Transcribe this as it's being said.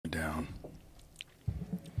down.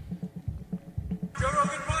 Joe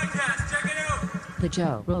Rogan Podcast, check it out. The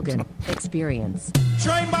Joe Rogan Experience.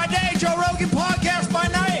 Train by day, Joe Rogan Podcast by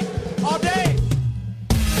night, all day.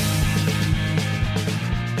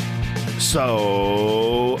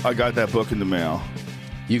 So, I got that book in the mail.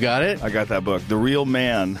 You got it? I got that book, The Real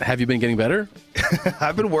Man. Have you been getting better?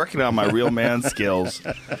 I've been working on my real man skills.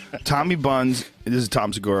 Tommy Buns, this is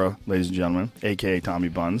Tom Segura, ladies and gentlemen, a.k.a. Tommy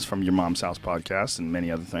Buns from Your Mom's House podcast and many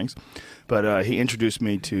other things. But he introduced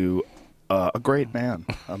me to a great man,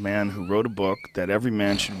 a man who wrote a book that every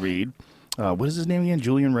man should read. What is his name again?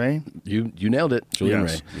 Julian Ray? You nailed it. Julian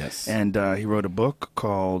Yes. Ray. Yes. And he wrote a book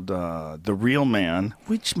called The Real Man,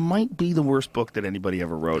 which might be the worst book that anybody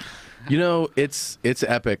ever wrote. You know, it's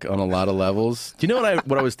epic on a lot of levels. Do you know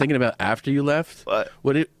what I was thinking about after you left?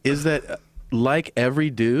 What? It is that, like every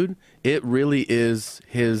dude, it really is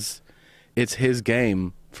his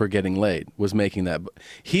game for getting laid, was making that.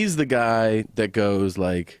 He's the guy that goes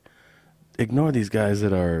like, ignore these guys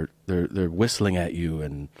that are they're whistling at you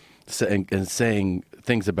and saying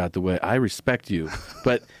things about the way I respect you.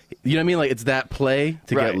 But you know what I mean? Like, it's that play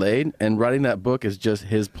to Right. get laid, and writing that book is just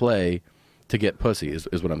his play to get pussy, is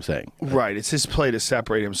what I'm saying. Right. It's his play to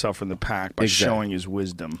separate himself from the pack by Exactly. showing his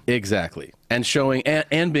wisdom. Exactly. And showing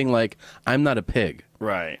and being like, I'm not a pig.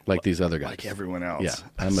 Right. Like these other guys. Like everyone else. Yeah,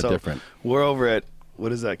 I'm So, a different. We're over at,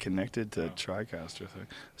 what is that, connected to TriCaster thing?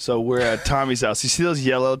 So we're at Tommy's house. You see those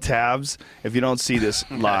yellow tabs? If you don't see this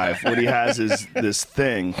live, what he has is this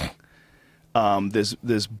thing,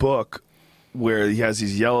 this book where he has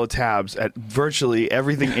these yellow tabs at virtually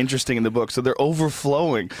everything interesting in the book. So they're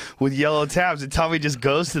overflowing with yellow tabs, and Tommy just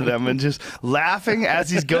goes to them and just laughing as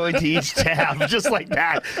he's going to each tab, just like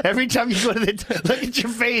that. Every time you go to the look at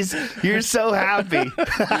your face, you're so happy.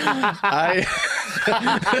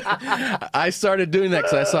 I started doing that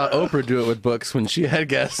because I saw Oprah do it with books when she had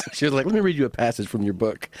guests. She was like, let me read you a passage from your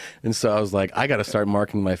book. And so I was like, I got to start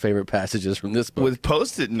marking my favorite passages from this book. With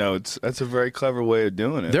Post-it notes. That's a very clever way of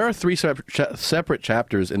doing it. There are 3 separate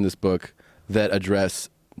chapters in this book that address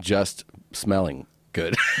just smelling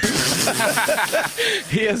good.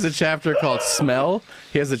 He has a chapter called Smell.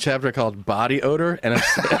 He has a chapter called Body Odor, and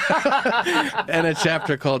a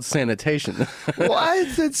chapter called Sanitation.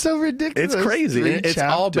 What? It's so ridiculous. It's crazy. 3 It's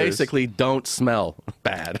all chapters. basically don't smell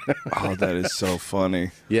bad. Oh, that is so funny.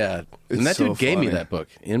 Yeah. It's And that so dude gave me funny. that book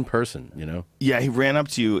in person, you know? Yeah, he ran up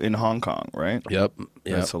to you in Hong Kong, right? Yep.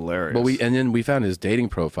 That's hilarious. But then we found his dating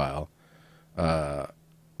profile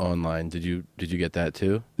online. Did you get that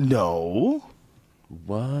too? No.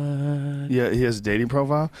 What? Yeah, he has a dating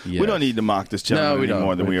profile? Yes. We don't need to mock this gentleman any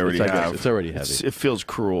more than we already It's like- have. It's already heavy. It feels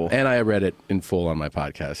cruel. And I read it in full on my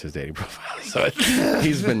podcast, his dating profile. So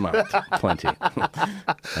he's been mocked plenty.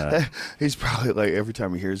 He's probably like, every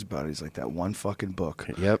time he hears about it, he's like, that one fucking book.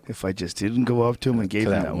 Yep. If I just didn't go up to him and gave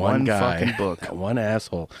To him that one guy, fucking book. that one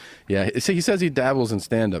asshole. Yeah, he says he dabbles in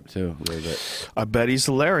stand-up too a little bit. I bet he's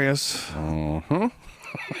hilarious.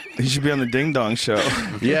 He should be on the Ding Dong Show.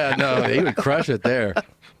 Yeah, no, he would crush it there.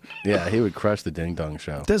 Yeah, he would crush the Ding Dong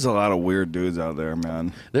Show. There's a lot of weird dudes out there,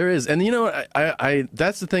 man. There is, and you know what? I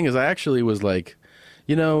that's the thing is, I actually was like,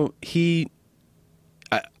 you know,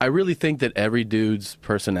 I really think that every dude's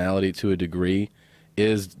personality, to a degree,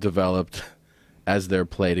 is developed as their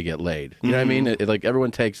play to get laid. You know what I mean? Like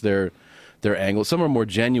everyone takes their angle. Some are more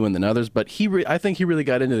genuine than others, but I think he really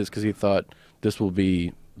got into this because he thought this will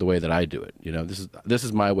be the way that I do it. You know, this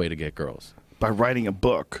is my way to get girls. By writing a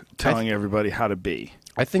book telling everybody how to be.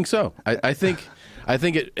 I think so. I think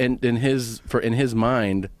it in his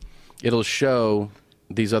mind, it'll show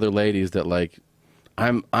these other ladies that like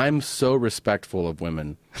I'm so respectful of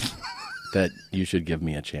women that you should give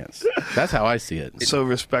me a chance. That's how I see it. So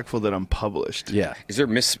respectful that I'm published. Yeah. Is there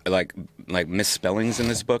misspellings in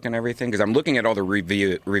this book and everything? Because I'm looking at all the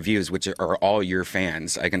reviews, which are all your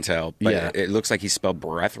fans, I can tell. But Yeah. it looks like he spelled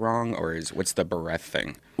breath wrong, or what's the breath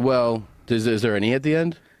thing? Well, is there an E at the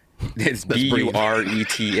end? It's Let's breathe.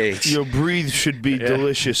 B-U-R-E-T-H. Your breathe should be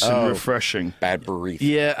delicious and refreshing. Bad breath.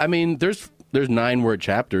 Yeah, I mean, there's 9-word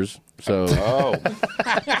chapters, so Oh.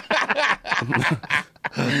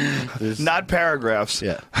 Not paragraphs.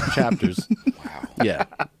 yeah, chapters. Wow.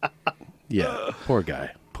 Yeah. Poor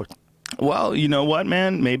guy. Well, you know what,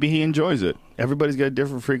 man? Maybe he enjoys it. Everybody's got a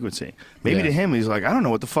different frequency. Maybe Yeah. to him, he's like, I don't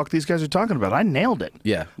know what the fuck these guys are talking about. I nailed it.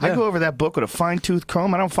 Yeah. I Yeah. go over that book with a fine-tooth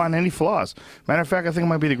comb. I don't find any flaws. Matter of fact, I think it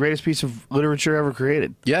might be the greatest piece of literature ever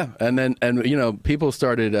created. Yeah, and you know, people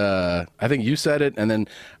started. I think you said it, and then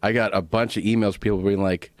I got a bunch of emails from people being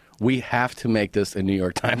like, we have to make this a New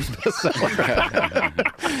York Times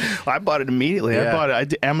bestseller. I bought it immediately. Yeah. I bought it. I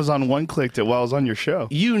did Amazon one-clicked it while I was on your show.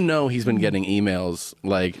 You know he's been getting emails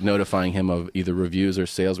like notifying him of either reviews or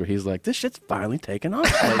sales where he's like, this shit's finally taken off.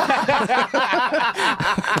 Like,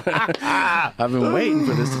 I've been waiting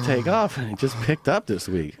for this to take off, and it just picked up this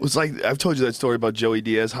week. It was like, I've told you that story about Joey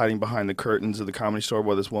Diaz hiding behind the curtains of the Comedy Store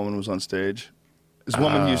while this woman was on stage. This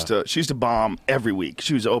woman used to bomb every week.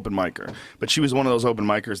 She was an open micer, but she was one of those open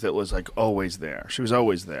micers that was like always there. She was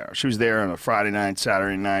always there. She was there on a Friday night,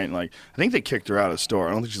 Saturday night. Like, I think they kicked her out of the store.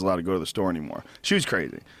 I don't think she's allowed to go to the store anymore. She was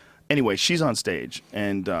crazy. Anyway, she's on stage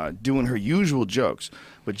and doing her usual jokes,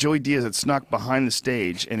 but Joey Diaz had snuck behind the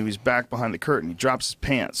stage and he was back behind the curtain. He drops his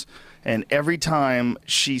pants. And every time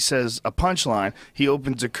she says a punchline, he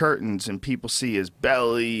opens the curtains and people see his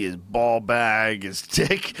belly, his ball bag, his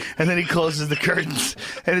dick, and then he closes the curtains.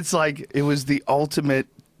 And it's like, it was the ultimate,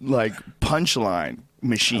 like, punchline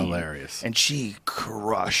machine. Hilarious. And she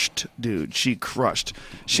crushed, dude. She crushed.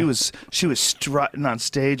 She was strutting on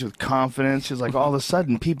stage with confidence. She was like, all of a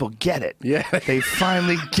sudden, people get it. Yeah. They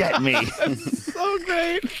finally get me. So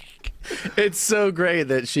great. It's so great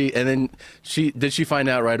that did she find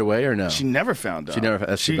out right away or no? She never found out.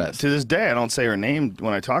 That's the best. To this day, I don't say her name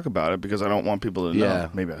when I talk about it because I don't want people to know. Yeah.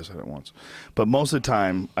 Maybe I said it once. But most of the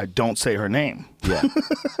time, I don't say her name. Yeah.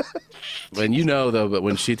 And you know, though, but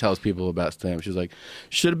when she tells people about stand-up, she's like,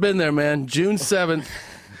 should have been there, man. June 7th,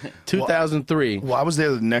 2003. Well, I was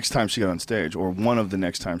there the next time she got on stage, or one of the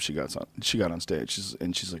next times she got on stage.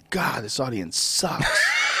 She's like, God, this audience sucks.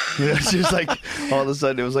 You know, she was like, all of a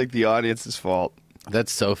sudden, it was like the audience's fault.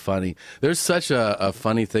 That's so funny. There's such a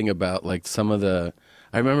funny thing about like I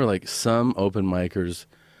remember like some open micers,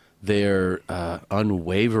 their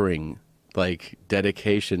unwavering like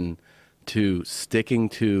dedication to sticking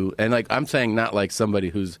to, and like I'm saying not like somebody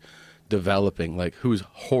who's developing, like who's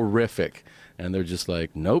horrific, and they're just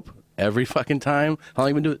like, nope. Every fucking time. How long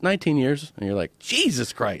you been doing it? 19 years. And you're like,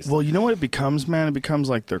 Jesus Christ. Well, you know what it becomes, man? It becomes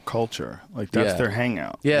like their culture. Like that's Yeah. their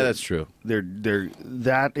hangout. Yeah, that's true.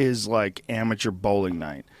 That is like amateur bowling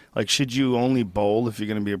night. Like, should you only bowl if you're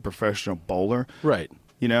going to be a professional bowler? Right.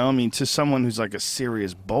 You know, I mean, to someone who's like a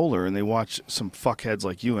serious bowler and they watch some fuckheads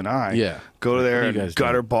like you and I Yeah. go there What are you and guys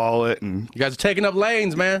gutter ball it and You guys are taking up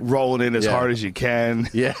lanes, man. roll it in as Yeah. hard as you can.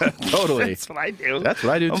 Yeah, totally. That's what I do. That's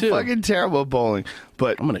what I do, I'm too. fucking terrible at bowling.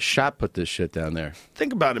 But I'm going to shot put this shit down there.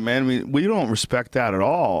 think about it, man. I mean, we don't respect that at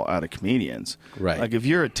all out of comedians. Right. Like, if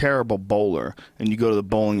you're a terrible bowler and you go to the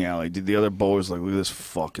bowling alley, the other bowler's like, look at this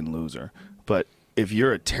fucking loser. But if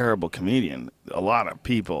you're a terrible comedian, a lot of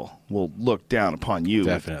people will look down upon you.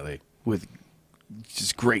 Definitely. With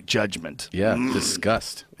just great judgment. Yeah,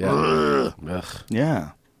 disgust. Yeah. Ugh. Yeah.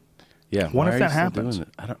 Yeah. What Why if are that you still happens? doing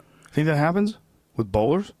it? Think that happens with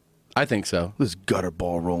bowlers? I think so. This gutter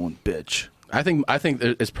ball rolling bitch. I think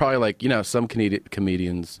it's probably like, you know, some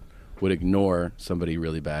comedians would ignore somebody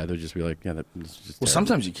really bad. They'll just be like, yeah, that's just Well, terrible.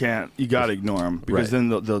 sometimes you can't. You got to ignore them because Right. then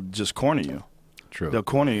they'll just corner you. True. They'll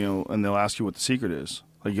corner you and they'll ask you what the secret is.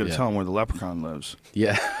 Like, you got to Yeah. tell them where the leprechaun lives.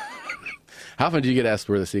 Yeah. How often do you get asked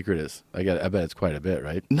where the secret is? I bet it's quite a bit,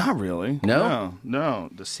 right? Not really. No? No.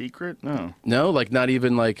 The secret? No. No, like not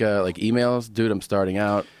even like emails. Dude, I'm starting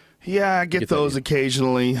out. Yeah, I get Get that those e-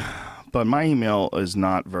 occasionally, but my email is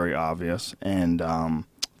not very obvious. And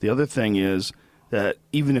the other thing is that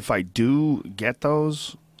even if I do get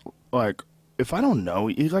those, like, if I don't know,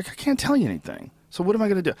 like, I can't tell you anything. So what am I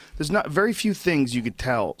going to do? There's not very few things you could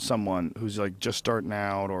tell someone who's like just starting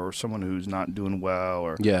out or someone who's not doing well,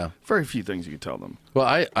 or Yeah. very few things you could tell them, Well,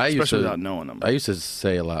 I used especially to without knowing them. I used to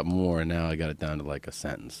say a lot more, and now I got it down to like a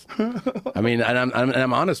sentence. I mean, and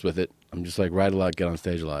I'm honest with it. I'm just like, write a lot, get on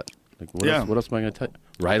stage a lot. Like, what else am I going to tell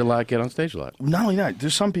you? Write a lot, get on stage a lot. Not only that,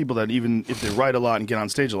 there's some people that even if they write a lot and get on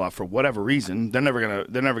stage a lot for whatever reason, they're never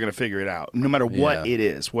gonna figure it out, no matter what Yeah. it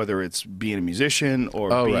is, whether it's being a musician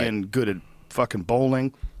or Oh, being good at fucking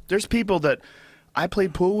bowling. There's people that I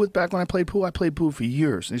played pool with back when I played pool for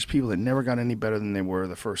years. And there's people that never got any better than they were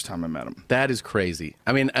the first time I met them. That is crazy.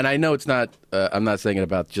 I mean, and I know it's not. I'm not saying it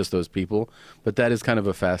about just those people, but that is kind of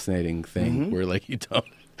a fascinating thing where like you don't.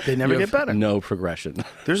 They never you get have better. No progression.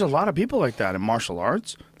 There's a lot of people like that in martial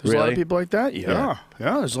arts. There's a lot of Really? people like that. Yeah.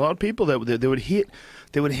 There's a lot of people that they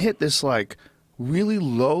would hit this like really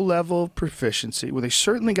low level of proficiency where they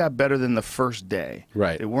certainly got better than the first day.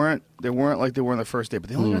 Right. They weren't like they were on the first day, but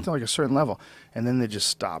they only got to like a certain level, and then they just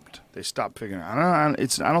stopped. They stopped figuring. I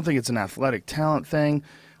don't think it's an athletic talent thing.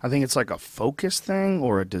 I think it's like a focus thing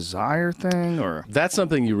or a desire thing or. That's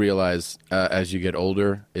something you realize as you get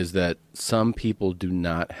older is that some people do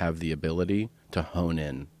not have the ability to hone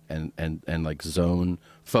in and like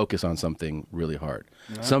focus on something really hard.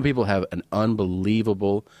 Some people have an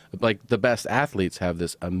unbelievable, like the best athletes have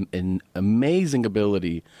this an amazing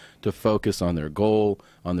ability to focus on their goal,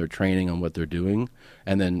 on their training, on what they're doing.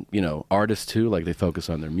 And then, artists too, like they focus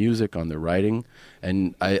on their music, on their writing.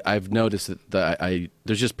 And I've noticed that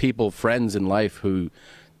there's just people, friends in life who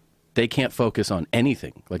they can't focus on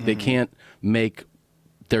anything. Like they can't make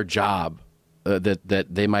their job that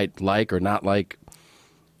they might like or not like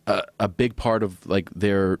a big part of like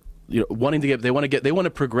their wanting to get they want to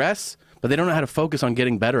progress, but they don't know how to focus on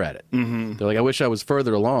getting better at it. They're like, I wish I was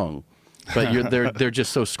further along, but they're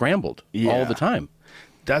just so scrambled all the time.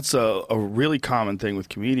 That's a really common thing with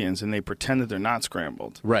comedians, and they pretend that they're not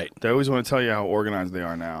scrambled. Right. They always want to tell you how organized they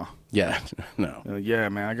are now. Yeah. No. They're like, yeah,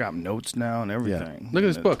 man, I got notes now and everything. Look at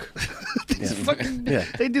this book.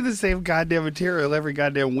 They do the same goddamn material every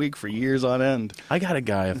goddamn week for years on end. I got a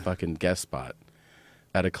guy a fucking guest spot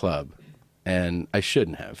at a club, and I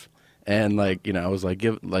shouldn't have. And like, I was like,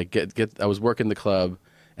 I was working the club,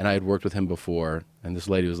 and I had worked with him before, and this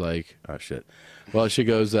lady was like, oh shit. Well, she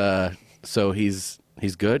goes, so he's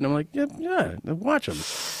good, and I'm like, yeah, watch him.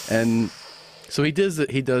 And so he does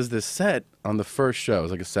this set on the first show. It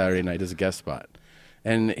was like a Saturday night, does a guest spot,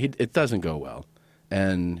 and it doesn't go well.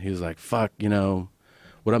 And he was like, fuck,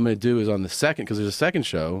 what I'm going to do is on the second, because there's a second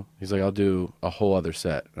show, he's like, I'll do a whole other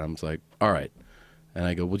set. And I was like, all right. And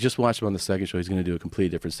I go, well, just watch him on the second show. He's going to do a completely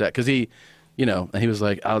different set. Because he, and he was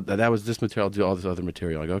like, that was this material, I'll do all this other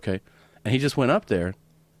material. I go, okay. And he just went up there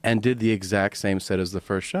and did the exact same set as the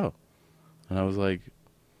first show. And I was like,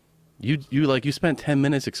 you spent 10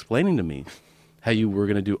 minutes explaining to me how you were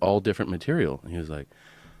going to do all different material. And he was like,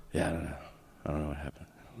 yeah, I don't know what happened.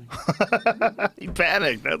 He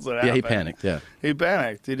panicked. That's what happened. Yeah, he panicked. Yeah, he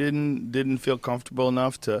panicked. He didn't feel comfortable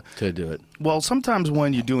enough to do it. Well, sometimes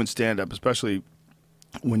when you're doing stand-up, especially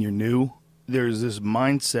when you're new, there's this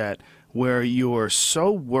mindset where you're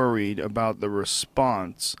so worried about the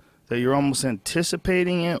response that you're almost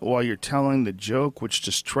anticipating it while you're telling the joke, which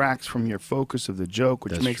distracts from your focus of the joke,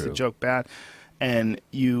 which makes the joke bad. And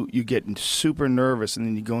you get super nervous, and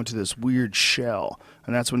then you go into this weird shell.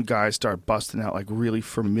 And that's when guys start busting out like really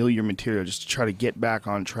familiar material just to try to get back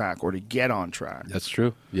on track or to get on track. That's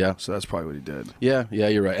true. Yeah. So that's probably what he did. Yeah,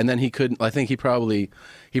 you're right. And then he couldn't. I think he probably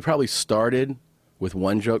started with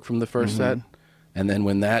one joke from the first set, and then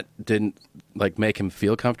when that didn't like make him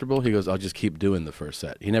feel comfortable, he goes, I'll just keep doing the first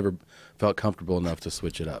set. He never felt comfortable enough to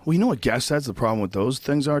switch it up. Well, you know what guest sets, the problem with those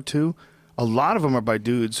things are too? A lot of them are by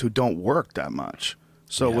dudes who don't work that much.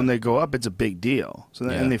 So when they go up, it's a big deal. So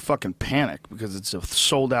then, and they fucking panic because it's a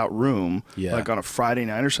sold-out room, like on a Friday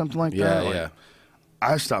night or something like that. Yeah.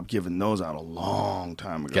 I stopped giving those out a long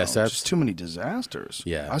time ago. Guest sets? Just too many disasters.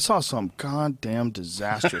 Yeah. I saw some goddamn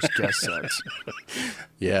disastrous guest sets.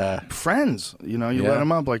 Yeah. Friends, you let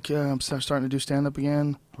them up like, yeah, I'm starting to do stand-up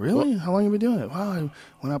again. Really? How long have you been doing it? Well, I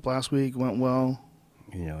went up last week, went well.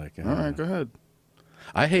 And you're like, all right, go ahead.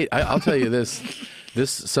 I'll tell you this.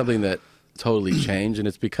 This is something that totally changed, and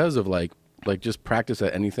it's because of like just practice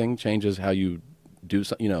at anything changes how you do,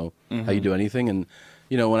 how you do anything. And,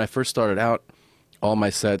 when I first started out, all my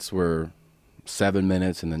sets were 7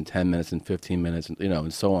 minutes and then 10 minutes and 15 minutes, and,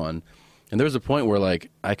 and so on. And there was a point where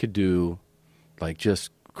like I could do like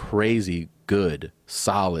just crazy good,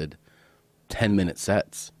 solid 10-minute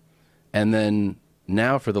sets. And then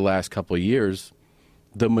now for the last couple of years,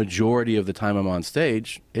 the majority of the time I'm on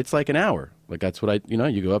stage, it's like an hour. Like that's what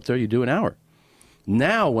you go up there, you do an hour.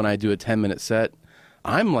 Now when I do a 10-minute set,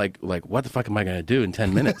 I'm like, what the fuck am I going to do in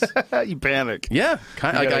 10 minutes? You panic. Yeah.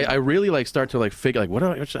 I really start to figure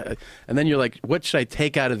what should I, and then you're like, what should I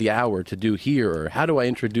take out of the hour to do here? Or how do I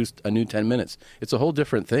introduce a new 10 minutes? It's a whole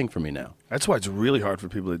different thing for me now. That's why it's really hard for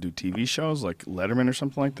people to do TV shows like Letterman or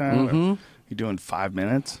something like that. You're doing 5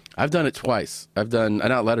 minutes. I've done it twice. I've done,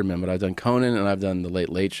 not Letterman, but I've done Conan and I've done the Late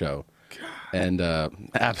Late Show. God. And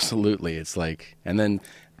absolutely, it's like, and then,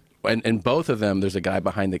 and both of them, there's a guy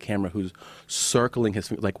behind the camera who's circling his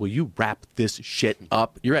finger, like, will you wrap this shit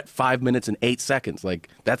up? You're at 5 minutes and 8 seconds. Like,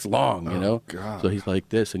 that's long, you know? God. So he's like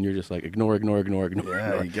this, and you're just like, ignore.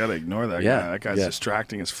 Yeah, you got to ignore that guy. That guy's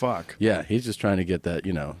distracting as fuck. Yeah, he's just trying to get that,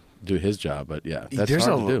 do his job. But yeah, that's There's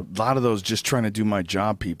hard to do. A lot of those just trying to do my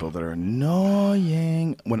job people that are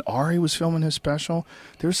annoying. When Ari was filming his special,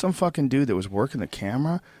 there was some fucking dude that was working the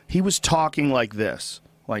camera. He was talking like this.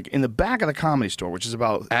 Like in the back of the Comedy Store, which is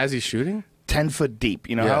about as he's shooting 10 foot deep.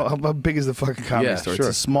 You know how big is the fucking Comedy Store? Sure.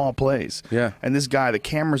 It's a small place. Yeah. And this guy, the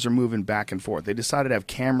cameras are moving back and forth. They decided to have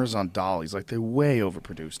cameras on dollies. Like they way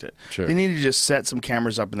overproduced it. Sure. They needed to just set some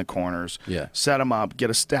cameras up in the corners. Yeah. Set them up, get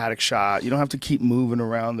a static shot. You don't have to keep moving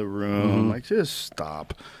around the room. Like just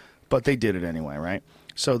stop. but they did it anyway, right?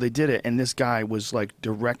 So they did it, and this guy was like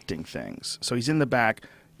directing things. So he's in the back.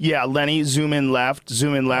 Yeah, Lenny, zoom in left.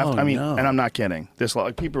 Oh, I mean, no. and I'm not kidding. This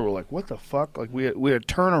like people were like, "What the fuck?" Like we had to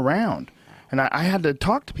turn around, and I had to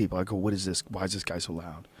talk to people. I go, "What is this? Why is this guy so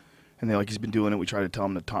loud?" And they're like, "He's been doing it." We tried to tell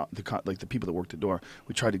him like the people that worked the door.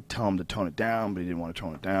 We tried to tell him to tone it down, but he didn't want to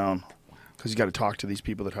tone it down because you got to talk to these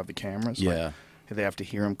people that have the cameras. Yeah. Like, they have to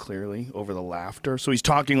hear him clearly over the laughter. So he's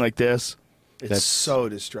talking like this. It's That's- so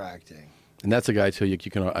distracting. And that's a guy too.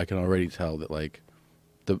 I can already tell that like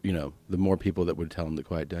the more people that would tell him to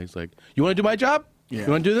quiet down. He's like, "You want to do my job? Yeah.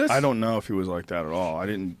 You want to do this?" I don't know if he was like that at all. I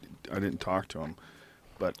didn't talk to him.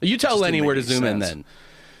 But You tell just Lenny didn't where to make any zoom in sense. then.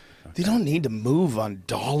 They don't need to move on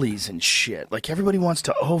dollies and shit. Like everybody wants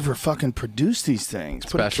to over fucking produce these things.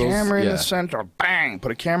 Put Specials? a camera in Yeah. the center, bang.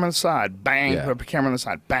 Put a camera on the side, bang. Yeah. Put a camera on the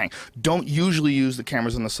side, bang. Don't usually use the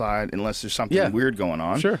cameras on the side unless there's something Yeah. weird going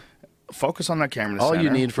on. Sure. Focus on that camera in the All center. you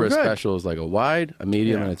need for We're a good. special is like a wide, a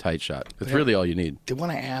medium, Yeah. and a tight shot. That's Yeah. really all you need. They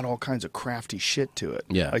want to add all kinds of crafty shit to it.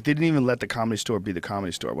 Yeah. Like they didn't even let the Comedy Store be the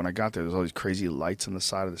Comedy Store. When I got there was all these crazy lights on the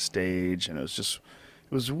side of the stage, and it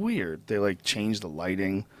was weird. They like changed the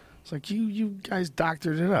lighting. It's like you guys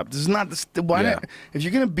doctored it up. This is not the why Yeah. not, if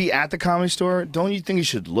you're gonna be at the Comedy Store, don't you think you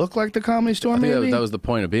should look like the Comedy Store? I think Maybe that was the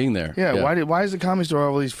point of being there. yeah. Why is the Comedy Store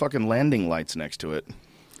have all these fucking landing lights next to it?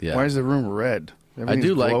 Yeah. Why is the room red? I Everything's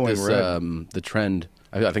do like glowing this red. the trend.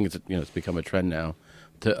 I think it's become a trend now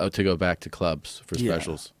to go back to clubs for Yeah.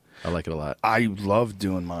 specials. I like it a lot. I love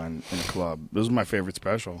doing mine in a club. This is my favorite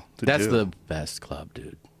special. to That's do. the best club,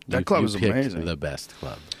 dude. That club is picked amazing. The best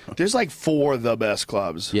club. There's like 4 of the best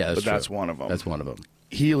clubs. Yeah, but that's true. one of them. That's one of them.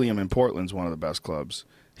 Helium in Portland's one of the best clubs.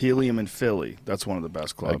 Helium in Philly, that's one of the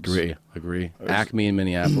best clubs. Agree. Acme in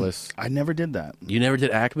Minneapolis. I never did that. You never did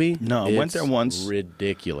Acme? No, I went there once.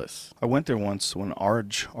 Ridiculous. I went there once when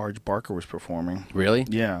Arj Barker was performing. Really?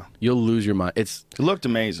 Yeah. You'll lose your mind. It It looked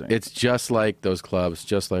amazing. just like those clubs,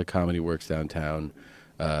 just like Comedy Works downtown.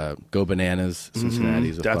 Go Bananas,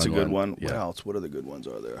 Cincinnati's a That's a fun good one. Yeah. What else? What other good ones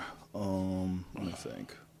are there? Let me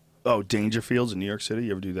think. Oh, Dangerfields in New York City.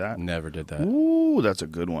 You ever do that? Never did that. Ooh, that's a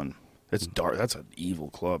good one. It's dark. That's an evil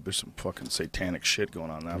club. There's some fucking satanic shit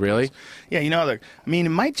going on in that. Really? place. Yeah, you know, like, I mean, it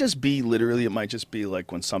might just be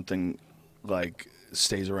like when something like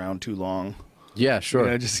stays around too long. Yeah, sure. You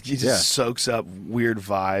know, it just soaks up weird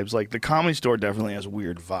vibes. Like the Comedy Store definitely has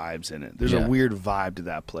weird vibes in it. There's Yeah. a weird vibe to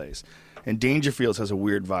that place, and Dangerfields has a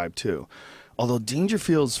weird vibe too. Although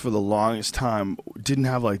Dangerfields for the longest time didn't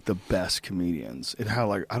have like the best comedians. It had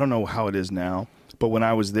like I don't know how it is now, but when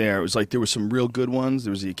I was there, it was like there were some real good ones.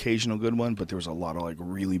 There was the occasional good one, but there was a lot of like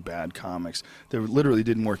really bad comics that literally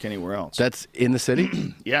didn't work anywhere else. That's in the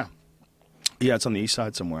city? Yeah, it's on the east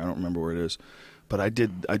side somewhere. I don't remember where it is, but I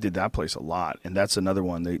did that place a lot, and that's another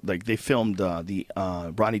one. They filmed the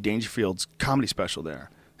Rodney Dangerfield's comedy special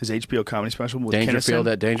there, his HBO comedy special with Dangerfield Kinnison.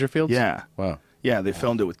 at Dangerfield's? Yeah, Wow. yeah. They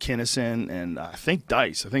filmed it with Kinnison and I think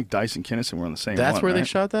Dice. I think Dice and Kinnison were on the same. That's one, where they right?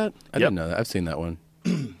 shot that? I Yep. didn't know that. I've seen that one.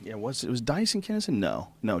 Yeah, it was Dice and Kinnison?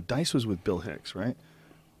 No, Dice was with Bill Hicks, right?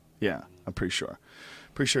 Yeah, I'm pretty sure.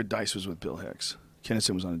 Pretty sure Dice was with Bill Hicks.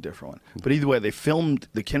 Kinnison was on a different one. But either way, they filmed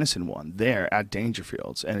the Kinnison one there at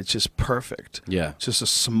Dangerfields, and it's just perfect. Yeah. It's just a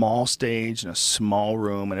small stage and a small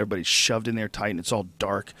room, and everybody's shoved in there tight, and it's all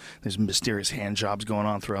dark. There's mysterious hand jobs going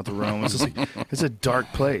on throughout the room. It's just like, it's a dark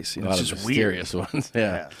place. You A know, lot it's of just weird. mysterious ones. Yeah,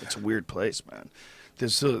 Yeah. it's a weird place, man.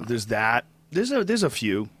 There's that. There's a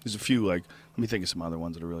few. There's a few like let me think of some other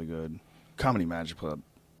ones that are really good. Comedy Magic Club,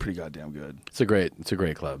 pretty goddamn good. It's a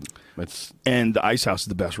great club. It's And the Ice House is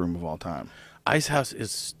the best room of all time. Ice House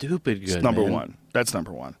is stupid good. It's number man. one. That's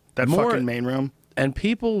number one. That More- fucking main room. And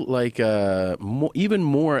people like even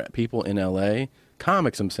more people in LA,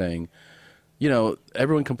 comics I'm saying, you know,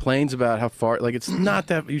 everyone complains about how far like it's not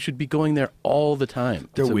that you should be going there all the time.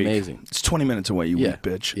 They're it's weak. amazing. It's 20 minutes away, you Yeah, weak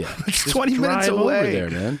bitch. yeah. It's Just 20 minutes drive over away. there,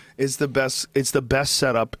 man. It's the best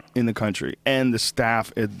setup in the country. And the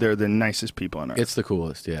staff, they're the nicest people on earth. It's the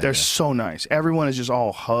coolest. Yeah. They're yeah. so nice. Everyone is just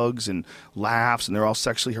all hugs and laughs, and they're all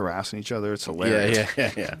sexually harassing each other. It's hilarious.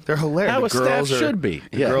 Yeah. They're hilarious. How The a staff girls should be.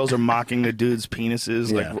 The Yeah. girls are mocking the dudes'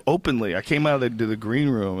 penises Yeah. like openly. I came out of the green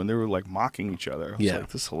room and they were like mocking each other. I was Yeah. like,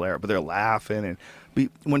 this is hilarious. But they're laughing and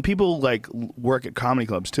when people like work at comedy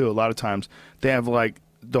clubs too, a lot of times they have like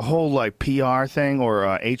the whole like PR thing or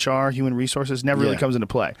HR, human resources, never really Yeah. comes into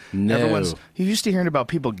play. No. Everyone's you used to hearing about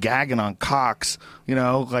people gagging on cocks, you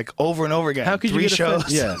know, like over and over again. How could you 3 get shows?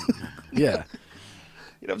 offended? Yeah. Yeah.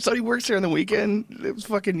 You know, if somebody works here on the weekend, it was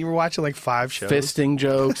fucking. You were watching like 5 shows, Fisting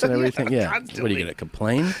jokes and everything. Yeah. constantly. What are you gonna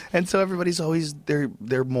complain? and so everybody's always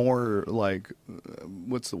they're more like,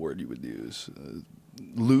 what's the word you would use?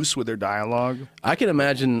 loose with their dialogue. I can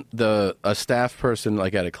imagine a staff person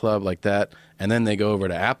like at a club like that, and then they go over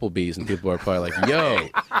to Applebee's, and people are probably like, "Yo,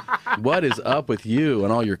 what is up with you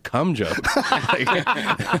and all your cum jokes?" Like,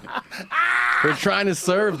 we're trying to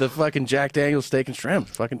serve the fucking Jack Daniel's steak and shrimp.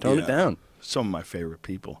 Fucking tone it down. Some of my favorite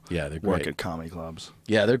people. Yeah, they're work great. at comedy clubs.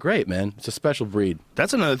 Yeah, they're great, man. It's a special breed.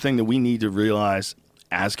 That's another thing that we need to realize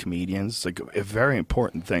as comedians. It's like a very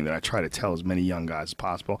important thing that I try to tell as many young guys as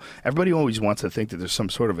possible. Everybody always wants to think that there's some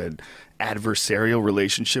sort of an adversarial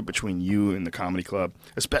relationship between you and the comedy club,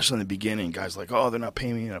 especially in the beginning. Guys are like, oh, they're not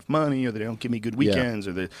paying me enough money, or they don't give me good weekends,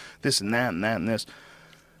 or this and that and that and this.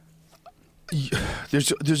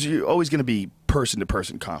 There's always going to be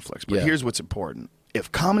person-to-person conflicts, but here's what's important. If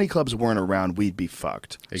comedy clubs weren't around, we'd be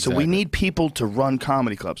fucked. Exactly. So we need people to run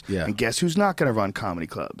comedy clubs. Yeah. And guess who's not going to run comedy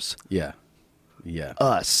clubs? Yeah.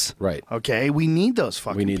 Us. Right. Okay? We need those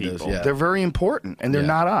fucking those, people. yeah. They're very important, and they're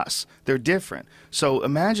not us. They're different. So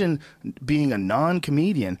imagine being a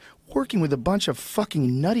non-comedian working with a bunch of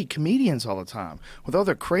fucking nutty comedians all the time with all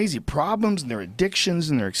their crazy problems and their addictions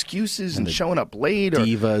and their excuses and showing up late or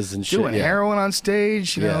divas and shit, doing heroin on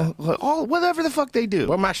stage, you know, all whatever the fuck they do.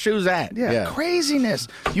 Where my shoes at? Yeah, craziness.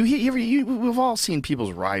 We've all seen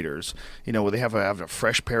people's riders, you know, where they have a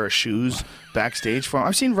fresh pair of shoes backstage for them.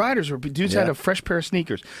 I've seen riders where dudes had a fresh pair of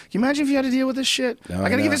sneakers. Can you imagine if you had to deal with this shit? I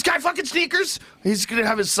gotta give this guy fucking sneakers. He's gonna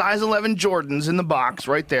have his size 11 Jordans in the box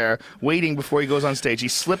right there, waiting before he goes on stage. He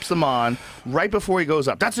slips them on right before he goes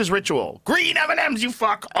up. That's his ritual. Green M&Ms, you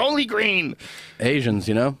fuck. Only green. Asians,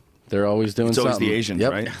 you know, they're always doing something. It's always the Asians,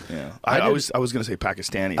 Yep. right? Yeah. I was going to say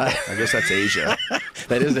Pakistani, but I guess that's Asia.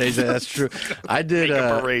 That is Asia. That's true. I did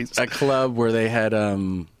a club where they had a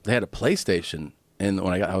PlayStation, and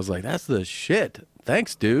when I was like, "That's the shit."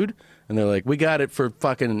 Thanks, dude. And they're like, "We got it for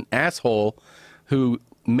fucking asshole who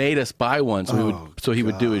made us buy one, so he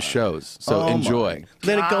would do his shows. So enjoy.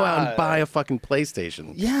 Let it go out and buy a fucking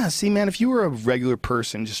PlayStation." Yeah, see, man, if you were a regular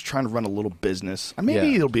person just trying to run a little business,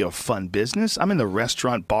 maybe it'll be a fun business. I'm in the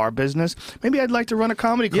restaurant bar business. Maybe I'd like to run a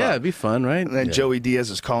comedy club. Yeah, it'd be fun, right? And then Joey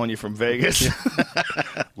Diaz is calling you from Vegas.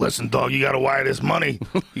 Listen, dog, you got to wire this money.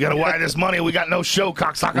 You got to wire this money. We got no show,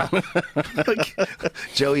 cocksucker. Like,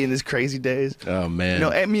 Joey in his crazy days. Oh, man. You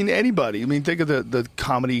know, I mean, anybody. I mean, think of the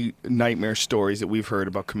comedy nightmare stories that we've heard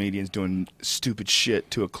about comedians doing stupid shit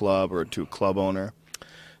to a club or to a club owner.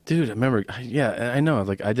 Dude, I remember. Yeah, I know.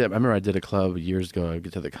 Like I remember I did a club years ago. I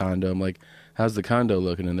get to the condo. I'm like, "How's the condo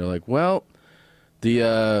looking?" And they're like, "Well,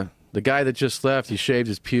 the guy that just left, he shaved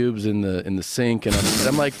his pubes in the sink." And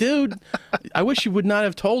I'm like, "Dude, I wish you would not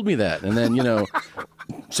have told me that." And then, you know,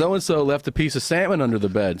 so and so left a piece of salmon under the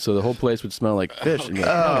bed, so the whole place would smell like fish. And you're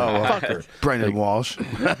like, fucker, Brendan Walsh.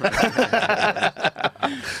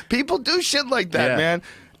 People do shit like that, man.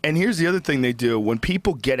 And here's the other thing they do. When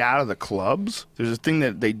people get out of the clubs, there's a thing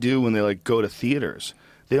that they do when they like go to theaters.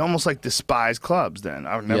 They almost like despise clubs then.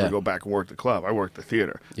 I would never go back and work the club. I work the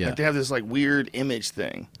theater. Yeah. Like they have this like weird image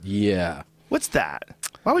thing. Yeah. What's that?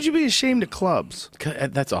 Why would you be ashamed of clubs?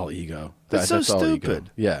 That's all ego. That's so all stupid.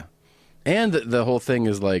 Ego. Yeah. And the whole thing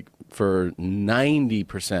is like for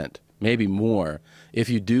 90%, maybe more, if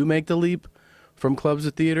you do make the leap from clubs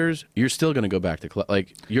to theaters, you're still going to go back to club.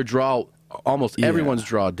 Like your draw, almost everyone's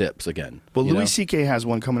draw dips again. Well, Louis C.K. has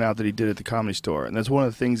one coming out that he did at the Comedy Store, and that's one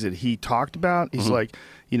of the things that he talked about. He's like,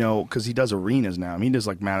 you know, because he does arenas now. I mean, he does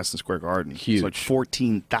like Madison Square Garden. Huge. It's like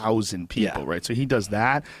 14,000 people, right? So he does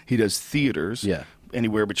that. He does theaters. Yeah.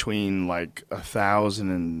 Anywhere between like 1,000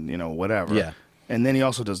 and, you know, whatever. Yeah. And then he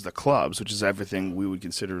also does the clubs, which is everything we would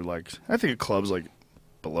consider like, I think a club's like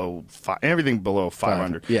below everything below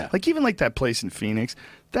 500. Yeah. Like even like that place in Phoenix,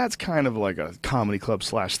 that's kind of like a comedy club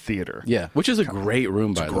 / theater. Yeah, which is a great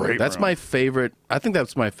room, by the way. That's my favorite. I think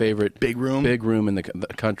that's my favorite big room in the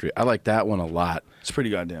country. I like that one a lot. It's pretty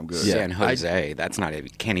goddamn good. Yeah. San Jose, that's not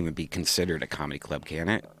can't even be considered a comedy club, can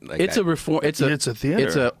it? Like it's a reform. It's a theater.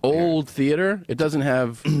 It's an old theater. It doesn't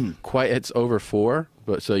have quite. It's over 4,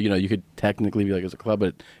 but so you know you could technically be like it's a club,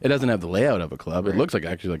 but it doesn't have the layout of a club. It looks like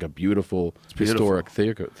actually like a beautiful historic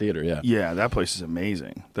theater. Yeah. Yeah, that place is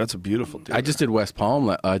amazing. That's a beautiful theater. I just did West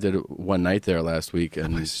Palm. I did it one night there last week,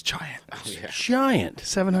 and it's giant. Giant.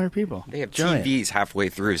 700 people. They have Giant. TVs halfway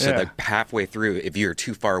through, so like halfway through, if you're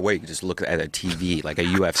too far away, you just look at a TV like a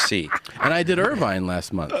UFC. And I did Irvine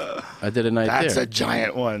last month. I did a night there. That's a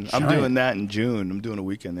giant one. I'm doing that in June. I'm doing a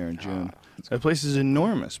weekend there in June. That place is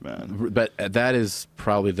enormous, man. But that is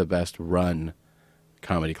probably the best run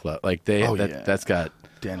comedy club. Like that's got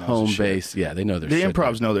home base. Yeah, they know their shit. The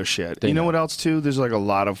improvs know their shit. You know what else too? There's like a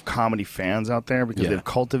lot of comedy fans out there because they've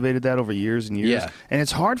cultivated that over years and years. Yeah. And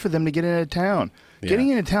it's hard for them to get into town. Getting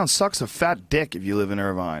into town sucks a fat dick if you live in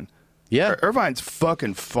Irvine. Yeah. Irvine's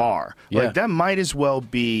fucking far. Yeah. Like, that might as well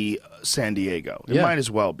be San Diego. It Yeah. might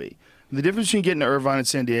as well be. The difference between getting to Irvine and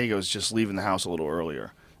San Diego is just leaving the house a little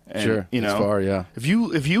earlier. And, Sure, you know, it's far, yeah. If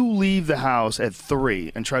you leave the house at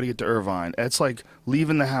 3 and try to get to Irvine, it's like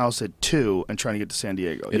leaving the house at 2 and trying to get to San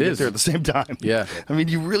Diego. You It get is. there at the same time. Yeah. I mean,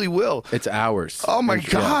 you really will. It's hours. Oh my Yeah,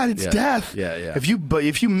 God, it's yeah, death. Yeah, yeah.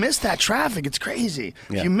 If you miss that traffic, it's crazy.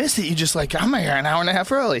 Yeah. If you miss it, you just like, I'm here an hour and a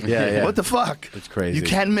half early. Yeah, yeah. What the fuck? It's crazy. You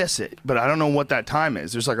can miss it, but I don't know what that time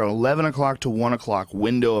is. There's like an 11 o'clock to 1 o'clock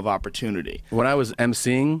window of opportunity. When I was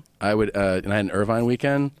emceeing, I would, and I had an Irvine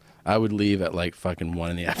weekend, I would leave at like fucking 1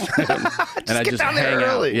 in the afternoon. And I get just down there hang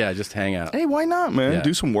early. out. Yeah, just hang out. Hey, why not, man? Yeah.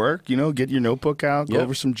 Do some work, get your notebook out, go Yep.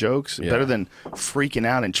 over some jokes. Yeah. Better than freaking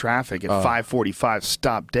out in traffic at 5:45,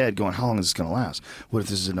 stop dead, going, how long is this going to last? What if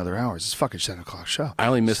this is another hour? It's a fucking 7 o'clock show. I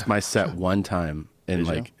only missed my set one time in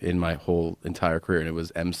Did you? in my whole entire career, and it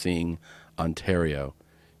was emceeing Ontario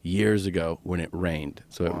years ago when it rained.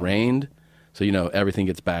 So it rained, so everything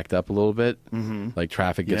gets backed up a little bit, like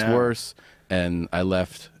traffic gets Yeah. worse, and I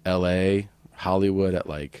left L.A. Hollywood at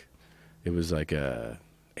it was like a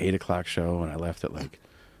 8 o'clock show, and I left at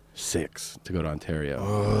 6 to go to Ontario.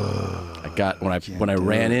 I got when I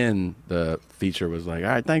ran in, the feature was like, "All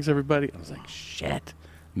right, thanks everybody." I was like, "Shit."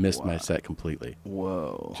 Missed my set completely.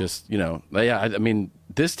 Whoa. Just, I mean,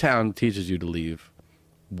 this town teaches you to leave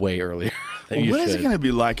way earlier than you What should. is it going to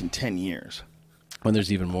be like in 10 years? When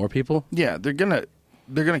there's even more people? Yeah, they're gonna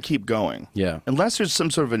keep going. Yeah. Unless there's some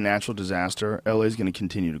sort of a natural disaster, LA is gonna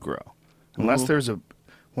continue to grow. Unless there's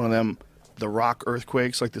one of them, the rock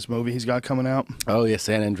earthquakes, like this movie he's got coming out. Oh, yeah,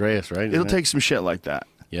 San Andreas, right? It'll take some shit like that,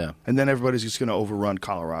 Yeah. and then everybody's just gonna overrun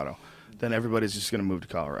Colorado. Then everybody's just gonna move to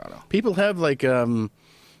Colorado. People have,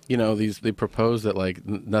 they propose that,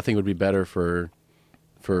 nothing would be better for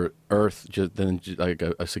Earth than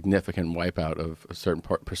a significant wipeout of a certain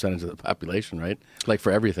percentage of the population, right? Like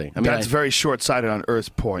for everything. I mean, That's very short-sighted on Earth's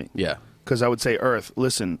point. Yeah. Because I would say, Earth,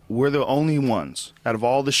 listen, we're the only ones, out of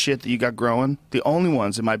all the shit that you got growing, the only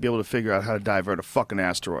ones that might be able to figure out how to divert a fucking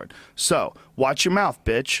asteroid. So, watch your mouth,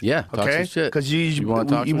 bitch. Yeah, talk okay? some shit. Because you wanna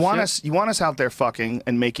talk some want shit? us out there fucking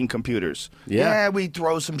and making computers. Yeah. we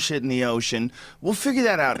throw some shit in the ocean. We'll figure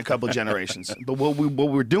that out in a couple of generations. But what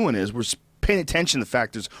we're doing is we're paying attention to the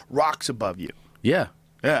fact there's rocks above you. Yeah.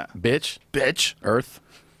 Yeah. Bitch. Bitch. Earth.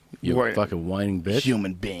 You Right. fucking whining bitch.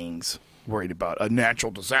 Human beings worried about a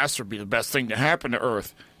natural disaster would be the best thing to happen to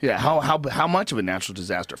Earth. Yeah, how much of a natural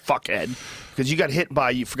disaster? Fuckhead. Because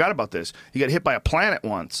you forgot about this, you got hit by a planet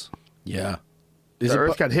once. Yeah. The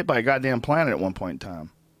Earth got hit by a goddamn planet at one point in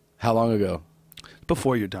time. How long ago?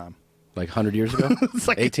 Before your time. Like 100 years ago? It's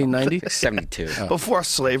like 1890? 72. Before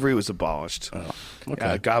slavery was abolished.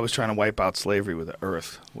 Okay. God was trying to wipe out slavery with the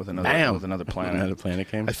Earth, with another planet. Another planet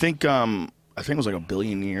came? I think it was like 1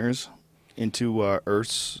 billion years into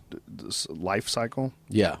Earth's life cycle.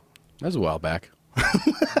 Yeah. That was a while back.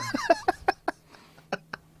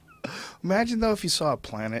 Imagine, though, if you saw a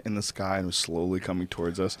planet in the sky and it was slowly coming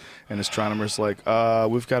towards us, and astronomers like,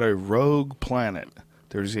 we've got a rogue planet.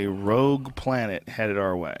 There's a rogue planet headed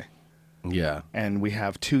our way, Yeah. and we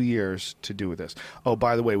have 2 years to do with this. Oh,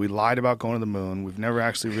 by the way, we lied about going to the moon. We've never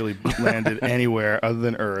actually really landed anywhere other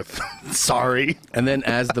than Earth. Sorry. And then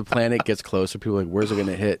as the planet gets closer, people are like, where's it going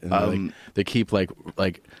to hit? And they keep like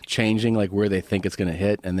changing where they think it's going to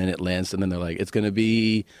hit, and then it lands, and then they're like, it's going to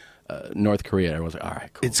be North Korea. Everyone's like, all right,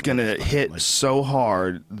 cool. It's going to hit so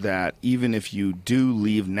hard that even if you do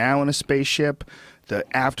leave now in a spaceship, the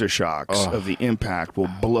aftershocks of the impact will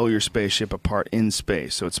blow your spaceship apart in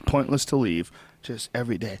space. So it's pointless to leave. Just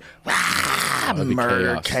every day. That'd be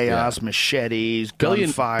Murder, chaos, yeah. machetes,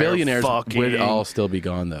 gunfire, Billionaires fucking, would all still be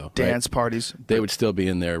gone, though. right? dance parties. They would still be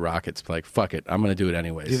in their rockets, like, fuck it, I'm going to do it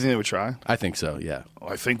anyways. Do you think they would try? I think so, yeah.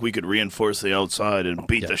 I think we could reinforce the outside and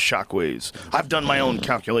beat the shockwaves. I've done my own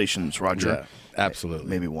calculations, Roger. Yeah, absolutely.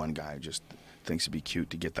 Maybe one guy just thinks it'd be cute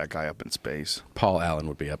to get that guy up in space. Paul Allen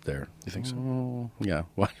would be up there. You think so? Yeah,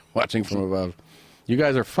 watching from above. You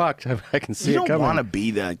guys are fucked. I can see You it don't coming. want to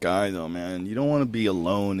be that guy, though, man. You don't want to be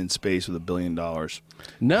alone in space with $1 billion.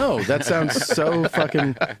 No, that sounds so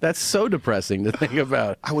fucking... That's so depressing to think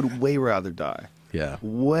about. I would way rather die. Yeah.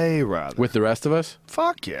 Way rather. With the rest of us?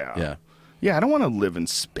 Fuck yeah. Yeah. Yeah, I don't want to live in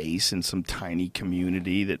space in some tiny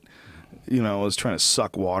community that, is trying to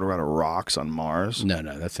suck water out of rocks on Mars. No,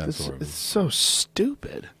 that sounds horrible. It's so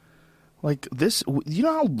stupid. Like this, you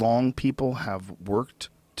know how long people have worked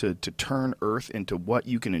to turn Earth into what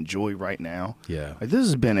you can enjoy right now? Yeah. Like, this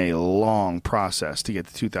has been a long process to get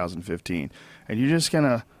to 2015, and you're just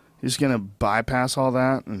gonna bypass all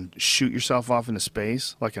that and shoot yourself off into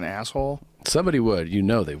space like an asshole. Somebody would. You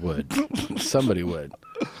know they would. Somebody would.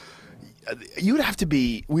 we would have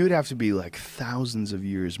to be like thousands of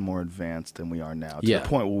years more advanced than we are now, to Yeah. the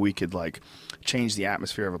point where we could like change the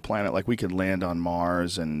atmosphere of a planet. Like we could land on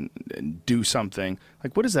Mars and do something.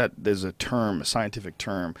 Like what is that? There's a term, a scientific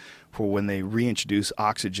term, for when they reintroduce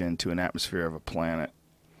oxygen to an atmosphere of a planet.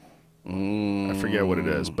 I forget what it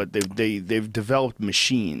is, but they've developed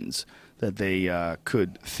machines that they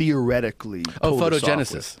could theoretically pull this off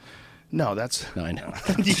photogenisis. with. No, that's No, I know.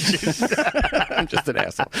 You just- I'm just an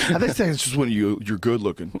asshole. I think it's just when you're good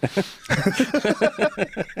looking.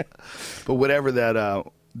 But whatever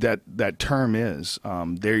that term is,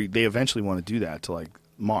 they eventually want to do that to like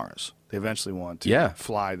Mars. They eventually want to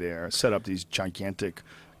fly there, set up these gigantic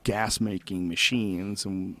gas making machines,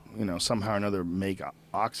 and somehow or another make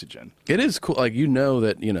oxygen. It is cool. Like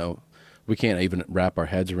that we can't even wrap our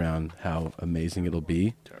heads around how amazing it'll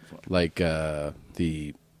be. Definitely. Like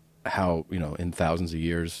how in thousands of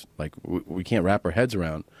years, like we can't wrap our heads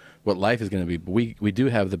around what life is going to be. But we do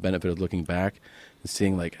have the benefit of looking back and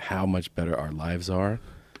seeing like how much better our lives are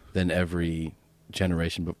than every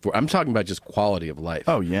generation before. I'm talking about just quality of life.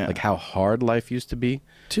 Oh, yeah. Like how hard life used to be.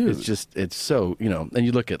 Dude. It's so, and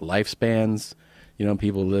you look at lifespans,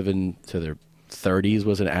 people living to their 30s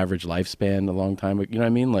was an average lifespan a long time ago. You know what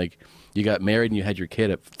I mean? Like you got married and you had your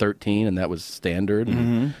kid at 13 and that was standard.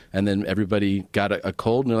 And then everybody got a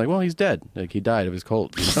cold and they're like, well, he's dead. Like he died of his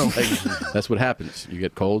cold. Like, that's what happens. You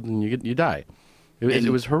get cold and you die. It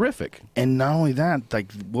was horrific. And not only that,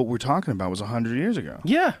 like what we're talking about was 100 years ago.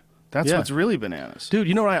 Yeah. That's Yeah. what's really bananas. Dude,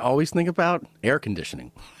 you know what I always think about? Air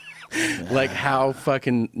conditioning. Like how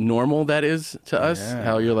fucking normal that is to us. Yeah.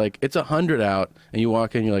 How you're like, it's 100 out, and you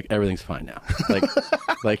walk in, you're like, everything's fine now.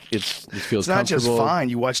 Like it feels It's not just comfortable. fine.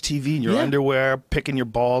 You watch TV in your Yeah. underwear, picking your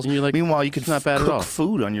balls. And you're like, meanwhile, you could it's not bad at cook all.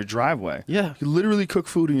 food on your driveway. Yeah. You literally cook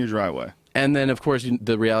food in your driveway. And then, of course,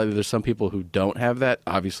 the reality, there's some people who don't have that,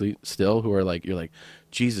 obviously, still, who are like, you're like,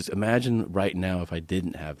 Jesus, imagine right now if I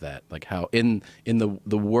didn't have that. Like how in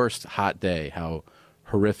the worst hot day, how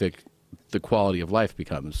horrific the quality of life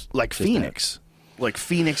becomes. Like Just Phoenix. Like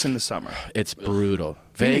Phoenix in the summer. It's brutal.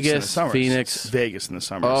 Phoenix in the Vegas, summer. Phoenix. Vegas in the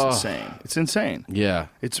summer. Oh. It's insane. It's insane. Yeah.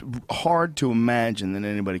 It's hard to imagine that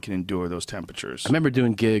anybody can endure those temperatures. I remember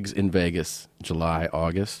doing gigs in Vegas, July,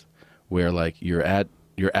 August, where like you're at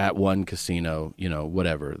one casino,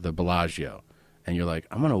 whatever, the Bellagio, and you're like,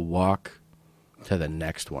 I'm going to walk to the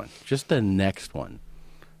next one, just the next one.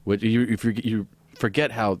 Which you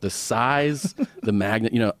forget how the size, the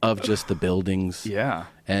magnet, of just the buildings. Yeah.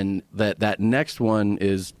 And that next one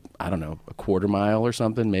is, I don't know, a quarter mile or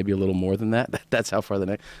something, maybe a little more than that. That's how far the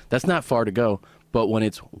next. That's not far to go. But when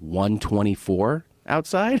it's 124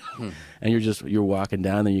 outside, and you're walking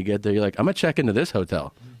down, and you get there, you're like, I'm gonna check into this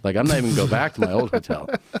hotel. Like I'm not even gonna go back to my old hotel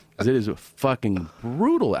because it is fucking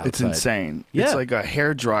brutal outside. It's insane. Yeah. It's like a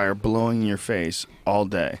hairdryer blowing in your face all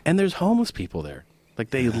day. And there's homeless people there. Like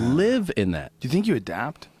they live in that. Do you think you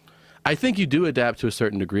adapt? I think you do adapt to a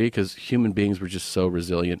certain degree because human beings were just so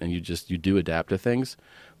resilient, and you do adapt to things.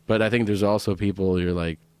 But I think there's also people you're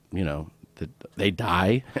like, that they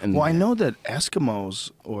die. And Well, I know that Eskimos,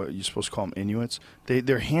 or you're supposed to call them Inuits,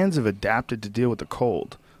 their hands have adapted to deal with the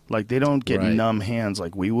cold. Like they don't get Right. numb hands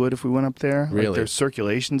like we would if we went up there. Like, Really? their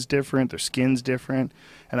circulation's different, their skin's different.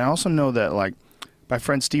 And I also know that like my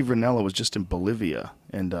friend Steve Ranella was just in Bolivia,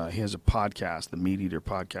 and he has a podcast, the Meat Eater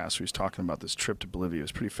podcast, where he's talking about this trip to Bolivia. It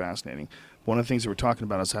was pretty fascinating. One of the things that we're talking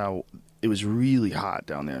about is how it was really hot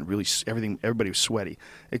down there, and really everybody was sweaty,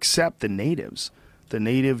 except the natives. The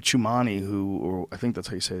native Chumani, or I think that's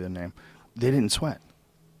how you say their name, they didn't sweat.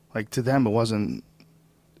 Like to them, it wasn't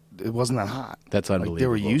that hot. That's Like, they were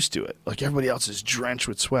unbelievable. used to it. Like everybody else is drenched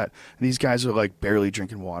with sweat, and these guys are like barely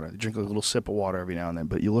drinking water. They drink a little sip of water every now and then,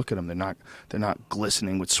 but you look at them, they're not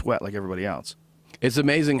glistening with sweat like everybody else. It's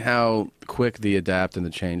amazing how quick the adapt and the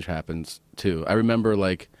change happens, too. I remember,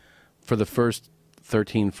 like, for the first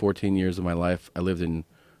 13, 14 years of my life, I lived in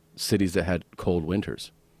cities that had cold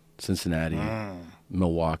winters. Cincinnati,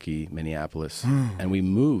 Milwaukee, Minneapolis. And we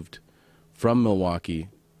moved from Milwaukee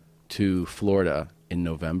to Florida in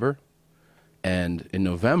November. And in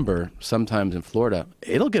November, sometimes in Florida,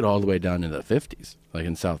 it'll get all the way down into the 50s, like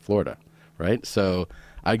in South Florida, right? So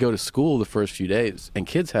I go to school the first few days, and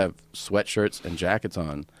kids have sweatshirts and jackets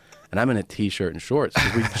on, and I'm in a T-shirt and shorts.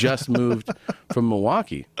 'Cause we just moved from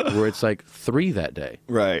Milwaukee, where it's like 3 that day.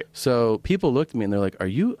 Right. So people looked at me, and they're like, are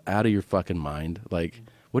you out of your fucking mind? Like,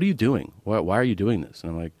 what are you doing? Why are you doing this?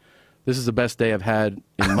 And I'm like, this is the best day I've had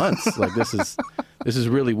in months. Like, this is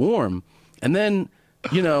really warm. And then,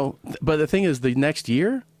 but the thing is, the next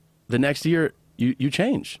year, you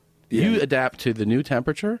change. Yeah. You adapt to the new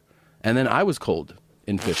temperature, and then I was cold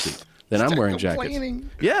in 50. then I'm Start wearing jackets. complaining.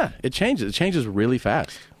 Yeah, it changes. It changes really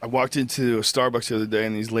fast. I walked into a Starbucks the other day,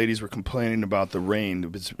 and these ladies were complaining about the rain.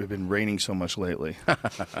 It's been raining so much lately.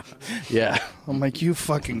 Yeah. I'm like, you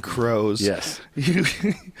fucking crows. Yes.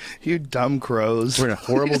 You dumb crows. We're in a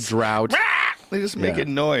horrible drought. They just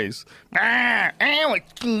making noise. Water,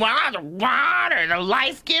 the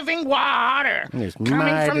life-giving water It's coming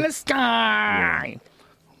mighty- from the sky.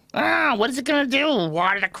 What is it gonna do?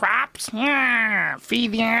 Water the crops?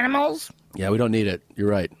 Feed the animals? Yeah, we don't need it. You're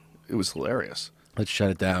right. It was hilarious. Let's shut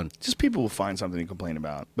it down. Just people will find something to complain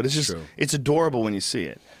about, but it's just True. it's adorable when you see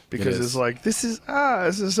it because is. it's like this is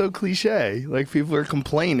so cliche. Like people are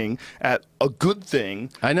complaining at a good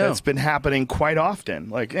thing. I know. That's been happening quite often.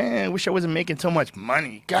 Like, I wish I wasn't making so much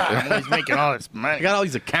money. God, I'm always making all this money. I got all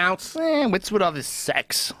these accounts. What's with all this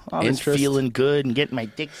sex? All Interest. this feeling good and getting my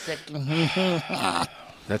dick sucked.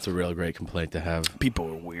 That's a real great complaint to have. People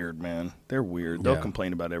are weird, man. They're weird. They'll Yeah.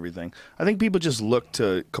 complain about everything. I think people just look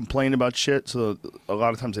to complain about shit, so a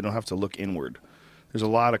lot of times they don't have to look inward. There's a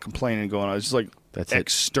lot of complaining going on. It's just like That's it.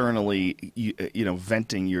 externally,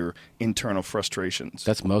 venting your internal frustrations.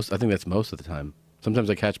 I think that's most of the time. Sometimes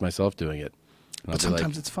I catch myself doing it. And I'll But be like,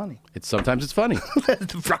 sometimes it's funny. sometimes it's funny.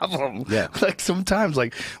 That's the problem. Yeah. Like sometimes,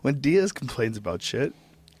 like when Diaz complains about shit,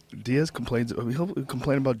 he'll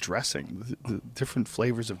complain about dressing, the different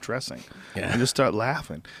flavors of dressing, Yeah. and just start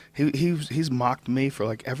laughing. He's mocked me for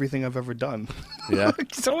like everything I've ever done. Yeah.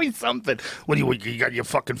 It's always something. What do you got your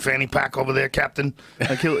fucking fanny pack over there, Captain?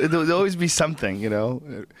 Like there'll always be something, I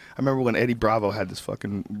remember when Eddie Bravo had this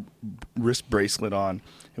fucking wrist bracelet on.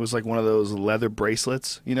 It was like one of those leather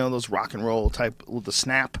bracelets, those rock and roll type with the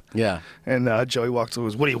snap. Yeah. And Joey walks over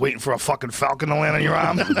and goes, what are you waiting for, a fucking falcon to land on your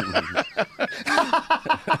arm?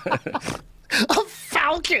 A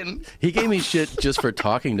falcon! He gave me shit just for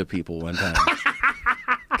talking to people one time.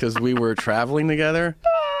 Because we were traveling together,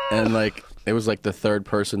 and like it was like the third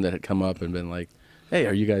person that had come up and been like, "Hey,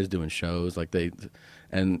 are you guys doing shows?"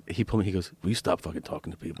 And he pulled me. He goes, "Will you stop fucking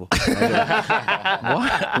talking to people?" I go,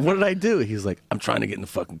 what? What did I do? He's like, "I'm trying to get in the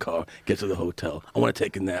fucking car, get to the hotel. I want to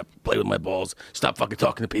take a nap, play with my balls. Stop fucking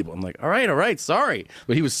talking to people." I'm like, all right, sorry.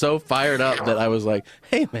 But he was so fired up that I was like,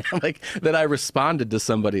 "Hey, man!" Like that. I responded to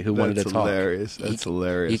somebody who wanted to talk. Hilarious. That's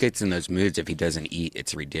hilarious. He gets in those moods if he doesn't eat.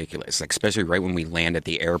 It's ridiculous. Like especially right when we land at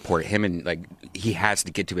the airport, he has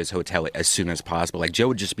to get to his hotel as soon as possible. Like Joe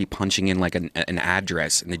would just be punching in like an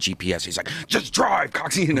address in the GPS. He's like, "Just drive, Cox."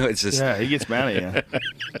 It's just Yeah, he gets mad at you.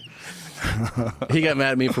 He got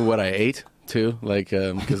mad at me for what I ate too, like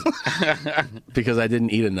because I didn't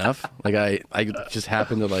eat enough. Like I just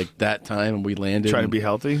happened to like that time and we landed. Trying to be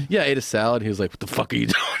healthy? Yeah, I ate a salad. He was like, "What the fuck are you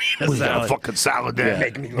doing?" Eating a You got a salad. fucking salad there. Yeah.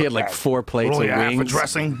 Making me He had like 4 plates Only of half a wings.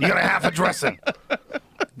 dressing? You got a half a dressing.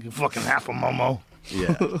 You fucking half a Momo.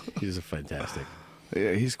 Yeah, he's a fantastic.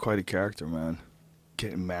 Yeah, he's quite a character, man.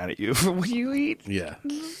 Getting mad at you for what you eat. Yeah,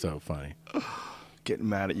 so funny. Getting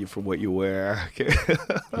mad at you for what you wear. You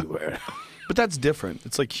were. But that's different.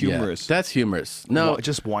 It's like humorous. Yeah, that's humorous. No,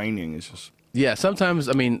 Just whining is just... yeah. Sometimes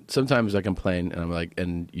I complain and I'm like,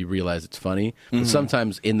 and you realize it's funny. But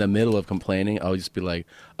sometimes in the middle of complaining, I'll just be like,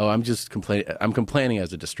 "Oh, I'm just complaining. I'm complaining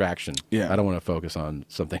as a distraction. Yeah. I don't want to focus on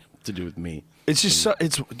something to do with me." It's just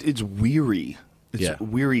it's weary. It's Yeah.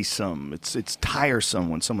 wearisome. It's tiresome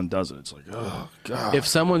when someone does it. It's like, oh god. If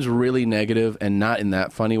someone's really negative and not in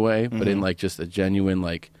that funny way, but in like just a genuine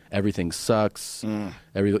like everything sucks,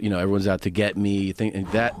 everyone's out to get me,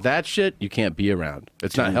 that shit you can't be around.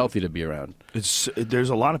 It's not healthy to be around. There's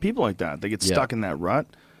a lot of people like that. They get stuck in that rut.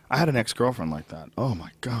 I had an ex-girlfriend like that. Oh my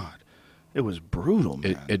god. It was brutal,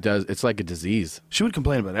 man. It does. It's like a disease. She would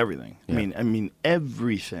complain about everything. Yeah. I mean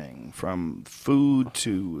everything from food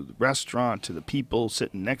to the restaurant to the people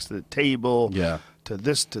sitting next to the table. Yeah. To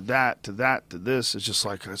this, to that, to that, to this. It's just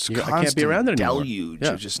like it's I constant can't be around it anymore. deluge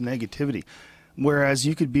Yeah. of just negativity. Whereas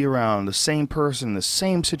you could be around the same person, the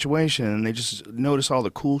same situation, and they just notice all the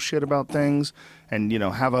cool shit about things, and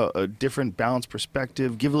have a different balanced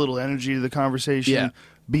perspective, give a little energy to the conversation. Yeah.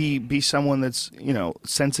 Be someone that's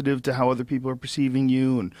sensitive to how other people are perceiving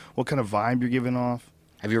you and what kind of vibe you're giving off.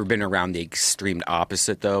 Have you ever been around the extreme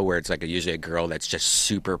opposite, though, where it's like usually a girl that's just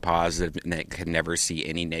super positive and that can never see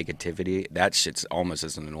any negativity? That shit's almost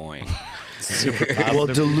as annoying. Well,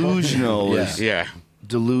 delusional Yeah. is Yeah.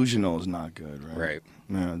 delusional is not good, right? Right.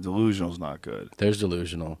 Yeah, delusional is not good. There's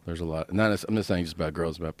delusional. There's a lot. I'm not saying just about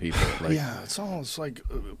girls, about people. Like, Yeah, it's almost like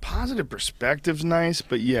positive perspective's nice,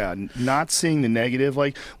 but yeah, not seeing the negative.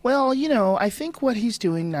 Like, well, I think what he's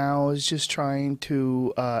doing now is just trying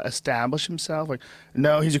to establish himself. Like,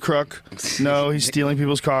 no, he's a crook. No, he's stealing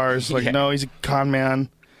people's cars. Like, Yeah. no, he's a con man.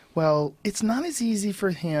 well, it's not as easy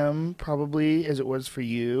for him probably as it was for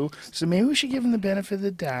you. So maybe we should give him the benefit of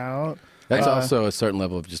the doubt. That's also a certain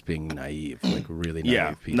level of just being naive, like really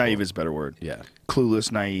naive people. Naive is a better word. Yeah. Clueless,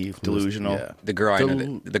 naive, delusional. Yeah. The girl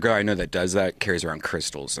I know that does that carries around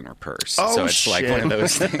crystals in her purse. Oh, so it's like one of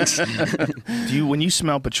those things. When you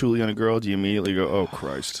smell patchouli on a girl, do you immediately go, "Oh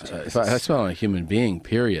Christ"? If I smell a human being,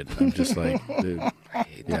 period. I'm just like, dude,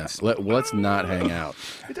 yeah. Let's not hang out.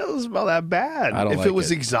 It doesn't smell that bad. I don't if like it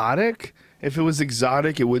was it. exotic,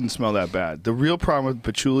 it wouldn't smell that bad. The real problem with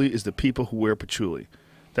patchouli is the people who wear patchouli.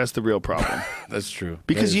 That's the real problem. That's true.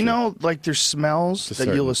 Because That is true. like there's smells that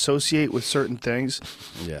certain- you'll associate with certain things.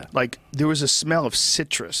 Yeah. Like there was a smell of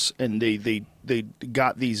citrus, and they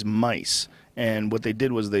got these mice, and what they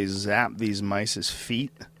did was they zapped these mice's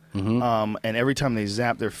feet, and every time they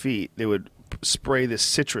zapped their feet, they would spray this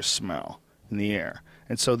citrus smell in the air,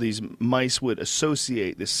 and so these mice would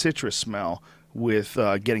associate this citrus smell with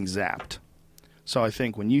getting zapped. So I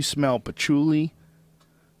think when you smell patchouli,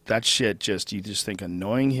 that shit you just think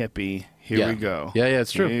annoying hippie. Here we go. Yeah,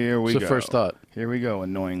 it's true. Here we it's go. the first thought. Here we go,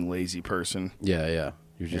 annoying lazy person. Yeah.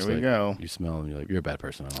 You're just Here we like, go. you smell them, you're like, you're a bad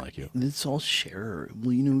person. I don't like you. It's all share.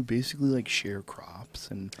 Well, basically like share crops,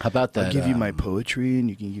 and How about that? I'll give you my poetry, and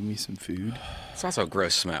you can give me some food. It's also a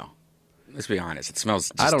gross smell. Let's be honest. It smells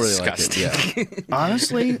just I don't really disgusting. like it. Yeah.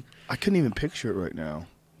 Honestly, I couldn't even picture it right now.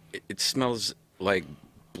 It smells like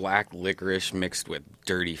black licorice mixed with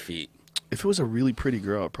dirty feet. If it was a really pretty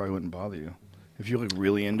girl, it probably wouldn't bother you. If you're like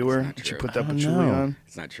really into her, not did you true. put that I don't patchouli know. on?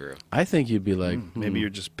 It's not true. I think you'd be like, Maybe you're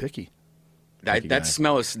just picky. That guy.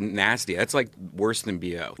 smell is nasty. That's like worse than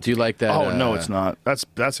BO. do you like that? Oh no, it's not.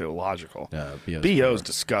 That's illogical. Yeah, BO's BO's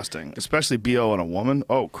disgusting, especially BO on a woman.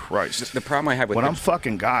 Oh Christ! The problem I have with When I'm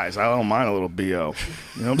fucking guys, I don't mind a little BO. You know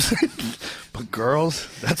what I'm saying? But girls,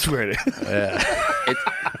 that's where it is.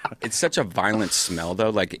 it's such a violent smell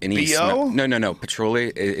though. Like any BO? smell. No. Patchouli.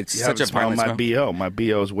 It's You such haven't a smelled violent my smell. BO. My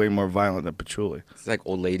BO is way more violent than patchouli. It's like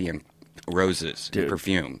old lady and roses Dude. and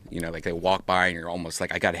perfume. Like they walk by and you're almost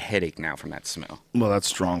like, I got a headache now from that smell. Well, that's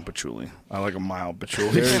strong patchouli. I like a mild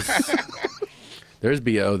patchouli. There's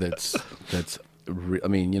BO that's. I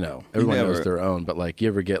mean, everyone never- knows their own, but like, you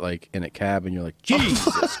ever get like in a cab and you're like,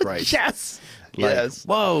 Jesus Christ. Yes. Like, Yes.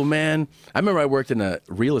 whoa, man. I remember I worked in a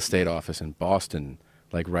real estate office in Boston,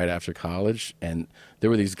 like right after college, and there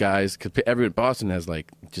were these guys, because Boston has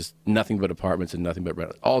like just nothing but apartments and nothing but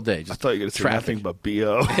rent all day. Just I thought you were going to say traffic. nothing but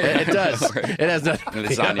BO. It does. It has nothing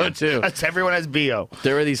but BO too. That's everyone has BO.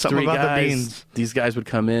 There were these Something three about the guys. beans. These guys would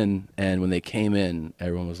come in, and when they came in,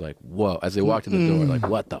 everyone was like, "Whoa!" As they walked in the door, like,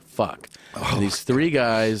 "What the fuck?" And these three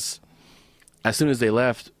guys, as soon as they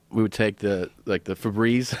left, we would take the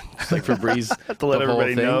Febreze, just like Febreze, To let the whole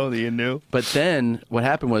everybody thing. know that you knew. But then what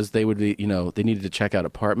happened was they would be, they needed to check out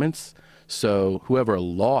apartments. So whoever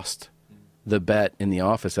lost the bet in the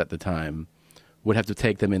office at the time would have to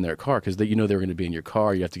take them in their car because they were going to be in your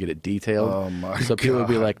car. You have to get it detailed. Oh, my So people would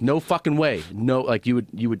be God. like, "No fucking way!" No, like you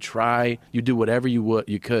would try, you do whatever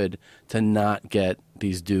you could to not get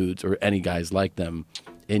these dudes or any guys like them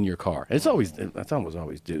in your car. That's almost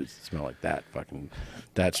always dudes that smell like that, fucking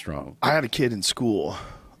that strong. I had a kid in school,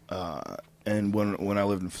 and when I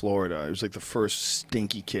lived in Florida, it was like the first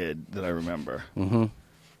stinky kid that I remember. Mm-hmm.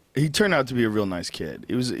 He turned out to be a real nice kid.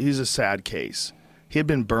 He's a sad case. He had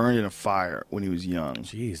been burned in a fire when he was young.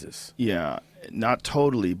 Jesus. Yeah, not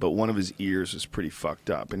totally, but one of his ears was pretty fucked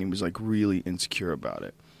up, and he was like really insecure about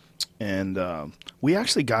it. And we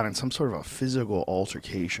actually got in some sort of a physical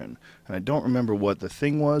altercation, and I don't remember what the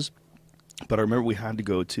thing was, but I remember we had to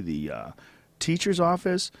go to the teacher's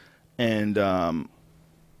office, and I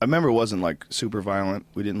remember it wasn't like super violent.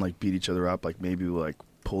 We didn't like beat each other up, like maybe we like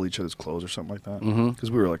pull each other's clothes or something like that,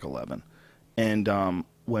 because we were like 11. And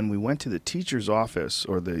when we went to the teacher's office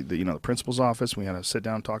or the principal's office, we had to sit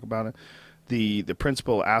down and talk about it. The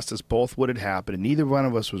principal asked us both what had happened, and neither one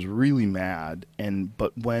of us was really mad.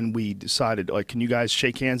 But when we decided, like, can you guys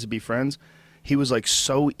shake hands and be friends? He was like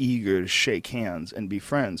so eager to shake hands and be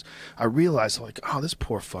friends. I realized, like, oh, this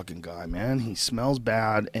poor fucking guy, man. He smells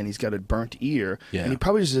bad and he's got a burnt ear, Yeah. and he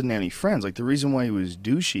probably just didn't have any friends. Like, the reason why he was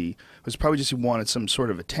douchey was probably just he wanted some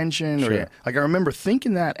sort of attention. Sure. Or like, I remember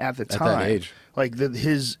thinking that at the time. that age. Like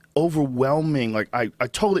his overwhelming, like I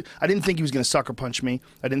didn't think he was gonna sucker punch me.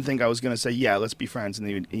 I didn't think I was gonna say, yeah, let's be friends, and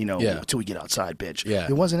then Yeah. until we get outside, bitch. Yeah.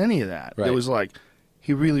 It wasn't any of that. Right. It was like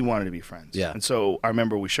he really wanted to be friends. Yeah. And so I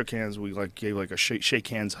remember we shook hands. We like gave like a shake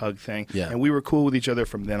hands hug thing. Yeah. And we were cool with each other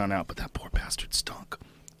from then on out. But that poor bastard stunk.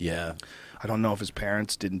 Yeah. I don't know if his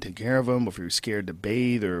parents didn't take care of him, or if he was scared to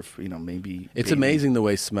bathe, or if maybe. It's baby- amazing the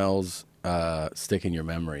way smells stick in your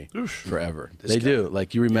memory forever. They do.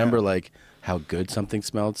 Like you remember, like how good something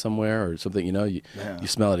smelled somewhere or something. You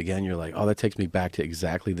smell it again, you're like, oh, that takes me back to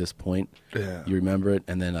exactly this point. Yeah. You remember it,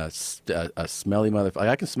 and then a smelly motherfucker. Like,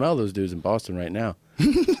 I can smell those dudes in Boston right now.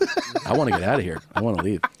 I want to get out of here. I want to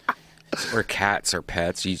leave. Or cats or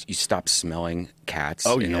pets. You stop smelling cats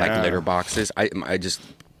in yeah. like litter boxes. I just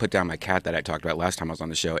put down my cat that I talked about last time I was on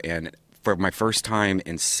the show, and for my first time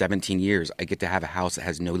in 17 years, I get to have a house that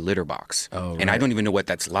has no litter box. Oh, right. And I don't even know what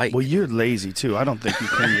that's like. Well, you're lazy too. I don't think you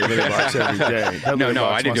clean your litter box every day. That no, litter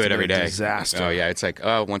box I didn't must do have it every been a day. Disaster. Oh, yeah. It's like,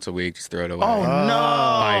 once a week, just throw it away. Oh, no.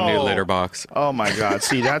 Buy a new litter box. Oh, my God.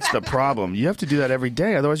 See, that's the problem. You have to do that every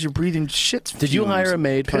day. Otherwise, you're breathing shit fumes. Did you hire a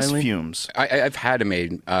maid Piss finally? fumes. I've had a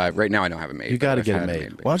maid. Right now, I don't have a maid. You got to I've get a had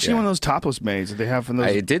maid. Why don't you get one of those topless maids that they have from those?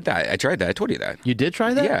 I did that. I tried that. I told you that. You did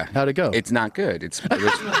try that? Yeah. How'd it go? It's not good. It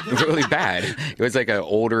was really bad. It was like an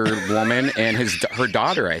older woman and her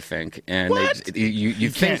daughter, I think. And you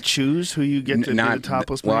think can't choose who you get to be the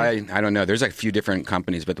topless well, maid? I don't know. There's like a few different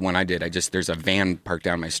companies, but the one I did, there's a van parked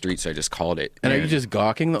down my street, so I just called it. And are you just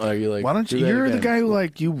gawking? Or are you like, Why don't you? do that You're the again? guy who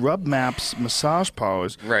like you rub maps massage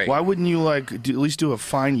parlors. Right. Why wouldn't you like at least do a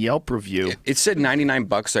fine Yelp review? It said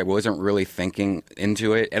 $99, so I wasn't really thinking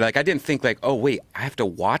into it, and like I didn't think like, oh wait, I have to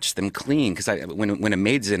watch them clean because when a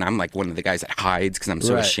maid's in, I'm like one of the guys that hides because I'm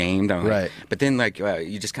so Right. ashamed. I'm like, Right. But then like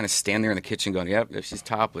you just kind of stand there in the kitchen going, yep, if she's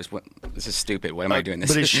topless, what? This is stupid. What am I doing this?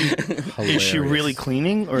 But is she really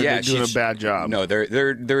cleaning or are they doing a bad job? No,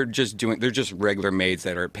 they're just regular maids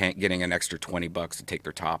that are getting an extra $20 to take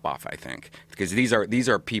their top off. I think because these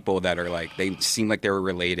are people that are like they seem like they were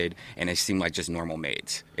related and they seem like just normal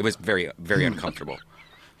maids. It was very very uncomfortable.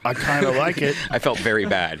 I kind of like it. I felt very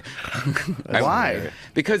bad. Why?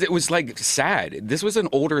 Because it was like sad. This was an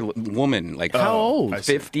older woman, like How old?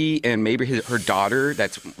 50, and maybe her daughter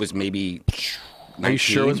was maybe 19. Are you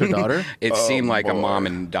sure it was her daughter? It seemed like a mom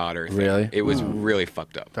and daughter thing. Really? It was really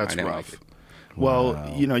fucked up. That's I didn't rough. like it.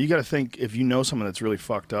 Well, you got to think if you know someone that's really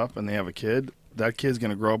fucked up and they have a kid, that kid's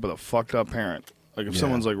going to grow up with a fucked up parent. Like if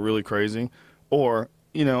someone's like really crazy, or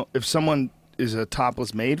if someone is a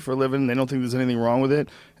topless maid for a living, they don't think there's anything wrong with it,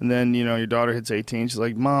 and then your daughter hits 18, she's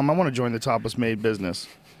like, "Mom, I want to join the topless maid business."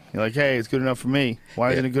 You're like, "Hey, it's good enough for me.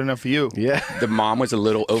 Why isn't it good enough for you?" Yeah. The mom was a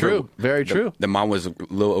little True. Very true. The mom was a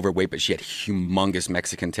little overweight, but she had humongous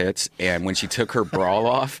Mexican tits. And when she took her bra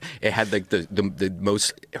off, it had like the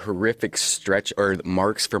most horrific stretch or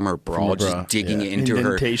marks from her bra, just digging into her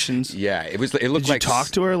indentations. Yeah, it looked like. Did you talk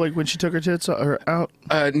to her like when she took her tits out?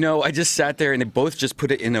 No, I just sat there and they both just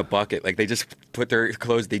put it in a bucket. Like they just put their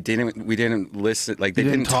clothes. We didn't listen. Like they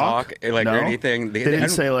didn't talk like no? or anything. They didn't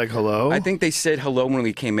say like hello. I think they said hello when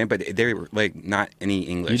we came in, but they were like not any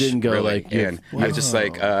English. You didn't go really. like, and I was just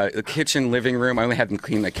like the kitchen, living room. I only had them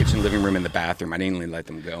clean the kitchen, living room, and the bathroom. I didn't even let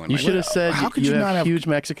them go. And You should have said how could you you have not have- huge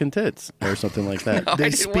Mexican tits or something like that. I They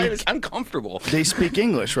didn't want it. It was speak- uncomfortable. They speak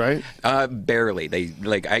English, right? Barely. They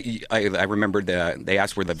like I remembered they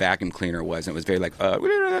asked where the vacuum cleaner was, and it was very like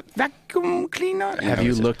vacuum cleaner. And Have I you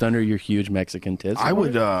was just- looked under your huge Mexican tits? I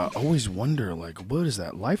would always wonder, like, what is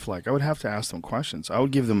that life like? I would have to ask them questions. I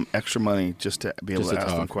would give them extra money just to be able Just to to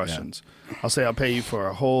ask them talk, questions. I'll say I'll pay you for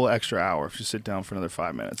a whole extra hour if you sit down for another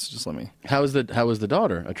 5 minutes. Just let me. How was the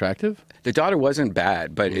daughter? Attractive? The daughter wasn't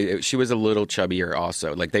bad, but she was a little chubbier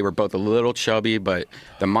also. Like they were both a little chubby, but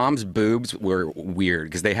the mom's boobs were weird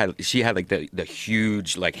because she had like the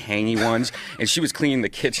huge like hangy ones, and she was cleaning the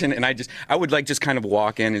kitchen, and I would like just kind of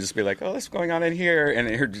walk in and just be like, oh, what's going on in here, and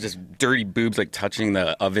her just dirty boobs like touching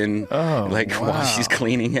the oven, while she's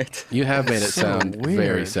cleaning it. You have made it sound weird.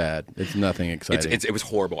 very sad. It's nothing exciting. It was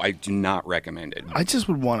horrible. I do not recommend it. I just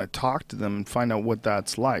would want to talk to them and find out what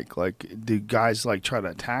that's like. Like, do guys like try to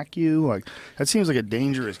attack you? Like, that seems like a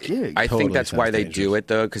dangerous gig. I Totally think that's why sounds they dangerous. do it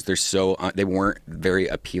though, because they're so they weren't very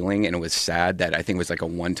appealing, and it was sad that I think it was like a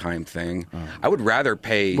one-time thing. I would rather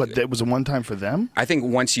pay. What, that was a one time for them? I think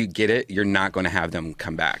once you get it, you're not going to have them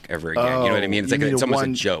come back ever again. You know what I mean? It's you like mean it's a almost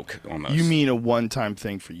one- a joke almost. You mean a one time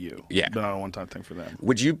thing for you? Yeah. But not a one time thing for them.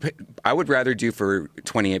 Would you? I would rather do for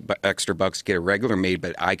 28 extra bucks get a regular maid,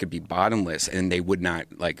 but I could be bottomless, and they would not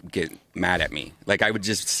like get mad at me. Like I would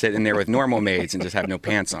just sit in there with normal maids and just have no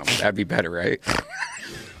pants on. That'd be better, right?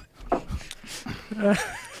 I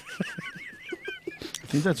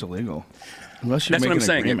think that's illegal. Unless you That's make what I'm an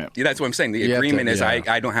saying. agreement. Yeah, that's what I'm saying. The You have to- agreement is yeah.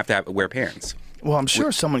 I don't have to wear pants. Well, I'm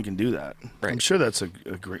sure someone can do that. Right. I'm sure that's a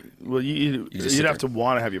great. Well, just you'd sit have to there.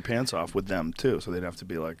 want to have your pants off with them too, so they'd have to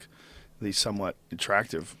be like, the somewhat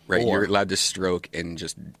attractive. Right, or- you're allowed to stroke and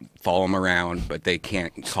just follow them around, but they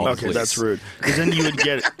can't call the Okay, police. that's rude. Because then you would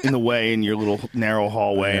get in the way in your little narrow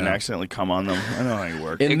hallway and accidentally come on them. I know how you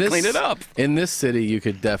work. And clean it up. In this city, you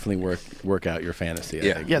could definitely work out your fantasy. I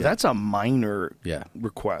Yeah. think. Yeah, that's a minor Yeah.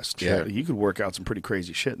 request. Yeah. You could work out some pretty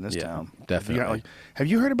crazy shit in this Yeah, town. definitely. Have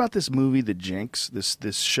you heard about this movie, The Jinx?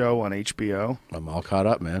 This show on HBO? I'm all caught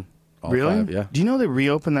up, man. All Really? 5, yeah. Do you know they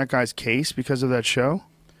reopened that guy's case because of that show?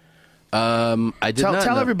 I did not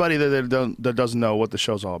Tell know. everybody that doesn't know what the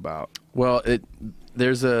show's all about. Well,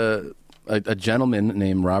 there's a gentleman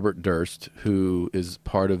named Robert Durst who is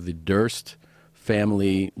part of the Durst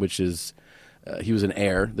family, which is he was an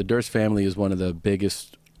heir. The Durst family is one of the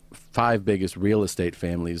five biggest real estate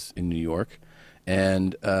families in New York,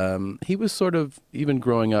 and he was sort of, even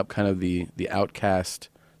growing up, kind of the outcast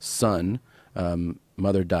son.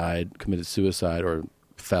 Mother died, committed suicide, or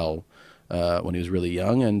fell when he was really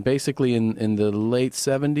young. And basically in the late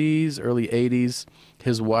 70s, early 80s,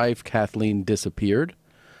 his wife, Kathleen, disappeared.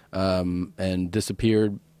 And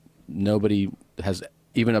disappeared. Nobody has,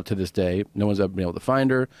 even up to this day, no one's ever been able to find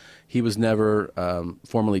her. He was never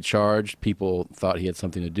formally charged. People thought he had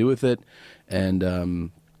something to do with it.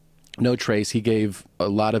 And no trace. He gave a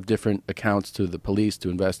lot of different accounts to the police, to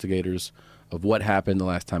investigators, of what happened the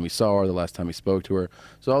last time he saw her, the last time he spoke to her.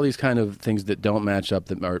 So all these kind of things that don't match up,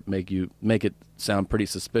 that make it sound pretty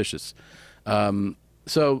suspicious.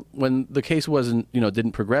 So when the case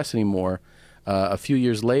didn't progress anymore, a few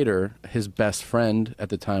years later, his best friend at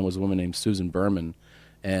the time was a woman named Susan Berman,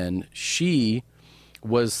 and she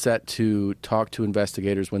was set to talk to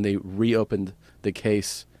investigators when they reopened the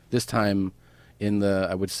case. This time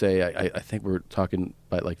I would say, I think we're talking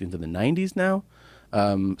about like into the 90s now.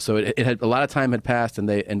 So it had, a lot of time had passed, and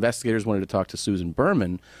investigators wanted to talk to Susan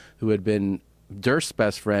Berman, who had been Durst's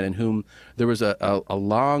best friend, and whom there was a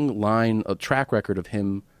long track record of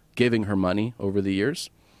him giving her money over the years.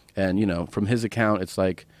 And from his account, it's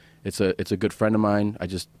like it's a good friend of mine. I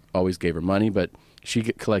just always gave her money, but she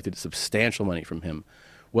collected substantial money from him.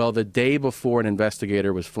 Well, the day before an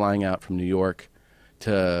investigator was flying out from New York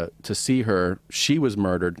to see her, she was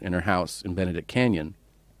murdered in her house in Benedict Canyon.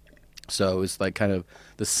 So it's like kind of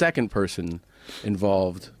the second person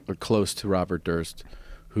involved or close to Robert Durst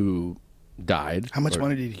who died. How much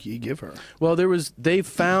money did he give her? Well, they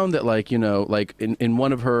found that like in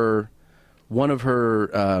one of her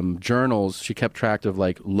journals, she kept track of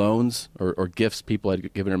like loans or gifts people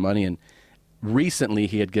had given her money, and recently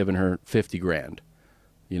he had given her $50,000.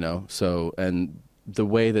 So, and the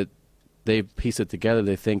way that they piece it together,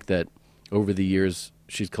 they think that over the years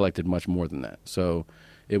she's collected much more than that. So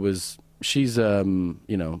she's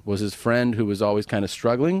was his friend who was always kind of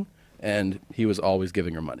struggling, and he was always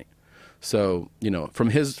giving her money. So,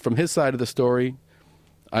 from his side of the story,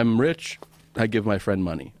 I'm rich, I give my friend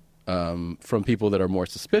money. From people that are more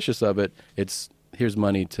suspicious of it, it's here's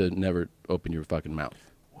money to never open your fucking mouth.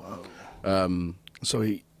 Whoa. So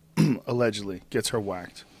he allegedly gets her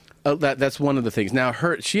whacked. That's one of the things. Now,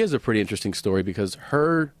 she has a pretty interesting story because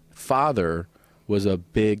her father was a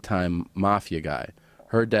big-time mafia guy.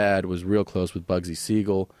 Her dad was real close with Bugsy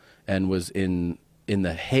Siegel and was in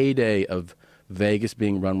the heyday of Vegas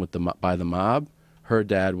being run by the mob. Her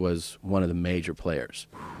dad was one of the major players.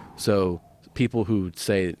 So people who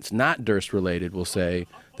say it's not Durst-related will say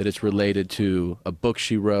that it's related to a book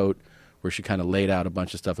she wrote where she kind of laid out a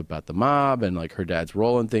bunch of stuff about the mob and like her dad's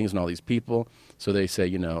role in things and all these people. So they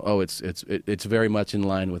say, it's very much in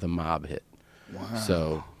line with a mob hit. Wow.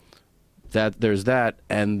 So there's that.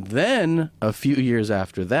 And then a few years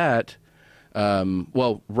after that,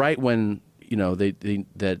 right when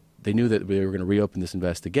they knew that they were going to reopen this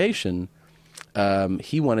investigation,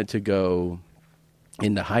 he wanted to go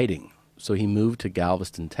into hiding. So he moved to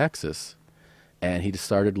Galveston, Texas, and he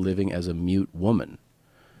started living as a mute woman.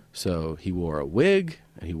 So he wore a wig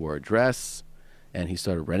and he wore a dress, and he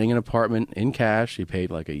started renting an apartment in cash. He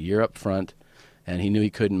paid like a year up front, and he knew he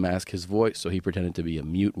couldn't mask his voice, so he pretended to be a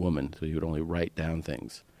mute woman, so he would only write down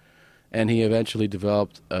things. And he eventually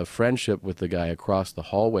developed a friendship with the guy across the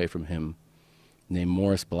hallway from him named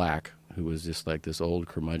Morris Black, who was just like this old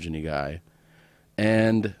curmudgeon-y guy.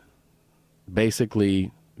 And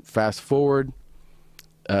basically, fast forward,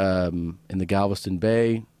 in the Galveston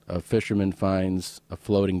Bay, a fisherman finds a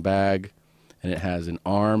floating bag, and it has an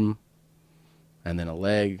arm and then a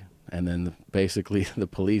leg, and then basically the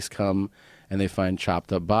police come and they find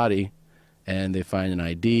chopped up body, and they find an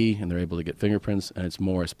ID, and they're able to get fingerprints, and it's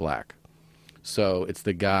Morris Black. So it's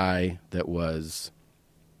the guy that was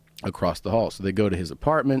across the hall. So they go to his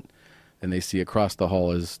apartment, and they see across the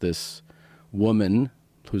hall is this woman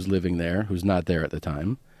who's living there, who's not there at the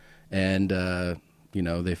time, and you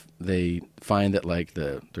know, they find that like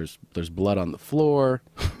there's blood on the floor,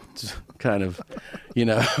 it's kind of, you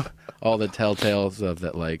know, all the telltales of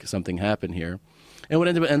that like something happened here. And what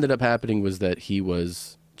ended up happening was that he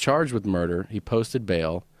was charged with murder. He posted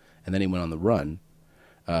bail, and then he went on the run,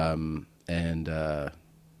 and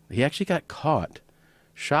he actually got caught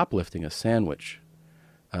shoplifting a sandwich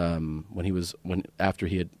after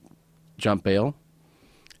he had jumped bail,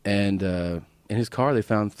 and in his car they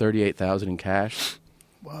found $38,000 in cash.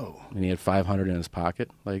 Whoa! And he had $500 in his pocket.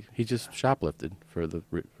 Like he just shoplifted for the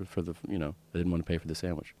you know, they didn't want to pay for the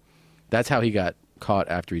sandwich. That's how he got caught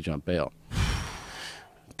after he jumped bail.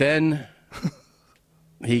 Then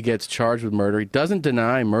he gets charged with murder. He doesn't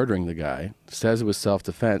deny murdering the guy. Says it was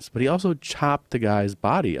self-defense, but he also chopped the guy's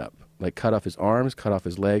body up, like cut off his arms, cut off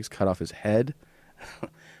his legs, cut off his head,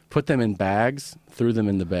 put them in bags, threw them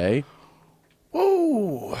in the bay.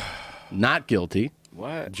 Whoa! Not guilty.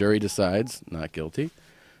 What? Jury decides not guilty.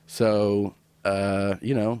 So,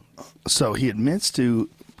 you know. So he admits to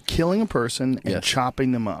killing a person and Yes.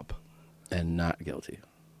 chopping them up. And not guilty.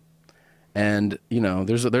 And, you know,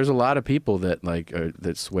 there's a lot of people that like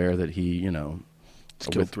that swear that he, you know, He's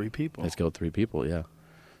killed 3 people. has killed 3 people, yeah. It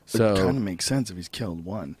So kind of makes sense if he's killed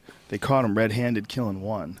one. They caught him red-handed killing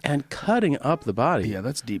one. and cutting up the body. Yeah,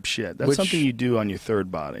 that's deep shit. That's Which- something you do on your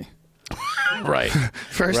 3rd body. Right.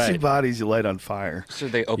 First 2 Right. bodies you light on fire. So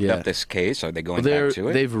they opened Yeah. up this case. Are they going They're, back to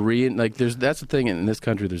it? they've that's the thing in this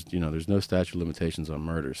country. There's no statute of limitations on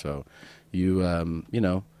murder. So you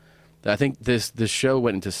I think this show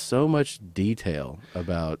went into so much detail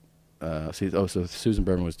about. So Susan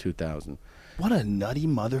Berman was 2000. What a nutty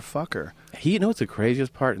motherfucker. You know what's the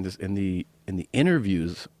craziest part in the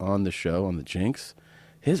interviews on the show on the Jinx,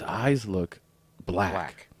 his eyes look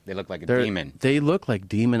black. They look like a They're- demon. They look like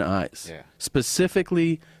demon eyes. Yeah.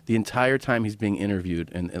 Specifically, the entire time he's being interviewed,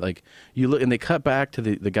 and like you look, and they cut back to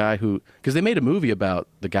the guy who, because they made a movie about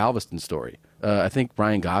the Galveston story. I think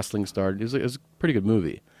Ryan Gosling starred. It was a pretty good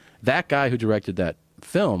movie. That guy who directed that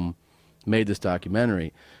film made this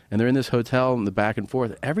documentary, and they're in this hotel and the back and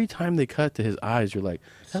forth. Every time they cut to his eyes, you're like,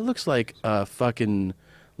 that looks like fucking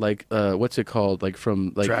like what's it called? Like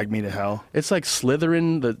from like Drag me to hell. it's like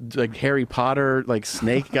Slytherin, the like Harry Potter, like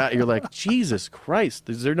snake guy. You're like, Jesus Christ!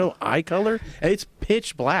 Is there no eye color? And it's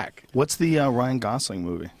pitch black. What's the Ryan Gosling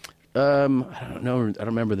movie? I don't know. I don't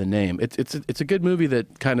remember the name. It's a good movie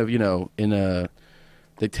that kind of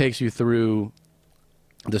that takes you through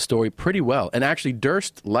the story pretty well. And actually,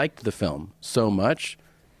 Durst liked the film so much.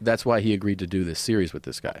 That's why he agreed to do this series with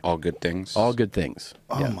this guy. All good things. All good things.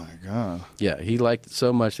 Oh yeah. my god. Yeah, he liked it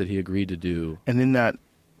so much that he agreed to do. And in that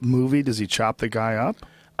movie, does he chop the guy up?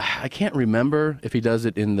 I can't remember if he does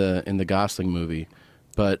it in the Gosling movie,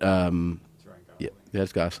 but yeah,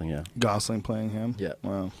 that's Gosling. Yeah, Gosling playing him? Yeah.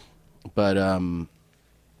 Wow. but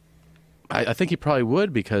I think he probably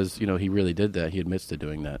would because he really did that. He admits to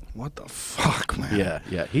doing that. What the fuck, man?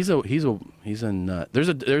 Yeah. He's a nut. There's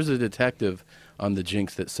a detective on the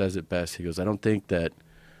Jinx that says it best. He goes, I don't think that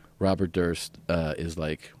Robert Durst is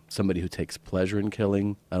like somebody who takes pleasure in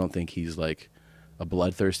killing. I don't think he's like a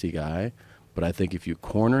bloodthirsty guy. But I think if you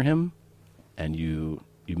corner him and you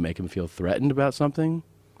make him feel threatened about something,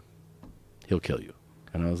 he'll kill you.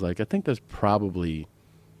 And I was like, I think that's probably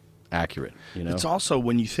accurate. It's also,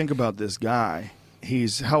 when you think about this guy,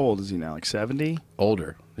 how old is he now? Like 70?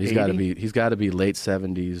 Older. He's 80? got to be late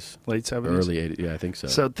 70s, Late 70s? early 80s. Yeah, I think so.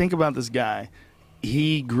 So think about this guy.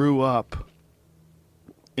 He grew up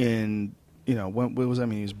in, what was that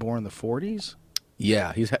mean? He was born in the 40s?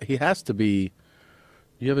 Yeah, he has to be.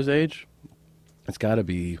 You have his age? It's got to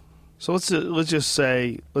be. So let's just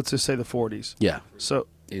say the 40s. Yeah. So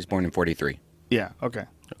He was born in 43. yeah, okay.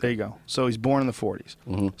 There you go. So he's born in the 40s.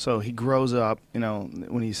 Mm-hmm. So he grows up,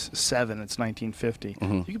 when he's 7, it's 1950.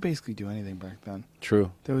 Mm-hmm. You could basically do anything back then.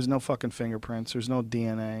 True. There was no fucking fingerprints. There's no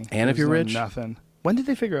DNA. And if There's you're no rich? nothing. When did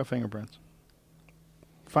they figure out fingerprints?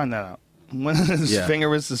 Find that out. When is Yeah.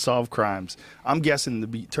 fingerprints to solve crimes? I'm guessing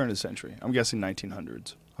the turn of the century. I'm guessing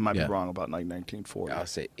 1900s. I might Yeah. be wrong about like 1940. I'll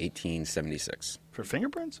say 1876. For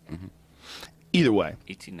fingerprints? Mm-hmm. Either way.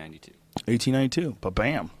 1892. 1892. But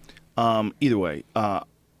bam. Either way,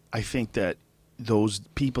 I think that those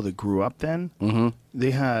people that grew up then, Mm-hmm.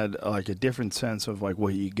 they had like a different sense of like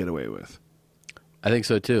what you could get away with. I think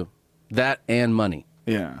so too. That and money.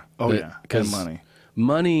 Yeah. Oh, yeah. And 'cause money.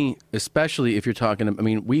 Money, especially if you're talking. I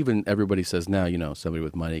mean, everybody says now, somebody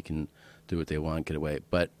with money can do what they want, get away.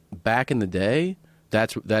 But back in the day,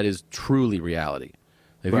 that is truly reality.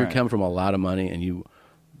 If you Right. come from a lot of money and you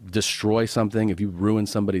destroy something, if you ruin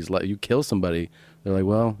somebody's life, you kill somebody, they're like,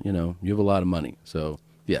 well, you have a lot of money. So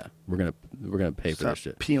Yeah, we're gonna pay for Stop this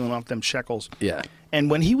shit. peeling off them shekels. Yeah. And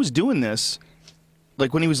when he was doing this,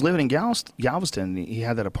 like when he was living in Galveston, he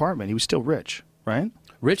had that apartment. He was still rich, right?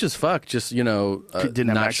 Rich as fuck, just Didn't have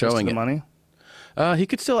not access showing to the it. money. He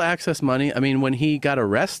could still access money. I mean, when he got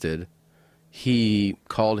arrested, he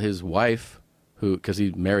called his wife, because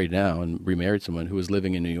he's married now and remarried someone who was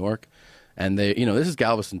living in New York, and they, this is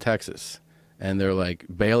Galveston, Texas, and they're like,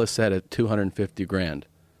 bail is set at $250,000,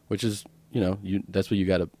 which is, that's what you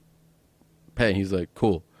got to pay. And he's like,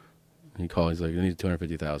 cool. And he called. He's like, I need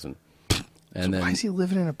 $250,000. And So then why is he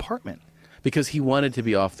living in an apartment? because he wanted to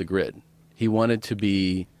be off the grid. He wanted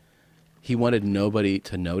nobody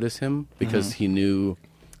to notice him because he knew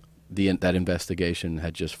that investigation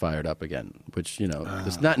had just fired up again, which,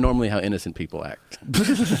 it's not normally how innocent people act.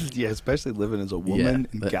 Yeah, especially living as a woman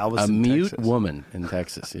in a Galveston, mute Texas. woman in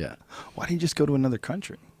Texas, yeah. Why didn't he just go to another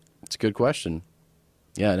country? It's a good question.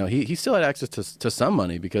 Yeah, no, he still had access to some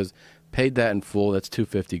money because paid that in full. That's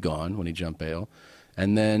 $250 gone when he jumped bail.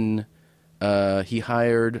 And then he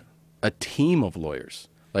hired a team of lawyers.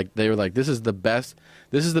 Like they were like, this is the best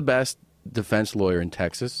defense lawyer in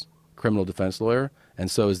Texas, criminal defense lawyer, and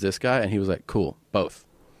so is this guy. And he was like, cool, both.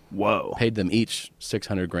 Whoa. Paid them each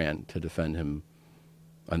 $600,000 to defend him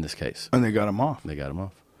on this case. And they got him off. They got him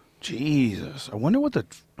off. Jesus. I wonder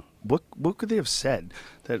what could they have said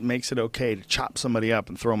that makes it okay to chop somebody up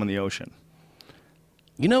and throw them in the ocean?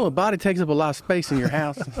 A body takes up a lot of space in your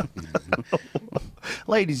house.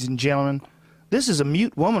 Ladies and gentlemen, this is a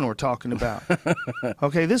mute woman we're talking about.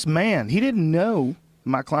 Okay, this man, he didn't know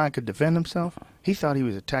my client could defend himself. He thought he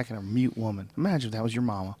was attacking a mute woman. Imagine if that was your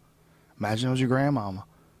mama. Imagine it was your grandmama.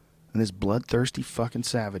 And this bloodthirsty fucking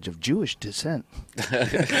savage of Jewish descent.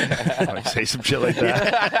 Say some shit like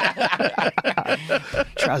that.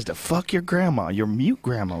 Tries to fuck your grandma, your mute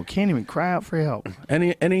grandma, who can't even cry out for help.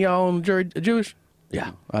 Any of y'all on the jury Jewish?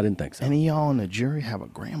 Yeah, I didn't think so. Any of y'all in the jury have a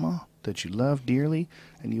grandma that you love dearly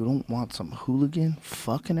and you don't want some hooligan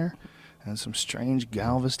fucking her in some strange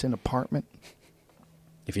Galveston apartment?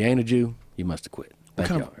 If you ain't a Jew, you must have quit. Thank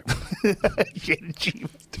kind y'all.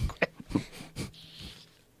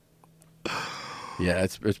 Yeah,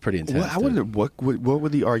 it's pretty intense. Well, I wonder what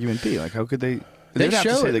would the argument be? Like, how could they? They'd have to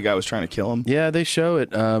show say it. the guy was trying to kill him. Yeah, they show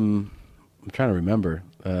it. I'm trying to remember.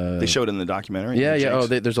 They showed it in the documentary. Yeah, yeah. Jinx?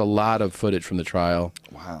 Oh, there's a lot of footage from the trial.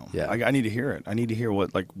 Wow. Yeah. I need to hear it. I need to hear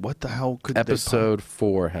what the hell could Episode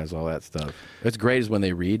 4 has all that stuff. What's great is when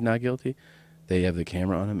they read not guilty, they have the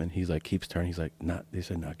camera on him, and he's like keeps turning. He's like, not. They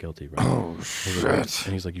said not guilty, right? Oh He's like, "Right."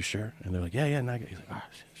 And he's like, you sure? And they're like, yeah, not guilty. He's like, oh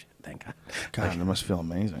shit, thank God. God, it must feel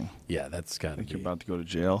amazing. Yeah, that's got to Like be. you're about to go to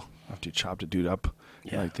jail after you chopped a dude up.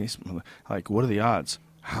 Yeah. You're like these. Like, what are the odds?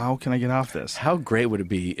 How can I get off this? How great would it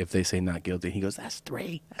be if they say not guilty? He goes, that's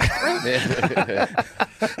 3.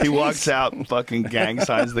 He walks out and fucking gang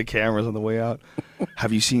signs the cameras on the way out.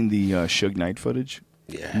 Have you seen the Suge Knight footage?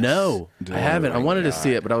 Yes. No, Dude, I haven't. I my wanted to God.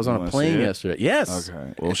 see it, but I was You on a wanna plane see it? yesterday. Yes.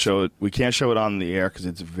 Okay. We'll show it. We can't show it on the air because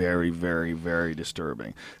it's very, very, very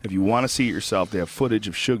disturbing. If you want to see it yourself, they have footage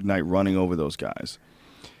of Suge Knight running over those guys.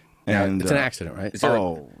 And It's an accident, right? Is there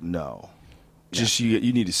Oh, no. Just you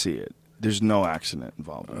need to see it. There's no accident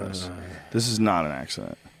involved in this. This is not an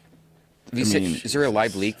accident. Is there a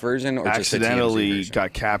live leak version or just a TMZ Accidentally version?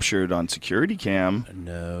 got captured on security cam.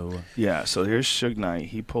 No. Yeah, so here's Suge Knight.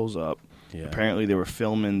 He pulls up. Yeah. Apparently they were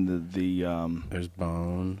filming the There's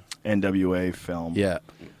Bone. NWA film. Yeah.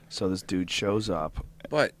 So this dude shows up.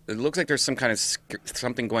 But it looks like there's some kind of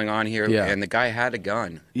something going on here, Yeah. and the guy had a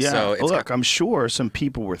gun. Yeah, So it's look, I'm sure some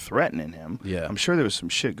people were threatening him. Yeah. I'm sure there was some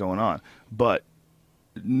shit going on. But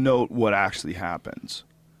note what actually happens.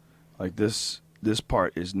 Like this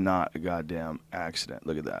part is not a goddamn accident.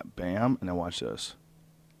 Look at that. Bam. And then watch this.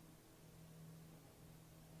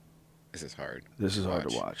 This is hard. This is hard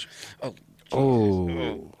to watch. Oh,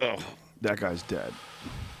 Oh. That guy's dead.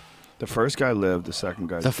 The first guy lived, the second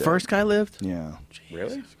guy's The dead. first guy lived? Yeah.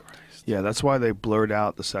 really? Yeah, that's why they blurred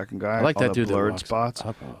out the second guy. I like all that the dude that blurred walks spots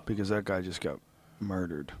up. because that guy just got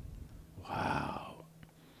murdered. Wow.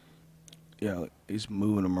 Yeah, look, he's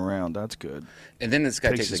moving him around. That's good. And then this guy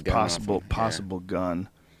Takes takes his a gun off him. possible gun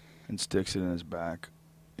and sticks it in his back.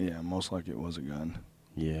 Yeah, most likely it was a gun.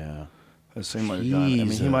 Yeah. It seemed like a gun. I mean,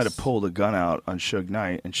 he might have Jesus. pulled a gun out on Suge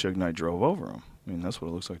Knight, and Suge Knight drove over him. I mean, that's what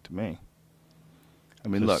it looks like to me. I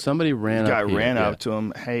mean, So look, somebody ran the guy up here, ran yeah. up to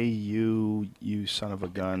him. Hey, you son of a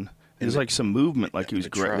gun! There's like some movement, like he was. the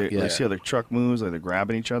truck, Like, yeah. see how the truck moves, like they're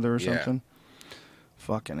grabbing each other or Yeah. something.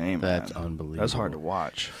 Fucking A, man. That's unbelievable. That's hard to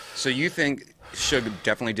watch. So you think Suge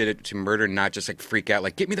definitely did it to murder, not just like freak out,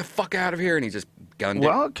 like get me the fuck out of here, and he just gunned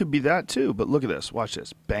Well, it? it could be that too. But look at this. Watch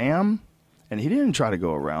this. Bam, and he didn't try to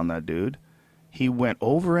go around that dude. he went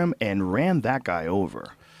over him and ran that guy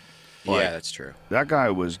over. Yeah, that's true. That guy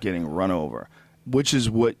was getting run over, which is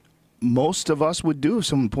what most of us would do if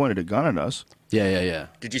someone pointed a gun at us. Yeah.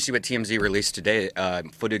 Did you see what TMZ released today?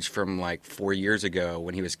 Footage from like 4 years ago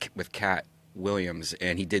when he was with Cat Williams,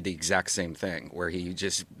 and he did the exact same thing where he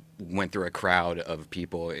just went through a crowd of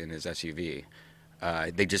people in his SUV.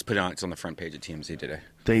 They just put it on. It's on the front page of TMZ today.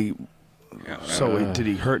 So did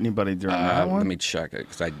he hurt anybody during that one? Let me check it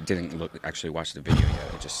because I didn't actually watch the video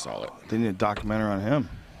yet. I just saw it. They need a documentary on him.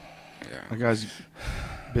 Yeah. That guy's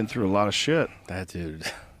been through a lot of shit. That dude.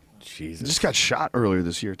 Jesus. Just got shot earlier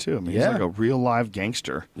this year, too. I mean, he's like a real live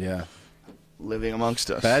gangster Yeah. living amongst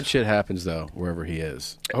us. Bad shit happens, though, wherever he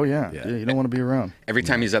is. Oh, yeah. Yeah. You don't want to be around. Every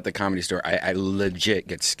time he's at the Comedy Store, I legit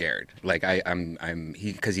get scared. Like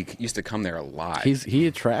because he used to come there a lot. He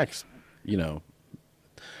attracts,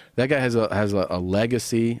 that guy has a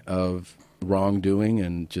legacy of wrongdoing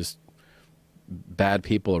and just bad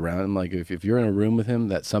people around him. Like if you're in a room with him,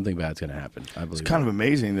 that something bad's going to happen. I believe It's kind of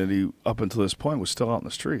amazing that he, up until this point, was still out in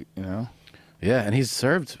the street, Yeah, and he's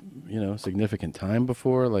served, significant time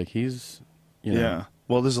before. Like he's, Yeah.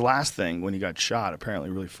 Well, this last thing, when he got shot, apparently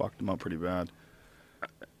really fucked him up pretty bad.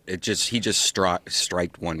 He just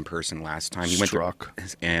striked one person last time. He Struck.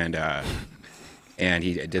 and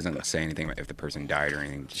he doesn't say anything about if the person died or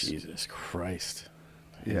anything. Jesus Christ.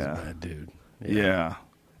 He's Yeah. a bad dude. Yeah.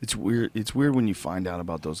 It's weird. It's weird when you find out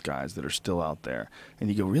about those guys that are still out there, and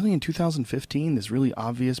you go, "Really? In 2015, this really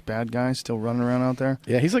obvious bad guy still running around out there?"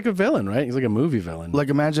 Yeah, he's like a villain, right? He's like a movie villain. Like,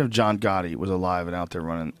 imagine if John Gotti was alive and out there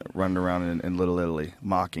running around in Little Italy,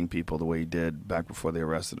 mocking people the way he did back before they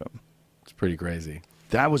arrested him. It's pretty crazy.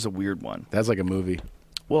 That was a weird one. That's like a movie.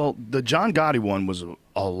 Well, the John Gotti one was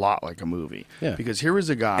a lot like a movie. Yeah. Because here was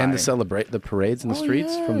a guy, And the parades in the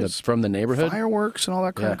streets from the neighborhood. fireworks and all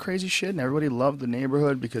that kind Yeah. of crazy shit, and everybody loved the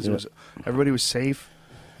neighborhood because everybody was safe.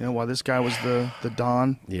 While this guy was the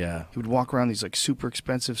Don. Yeah. He would walk around these like super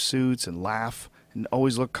expensive suits and laugh and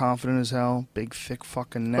always look confident as hell. Big thick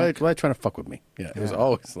fucking neck. Why trying to fuck with me? Yeah, it was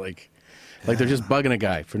always like they're just bugging a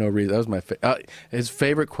guy for no reason. That was my his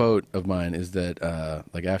favorite quote of mine is that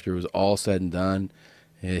like after it was all said and done,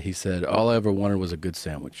 he said, "All I ever wanted was a good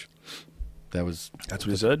sandwich." That's what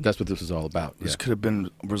he said? That's what this was all about. This could have been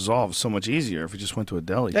resolved so much easier if we just went to a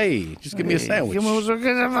deli. Hey, just give me a sandwich. Give me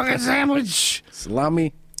a fucking sandwich.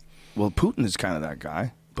 Salami. Well, Putin is kind of that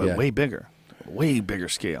guy, but Yeah. way bigger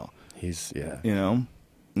scale. He's And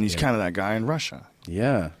he's kind of that guy in Russia.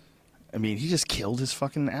 yeah. I mean, he just killed his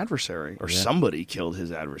fucking adversary, or somebody killed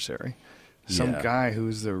his adversary. Some Yeah. guy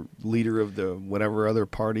who's the leader of the whatever other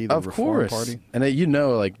party, the Of Reform course. Party. And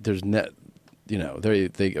like there's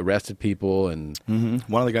they arrested people and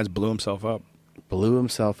One of the guys blew himself up. blew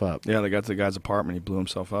himself up. Yeah, they got to the guy's apartment. He blew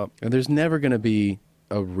himself up. And there's never going to be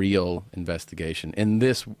a real investigation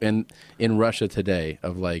in Russia today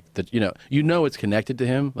of like that. It's connected to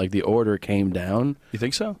him. Like the order came down. You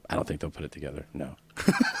think so? I don't think they'll put it together. No,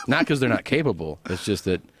 not because they're not capable. It's just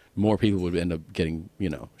that more people would end up getting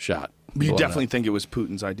shot. But you blown definitely up. think it was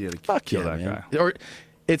Putin's idea to kill that man. guy. Or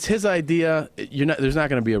it's his idea. There's not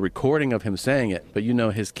going to be a recording of him saying it, but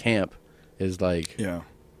his camp is like Yeah.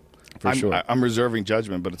 for sure. I'm reserving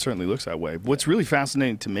judgment, but it certainly looks that way. What's really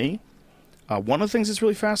fascinating to me, one of the things that's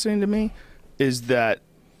really fascinating to me, is that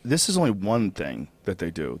this is only one thing that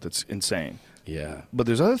they do that's insane. Yeah. But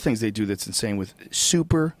there's other things they do that's insane with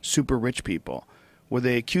super, super rich people, where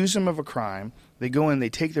they accuse them of a crime. They go in, they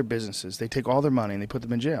take their businesses, they take all their money, and they put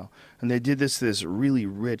them in jail. And they did this to this really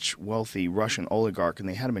rich, wealthy Russian oligarch, and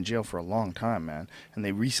they had him in jail for a long time, man. And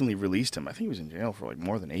they recently released him. I think he was in jail for like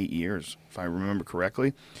more than 8 years, if I remember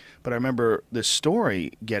correctly. But I remember the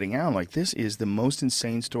story getting out, like, this is the most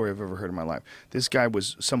insane story I've ever heard in my life. This guy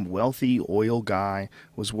was some wealthy oil guy,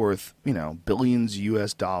 was worth, billions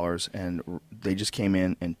US dollars, and they just came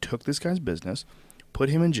in and took this guy's business, put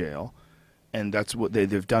him in jail. And that's what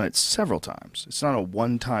they've done it several times. It's not a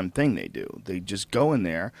one-time thing they do. They just go in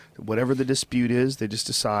there, whatever the dispute is, they just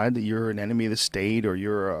decide that you're an enemy of the state or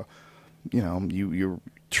you're you're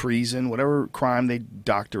treason, whatever crime they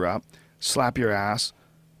doctor up, slap your ass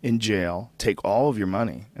in jail, take all of your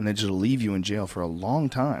money, and then just leave you in jail for a long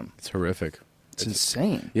time. It's horrific. It's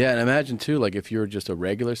insane. Yeah, and imagine too, like if you're just a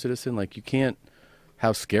regular citizen, like you can't.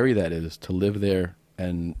 How scary that is to live there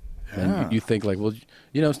and. Yeah. And you think like, well,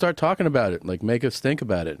 start talking about it. Like, make us think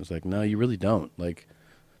about it. It's like, no, you really don't. Like,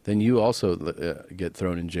 then you also get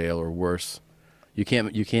thrown in jail or worse. You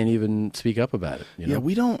can't even speak up about it. Yeah,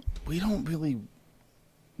 we don't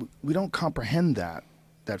comprehend that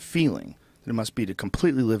feeling that it must be to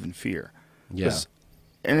completely live in fear. Yeah.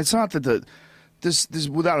 And it's not that There's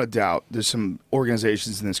without a doubt, there's some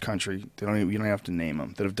organizations in this country, you don't have to name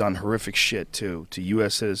them, that have done horrific shit to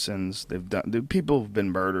U.S. citizens. People have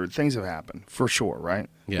been murdered. Things have happened, for sure, right?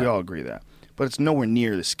 Yeah. We all agree that. But it's nowhere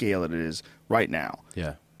near the scale that it is right now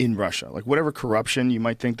Yeah. in Russia. Like, whatever corruption you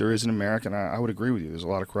might think there is in America, and I would agree with you, there's a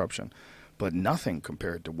lot of corruption. But nothing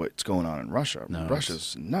compared to what's going on in Russia. No,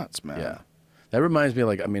 Russia's nuts, man. Yeah. That reminds me,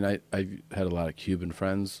 like, I mean, I had a lot of Cuban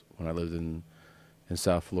friends when I lived in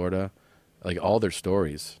South Florida. Like, all their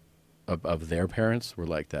stories of their parents were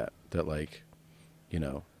like that. That, like, you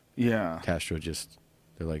know, Yeah. Castro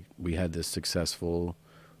they're like, we had this successful,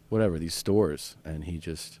 whatever, these stores, and he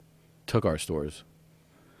just took our stores,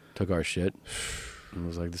 took our shit, and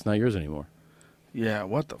was like, it's not yours anymore. Yeah,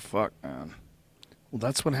 what the fuck, man? Well,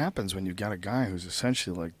 that's what happens when you got a guy who's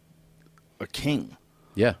essentially like a king.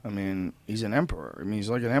 Yeah. I mean, he's an emperor. I mean, he's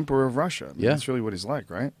like an emperor of Russia. I mean, Yeah. That's really what he's like,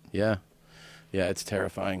 right? Yeah. Yeah, it's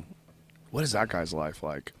terrifying. What is that guy's life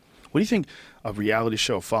like? What do you think a reality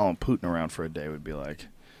show following Putin around for a day would be like?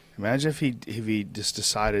 Imagine if he just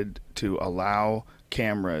decided to allow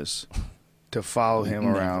cameras to follow him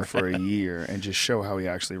around for a year and just show how he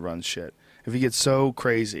actually runs shit. If he gets so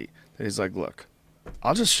crazy that he's like, look,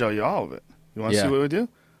 I'll just show you all of it. You want to Yeah. see what we do?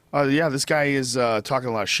 Oh, yeah, this guy is talking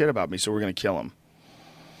a lot of shit about me, so we're going to kill him.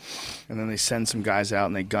 And then they send some guys out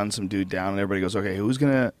and they gun some dude down, and everybody goes, okay, who's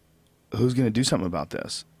gonna do something about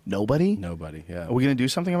this? Nobody? Nobody, yeah. Are we going to do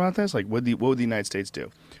something about this? Like, what would the United States do?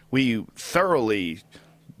 We thoroughly,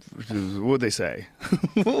 what would they say?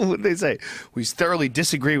 What would they say? We thoroughly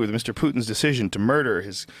disagree with Mr. Putin's decision to murder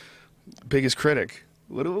his biggest critic.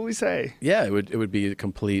 What would we say? Yeah, it would be a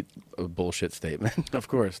complete bullshit statement, of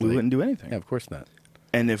course. We Like, wouldn't do anything. Yeah, of course not.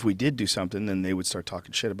 And if we did do something, then they would start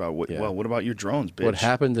talking shit about, what. Yeah. Well, what about your drones, bitch? What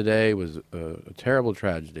happened today was a terrible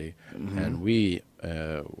tragedy, and we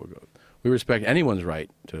respect anyone's right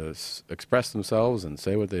to express themselves and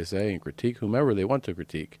say what they say and critique whomever they want to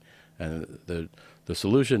critique. And the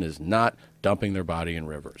solution is not dumping their body in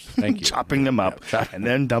rivers. Thank you. Chopping them up and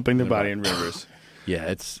then dumping their body in rivers. Yeah,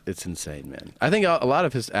 it's insane, man. I think a lot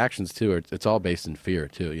of his actions too it's all based in fear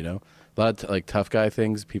too. You know, a lot of like tough guy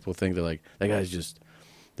things. People think they're like, that guy's just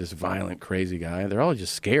this violent, crazy guy. They're all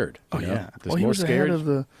just scared. Oh, you know? yeah. There's He more was the scared. head of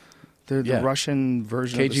the Yeah. Russian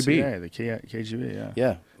version KGB. of the CIA, the KGB, yeah.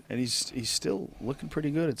 Yeah. And he's still looking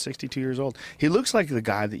pretty good at 62 years old. He looks like the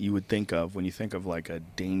guy that you would think of when you think of like a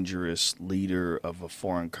dangerous leader of a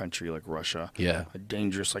foreign country like Russia. Yeah. A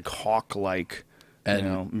dangerous, like hawk-like,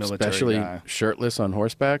 And military especially guy. shirtless on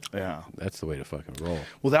horseback. Yeah. That's the way to fucking roll.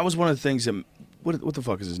 Well, that was one of the things that. What the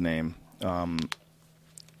fuck is his name?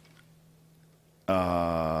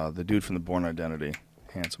 The dude from the Bourne Identity,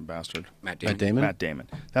 handsome bastard. Matt Damon. Matt Damon? Matt Damon.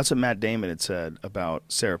 That's what Matt Damon had said about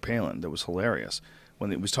Sarah Palin. That was hilarious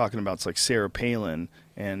when it was talking about it's like Sarah Palin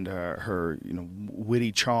and her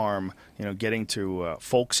witty charm, getting to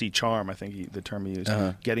folksy charm. I think the term he used,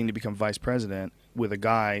 getting to become vice president with a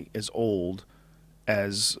guy as old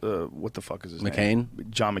as what the fuck is his McCain? name?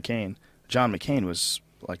 John McCain. John McCain was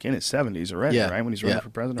like in his 70s already, Yeah. right? When he's running Yeah. for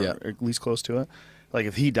president, Yeah. or at least close to it. Like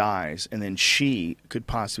if he dies, and then she could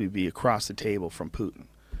possibly be across the table from Putin.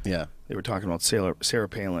 Yeah. They were talking about Sarah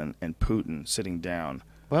Palin and Putin sitting down.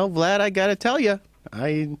 Well, Vlad, I got to tell you,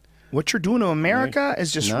 What you're doing to America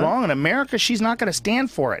is just No. wrong, and America, she's not going to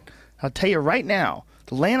stand for it. I'll tell you right now.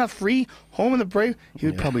 The land of free, home of the brave. He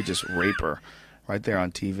would probably just rape her right there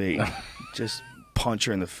on TV. Just punch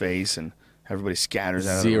her in the face, and everybody scatters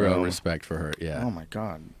out of the zero room. respect for her. Yeah. Oh, my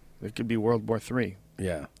God. It could be World War III.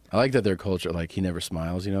 Yeah. I like that their culture, like, he never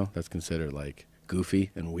smiles, that's considered, like,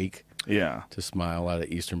 goofy and weak Yeah. to smile out of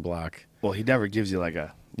Eastern Bloc. Well, he never gives you like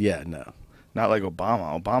a... Yeah, no. Not like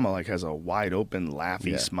Obama. Obama like has a wide open,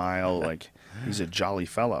 laughy Yeah. smile. Like he's a jolly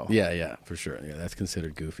fellow. Yeah, for sure. Yeah, that's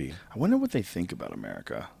considered goofy. I wonder what they think about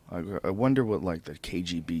America. I wonder what like the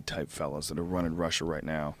KGB type fellas that are running Russia right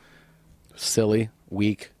now. Silly,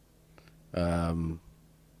 weak. Guys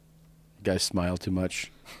smile too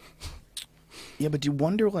much. Yeah, but do you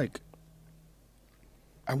wonder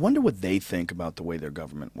I wonder what they think about the way their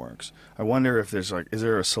government works. I wonder if there's is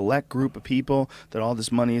there a select group of people that all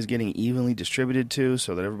this money is getting evenly distributed to,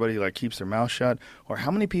 so that everybody keeps their mouth shut, or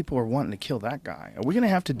how many people are wanting to kill that guy? Are we going to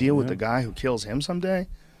have to deal with the guy who kills him someday?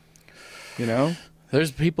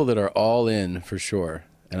 There's people that are all in for sure,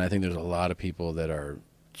 and I think there's a lot of people that are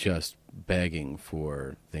just begging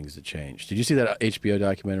for things to change. Did you see that HBO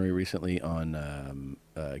documentary recently on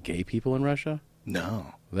gay people in Russia?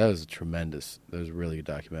 No. That was tremendous. That was a really good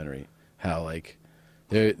documentary. How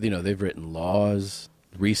they've written laws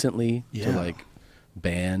recently to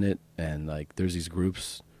ban it, and there's these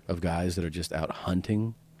groups of guys that are just out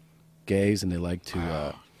hunting gays, and they like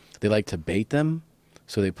to they like to bait them,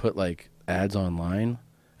 so they put like ads online,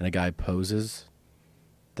 and a guy poses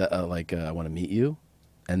that I want to meet you,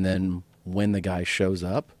 and then when the guy shows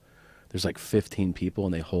up, there's like 15 people,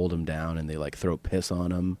 and they hold him down, and they like throw piss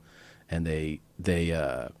on him, and they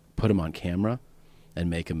put him on camera, and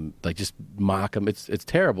make him like just mock him. It's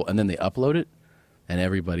terrible, and then they upload it, and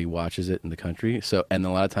everybody watches it in the country. So, and a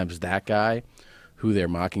lot of times that guy who they're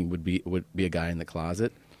mocking would be a guy in the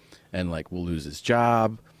closet, and like will lose his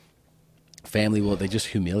job. Family will, they just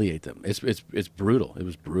humiliate them. It's brutal. It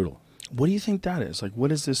was brutal. What do you think that is? Like,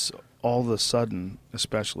 what is this all of a sudden,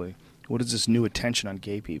 especially? What is this new attention on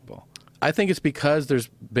gay people? I think it's because there's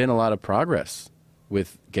been a lot of progress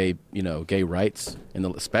with gay rights,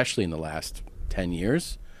 especially in the last 10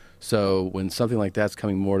 years. So when something like that's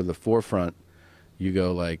coming more to the forefront, you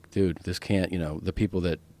go like, dude, this can't, the people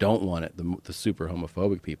that don't want it, the super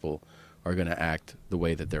homophobic people, are going to act the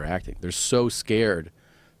way that they're acting. They're so scared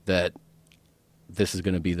that this is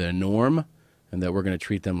going to be the norm and that we're going to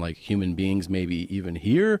treat them like human beings, maybe even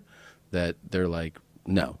here, that they're like,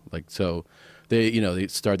 no. Like, so they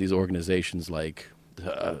start these organizations like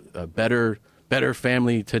a better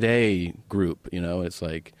family today group. It's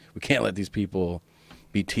like, we can't let these people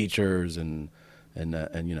be teachers and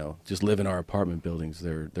just live in our apartment buildings.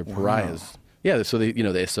 They're pariahs. Wow. Yeah. So they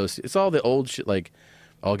associate, it's all the old shit, like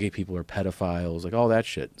all gay people are pedophiles, like all that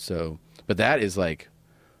shit. So, but that is like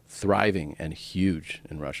thriving and huge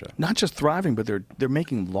in Russia. Not just thriving, but they're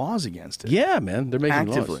making laws against it. Yeah, man, they're making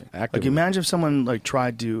actively. laws actively. Like, imagine if someone like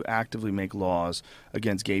tried to actively make laws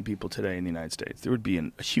against gay people today in the United States. There would be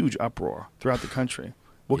a huge uproar throughout the country.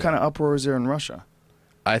 What kind of uproar is there in Russia?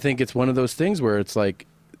 I think it's one of those things where it's like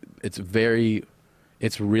it's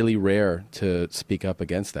really rare to speak up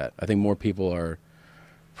against that. I think more people are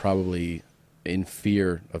probably in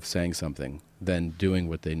fear of saying something than doing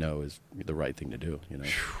what they know is the right thing to do.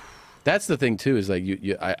 That's the thing too. Is like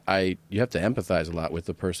you have to empathize a lot with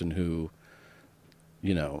the person who,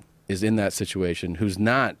 is in that situation, who's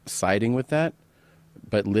not siding with that,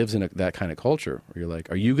 but lives in that kind of culture. Where you're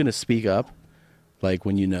like, are you going to speak up, like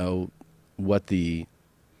when you know what the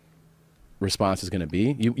response is going to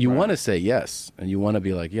be? You want to say yes, and you want to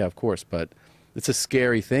be like, yeah, of course, but it's a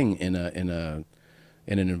scary thing in an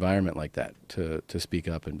environment like that to speak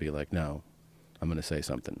up and be like, no, I'm going to say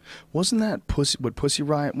something. Wasn't that what Pussy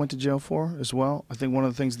Riot went to jail for as well? I think one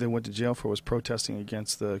of the things they went to jail for was protesting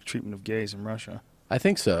against the treatment of gays in Russia. I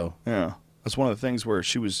think so. Yeah. That's one of the things where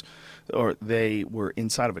they were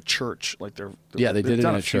inside of a church. Like they did it in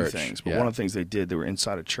a few church. Things, but one of the things they did, they were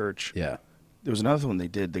inside a church. Yeah. There was another one they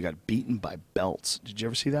did. They got beaten by belts. Did you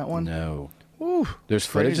ever see that one? No. Ooh, there's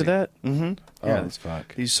footage of that? Mm-hmm. Yeah,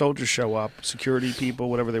 fuck. These soldiers show up, security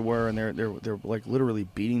people, whatever they were, and they're like literally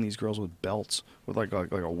beating these girls with belts, with like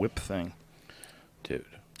a whip thing. Dude.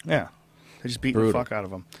 Yeah, they just beat the fuck out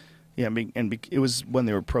of them. Yeah, it was when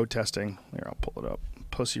they were protesting. Here, I'll pull it up.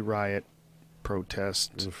 Pussy Riot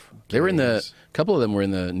protest. They were a couple of them were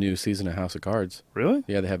in the new season of House of Cards. Really?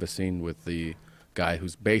 Yeah, they have a scene with the guy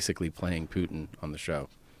who's basically playing Putin on the show.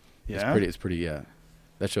 Yeah, it's pretty. Yeah.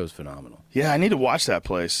 That show's phenomenal. Yeah, I need to watch that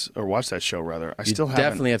show rather. I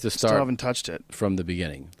definitely have to start. Still haven't touched it from the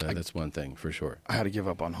beginning. That's one thing for sure. I had to give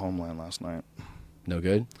up on Homeland last night. No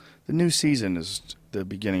good. The new season the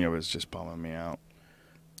beginning of it is just bumming me out.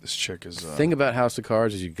 This chick is. The thing about House of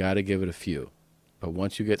Cards is you got to give it a few, but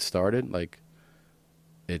once you get started, like,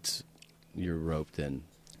 you're roped in.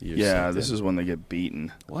 This is when they get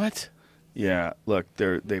beaten. What? Yeah, look,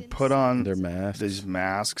 they put on their masks. These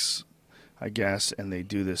masks, I guess, and they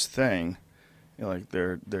do this thing, like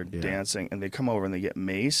they're dancing, and they come over and they get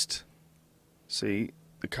maced. See,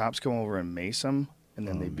 the cops come over and mace them, and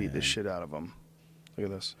then they beat the shit out of them. Look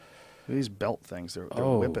at this. Look at these belt things. They're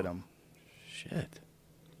whipping them. Shit.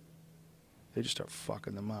 They just start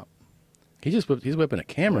fucking them up. He's whipping a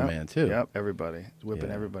cameraman too. Yep, everybody. He's whipping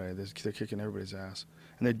everybody. They're kicking everybody's ass,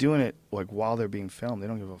 and they're doing it like while they're being filmed. They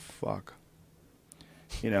don't give a fuck.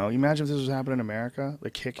 You imagine if this was happening in America.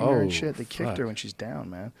 They're kicking her and shit. They kicked her when she's down,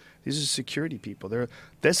 man. These are security people. They're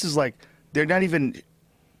not even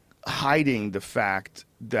hiding the fact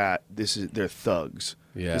that they're thugs.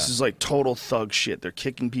 Yeah. This is like total thug shit. They're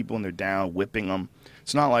kicking people when they're down, whipping them.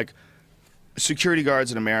 It's not like security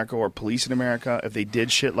guards in America or police in America. If they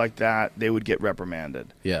did shit like that, they would get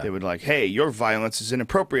reprimanded. Yeah. They would hey, your violence is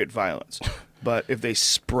inappropriate violence. But if they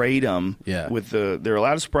sprayed them with they're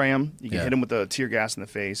allowed to spray them. You can hit them with the tear gas in the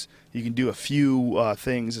face. You can do a few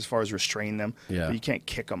things as far as restrain them. Yeah. But you can't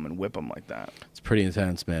kick them and whip them like that. It's pretty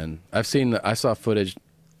intense, man. I saw footage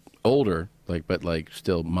older, like, but like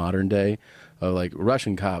still modern day, like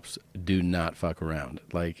Russian cops do not fuck around.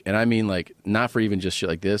 Like, and I mean like not for even just shit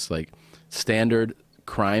like this, like standard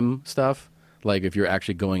crime stuff. Like if you're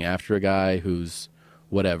actually going after a guy who's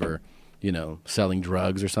whatever, you know, selling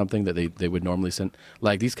drugs or something that they would normally send.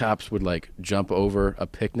 Like these cops would like jump over a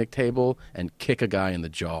picnic table and kick a guy in the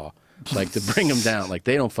jaw, like to bring him down. Like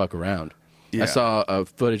they don't fuck around. Yeah. I saw a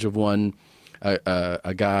footage of one,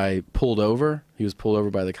 a guy pulled over. He was pulled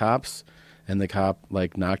over by the cops, and the cop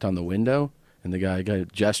like knocked on the window, and the guy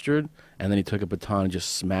gestured, and then he took a baton and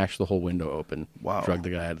just smashed the whole window open. Wow. Drugged the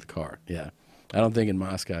guy out of the car. Yeah. I don't think in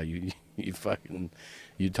Moscow you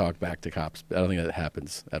talk back to cops. I don't think that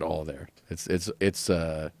happens at all there.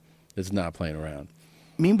 It's not playing around.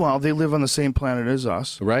 Meanwhile, they live on the same planet as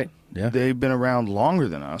us. Right? Yeah. They've been around longer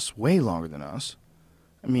than us, way longer than us.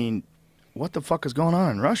 I mean, what the fuck is going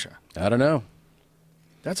on in Russia? I don't know.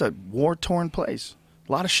 That's a war-torn place.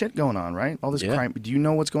 A lot of shit going on, right? All this Yeah. crime. Do you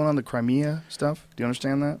know what's going on, the Crimea stuff? Do you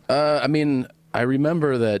understand that? I mean, I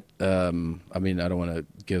remember that. I mean, I don't want to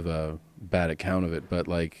give a bad account of it, but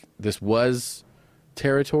like this was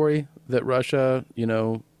territory that Russia, you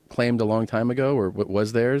know, claimed a long time ago, or what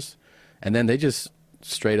was theirs, and then they just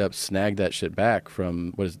straight up snagged that shit back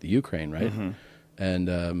from what is it, the Ukraine, right? Mm-hmm.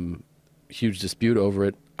 And huge dispute over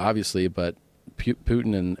it, obviously, but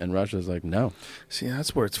Putin and Russia is like, no, See,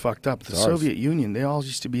 that's where it's fucked up. The It's ours. Soviet Union, they all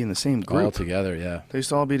used to be in the same group. all together, yeah. They used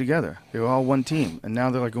to all be together. They were all one team, and now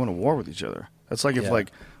they're like going to war with each other. That's like if Yeah.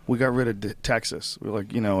 like we got rid of Texas. We're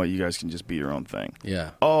like, you know what, you guys can just be your own thing.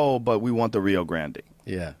 Yeah, Oh, but we want the Rio Grande.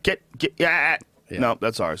 yeah, Yeah. Yeah. No,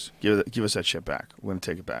 that's ours. Give us that shit back. We're gonna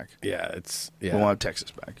take it back. yeah. It's We yeah. want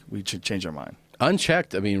Texas back. We should change our mind.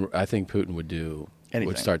 Unchecked. I mean, I think Putin would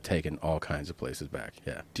Anything. start taking all kinds of places back.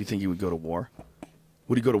 Yeah. Do you think he would go to war?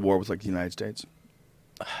 Would he go to war with like the United States?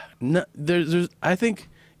 No, there's. I think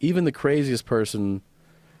even the craziest person,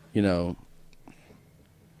 you know,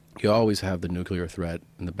 you always have the nuclear threat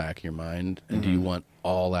in the back of your mind. And do you want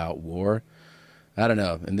all-out war? I don't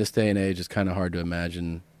know. In this day and age, it's kind of hard to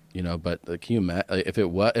imagine. You know, but like, can you imagine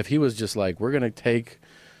if he was just like, we're gonna take,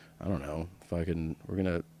 I don't know, we're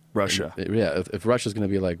gonna Russia. Yeah, if Russia's gonna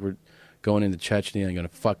be like, we're going into Chechnya and gonna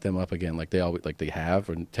fuck them up again, like they have,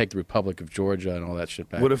 and take the Republic of Georgia and all that shit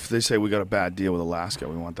back. What if they say we got a bad deal with Alaska?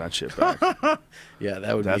 We want that shit back. Yeah,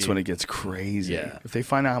 that would. That's be, when it gets crazy. Yeah. If they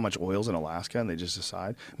find out how much oil's in Alaska and they just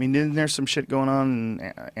decide. I mean, isn't there some shit going on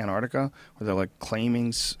in Antarctica where they're like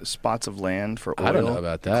claiming spots of land for oil? I don't know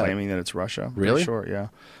about that. Claiming that it's Russia. I'm Really? Sure, yeah.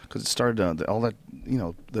 Because it started all that, you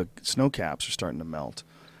know, the snow caps are starting to melt.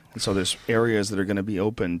 And so there's areas that are going to be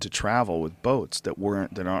open to travel with boats that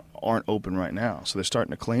aren't open right now. So they're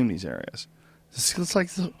starting to claim these areas. It's like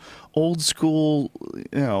the old school,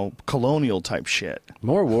 you know, colonial type shit.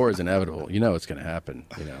 More war is inevitable. You know it's going to happen.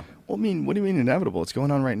 You know, Well, I mean, what do you mean inevitable? It's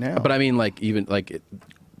going on right now. but I mean, like even like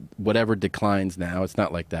whatever declines now, it's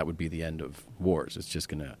not like that would be the end of wars. It's just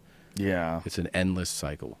gonna. yeah, It's an endless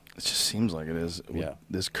cycle. it just seems like it is. With Yeah.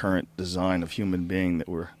 this current design of human being that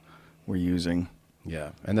we're using.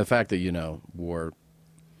 Yeah, and the fact that war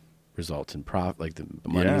results in profit, like the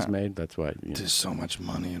money Yeah. is made. That's why. You know. There's so much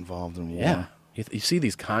money involved in war. Yeah, you see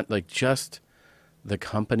these like just the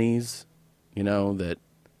companies, you know,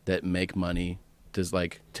 that make money. Does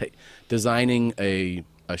like designing a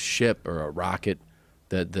ship or a rocket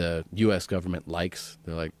that the U.S. government likes.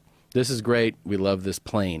 They're like, this is great. We love this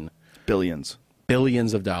plane. Billions.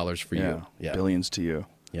 Billions of dollars for Yeah. you. Yeah, Billions to you.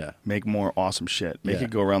 Yeah, Make more awesome shit. Make Yeah. it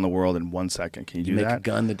go around the world in 1 second. Can you do you make that? a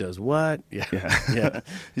gun that does what? Yeah, Yeah. yeah.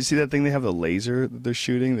 You see that thing? They have the laser that they're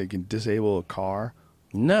shooting. They can disable a car.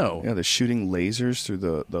 No, Yeah, they're shooting lasers through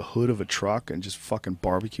the hood of a truck and just fucking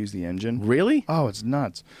barbecues the engine. really? Oh, it's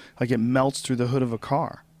nuts. Like it melts through the hood of a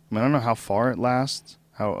car. I mean, I don't know how far it lasts,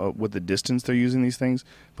 what the distance they're using these things,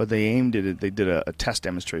 but they aimed it. They did a test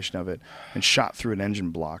demonstration of it and shot through an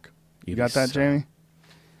engine block. You You'd got be that, so- Jamie?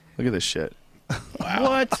 Look at this shit.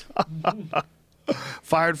 What?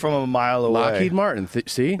 Fired from a mile away. Lockheed Martin.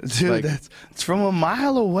 See, Dude, Like, it's from a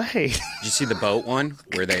mile away. Did you see the boat one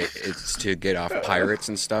where it's to get off pirates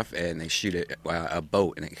and stuff, and they shoot a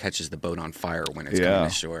boat and it catches the boat on fire when it's Yeah. coming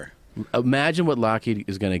ashore. imagine what Lockheed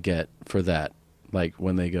is going to get for that. Like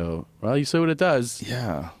when they go, well, you see what it does.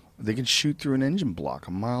 Yeah. They can shoot through an engine block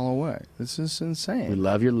a mile away. This is We insane.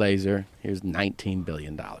 love your laser. Here's $19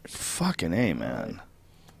 billion. Fucking A, man.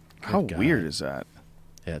 How God. weird is that?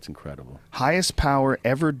 Yeah, it's incredible. Highest power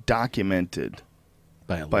ever documented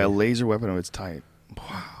By a by a laser. laser weapon of its type.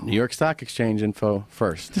 New York Stock Exchange info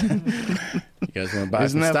first. You guys want to buy Isn't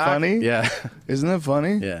some that stock? funny? Yeah. Isn't that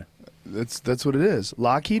funny? Yeah. That's what it is.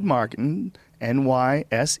 Lockheed Martin,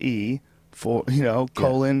 NYSE,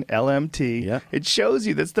 colon LMT. Yeah. It shows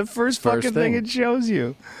you. That's the first First fucking thing thing. it shows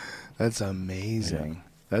you. That's amazing. Yeah.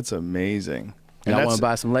 That's amazing. Y'all And want to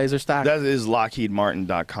buy some laser stock? that is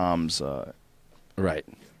LockheedMartin.com's. Right.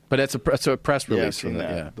 But it's a press Yeah, I've release. seen from that.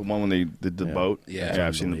 Yeah. The one when they did the boat. Yeah.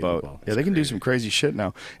 I've seen the boat. Unbelievable. Yeah, they can do some crazy shit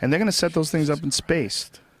now, and they're gonna set those things up in space.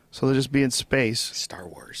 So they'll just be in space, Star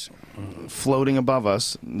Wars. floating above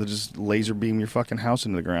us. And they'll just laser beam your fucking house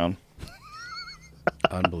into the ground.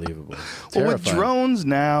 Unbelievable. Well, with Terrifying. drones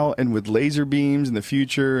now, and with laser beams in the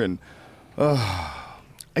future, and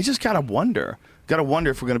I just gotta wonder. Gotta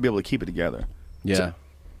wonder if we're gonna be able to keep it together. Yeah.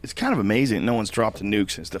 It's kind of amazing. No one's dropped a nuke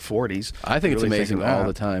since the 40s. I think it's Really amazing think of all that.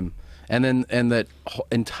 the time. And that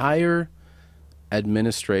entire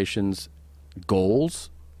administration's goals,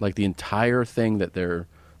 like the entire thing that their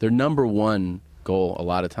number one goal a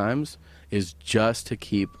lot of times is just to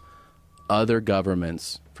keep other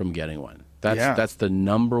governments from getting one. That's the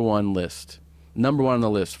number one on the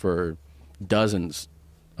list for dozens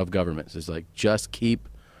of governments is like just keep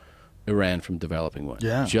Iran from developing one.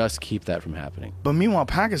 Yeah. Just keep that from happening. But meanwhile,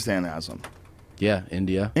 Pakistan has them. Yeah,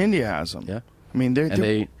 India. India has them. Yeah. I mean, they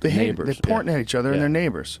they hate, neighbors, they're pointing yeah. at each other, Yeah. and they're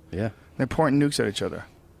neighbors. Yeah. They're pointing nukes at each other.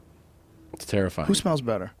 It's terrifying. Who smells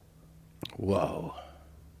better? Whoa.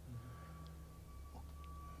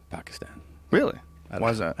 Pakistan. Really? I don't- Why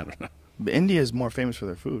is that? I don't know. But India is more famous for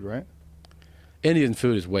their food, right? Indian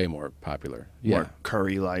food is way more popular. Yeah. More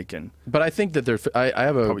curry-like and But I think that I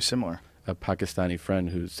have probably similar. a Pakistani friend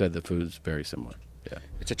who said the food's very similar. Yeah.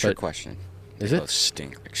 It's a trick But- question. Is They it? both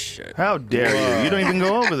stink like shit. How dare you? You don't even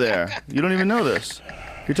go over there. You don't even know this.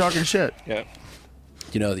 You're talking shit. Yeah.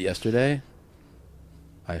 You know, yesterday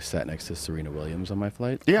I sat next to Serena Williams on my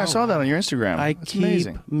flight. Yeah, I saw that on your Instagram. I That's keep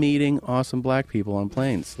amazing. meeting awesome black people on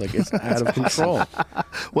planes. Like it's out of control.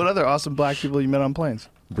 What other awesome black people you met on planes?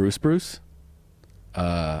 Bruce,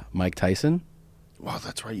 Mike Tyson, Wow,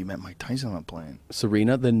 that's right. You met Mike Tyson on a plane.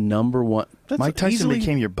 Serena, the number one. That's Mike Tyson easily-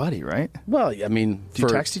 became your buddy, right? Well, I mean, Do you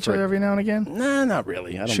text each other every now and again? Nah, not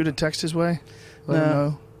really. I don't. Shoot a text his way? Let him No,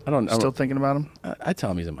 know. I don't. Still thinking about him? I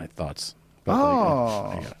tell him he's in my thoughts.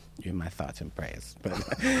 Oh. You're in my thoughts and prayers. But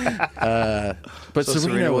So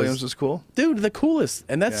Serena Williams was cool? dude, the coolest,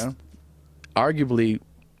 and that's Yeah. arguably,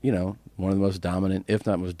 one of the most dominant, if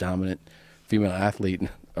not most dominant, female athlete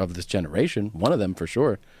of this generation. One of them for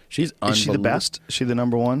sure. She's Is she the best? Is she the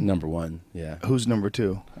number one? Number one, yeah. Who's number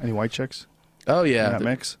two? Any white chicks? Oh yeah, In that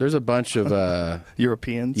mix? There's a bunch of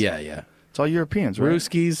Europeans? yeah. It's all Europeans, right?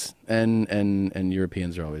 Ruskies and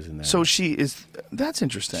Europeans are always in there. So she is. That's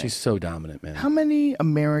interesting. she's so dominant, man. How many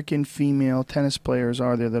American female tennis players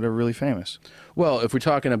are there that are really famous? Well, if we're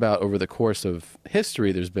talking about over the course of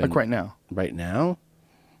history, there's been Like right now. Right now,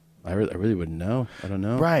 I really wouldn't know. I don't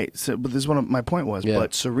know. Right. So, but this is what my point was. Yeah.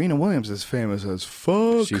 But Serena Williams is famous as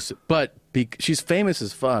fuck. She's famous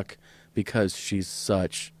as fuck because she's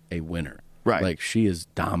such a winner. Right. Like she is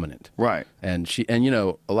dominant. Right. And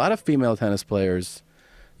a lot of female tennis players,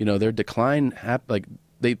 their decline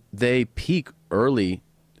they peak early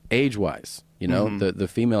age wise. The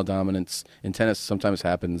female dominance in tennis sometimes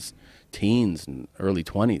happens teens and early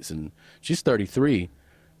 20s, and she's 33,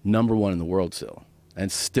 number one in the world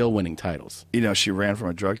and still winning titles. She ran from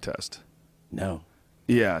a drug test. No.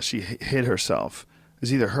 Yeah, she hit herself.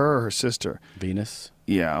 It's either her or her sister. Venus.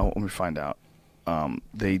 Yeah, let me find out.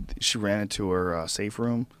 She ran into her safe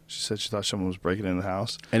room. She said she thought someone was breaking into the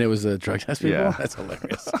house. And it was a drug test people? Yeah. That's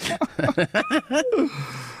hilarious.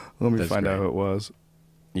 Let me That's find out great. who it was.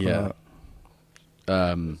 Yeah.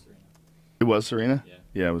 It was Serena?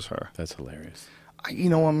 Yeah, it was her. That's hilarious. You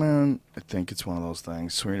know what, man? I think it's one of those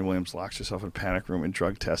things. Serena Williams locks herself in a panic room and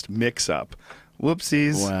drug test mix-up.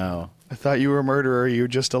 Whoopsies. Wow. I thought you were a murderer. You were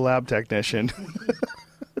just a lab technician.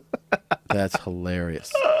 That's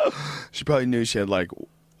hilarious. She probably knew she had like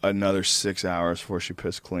another 6 hours before she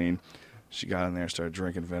pissed clean. She got in there and started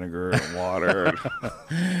drinking vinegar and water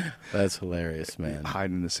and That's hilarious, man.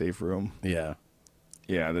 hiding in the safe room. Yeah.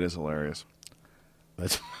 Yeah, that is hilarious.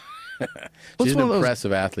 That's Well, She's it's an one of those-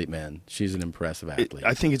 impressive athlete, man. She's an impressive athlete.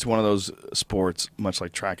 I think it's one of those sports, much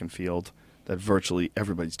like track and field, that virtually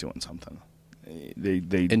everybody's doing something. They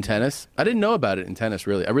in tennis? I didn't know about it in tennis,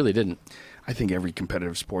 really. I really didn't. I think every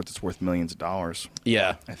competitive sport that's worth millions of dollars.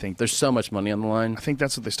 Yeah. I think There's so much money on the line. I think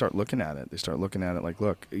that's what they start looking at it. They start looking at it like,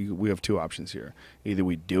 look, we have two options here. Either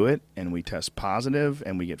we do it and we test positive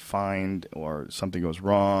and we get fined, or something goes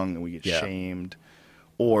wrong and we get Yeah. shamed,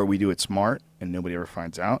 or we do it smart and nobody ever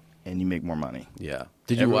finds out and you make more money. Yeah.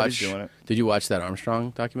 Everybody's doing it. Did you watch that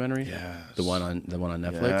Armstrong documentary? Yes. The one on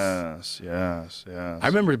Netflix? Yes. I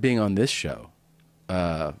remember being on this show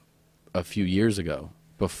a few years ago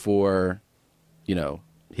before,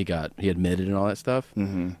 he admitted and all that stuff,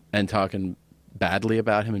 and talking badly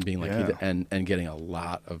about him and being like, and getting a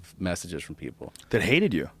lot of messages from people that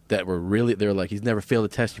hated you. That were really, they were like, he's never failed a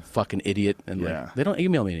test, you fucking idiot. And like, they don't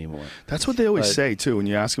email me anymore. That's what they always say too. When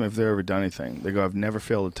you ask them if they've ever done anything, they go, "I've never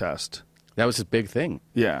failed a test." That was his big thing.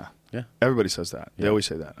 Yeah. Yeah. Everybody says that. They always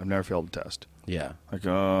say that. I've never failed a test. Yeah. Like,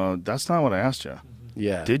 that's not what I asked you.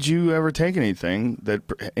 Yeah. Did you ever take anything that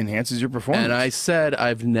enhances your performance? And I said,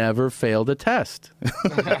 I've never failed a test.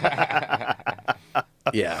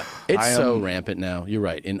 Yeah. It's so rampant now. You're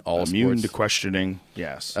right. In all immune sports. to questioning.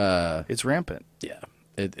 Yes. It's rampant. Yeah.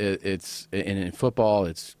 It's in football,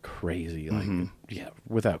 it's crazy. Like, yeah,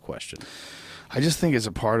 without question. I just think it's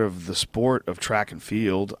a part of the sport of track and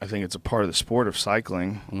field. I think it's a part of the sport of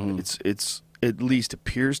cycling. It's at least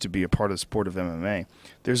appears to be a part of the sport of MMA.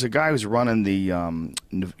 There's a guy who's running the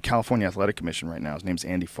California Athletic Commission right now. His name's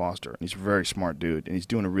Andy Foster. And he's a very smart dude, and he's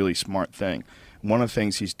doing a really smart thing. One of the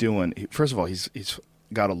things he's doing, first of all, he's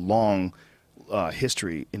got a long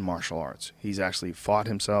history in martial arts. He's actually fought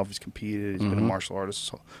himself. He's competed. He's been a martial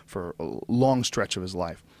artist for a long stretch of his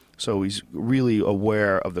life. So he's really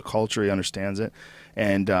aware of the culture. He understands it.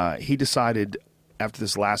 And he decided after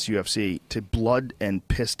this last UFC to blood and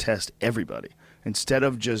piss test everybody. Instead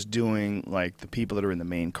of just doing like the people that are in the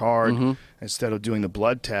main card, instead of doing the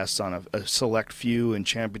blood tests on a select few in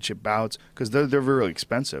championship bouts, because they're very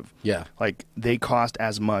expensive. Yeah. Like they cost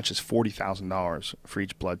as much as $40,000 for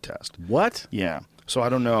each blood test. What? Yeah. So I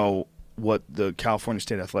don't know what the California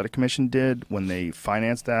State Athletic Commission did when they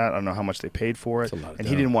financed that. I don't know how much they paid for it. And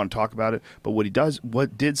he didn't want to talk about it. But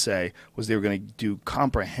what did say was they were going to do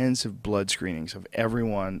comprehensive blood screenings of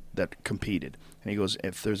everyone that competed. And he goes,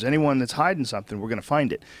 if there's anyone that's hiding something, we're going to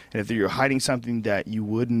find it. And if you're hiding something that you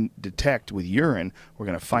wouldn't detect with urine, we're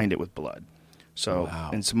going to find it with blood. So,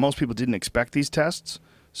 and so most people didn't expect these tests.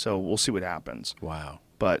 So we'll see what happens. Wow.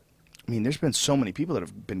 But I mean, there's been so many people that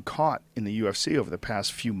have been caught in the UFC over the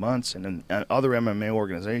past few months and in other MMA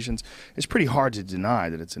organizations. It's pretty hard to deny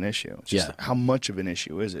that it's an issue. It's just how much of an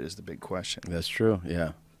issue is it is the big question. That's true,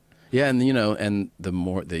 yeah. Yeah, and and the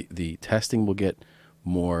more the testing will get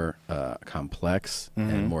more complex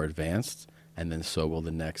and more advanced, and then so will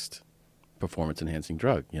the next performance-enhancing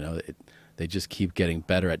drug. They just keep getting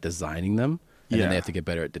better at designing them, and then they have to get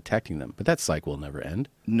better at detecting them. But that cycle will never end.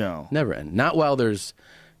 No. Never end. Not while there's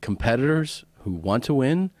competitors who want to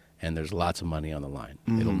win and there's lots of money on the line.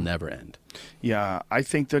 It'll never end. Yeah, I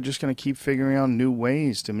think they're just going to keep figuring out new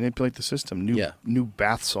ways to manipulate the system, new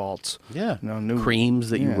bath salts. Yeah, new creams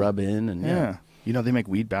that you rub in. And they make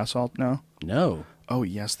weed bath salt now? No. Oh,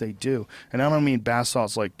 yes, they do. And I don't mean bath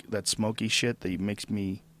salts like that smoky shit that makes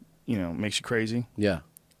you crazy. Yeah.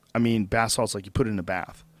 I mean bath salts like you put in a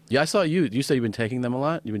bath. Yeah, I saw you. You said you've been taking them a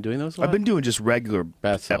lot? You've been doing those a lot? I've been doing just regular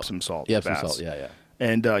bath salt. Epsom salt. Yeah, Epsom salt, yeah.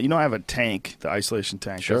 And, I have a tank, the isolation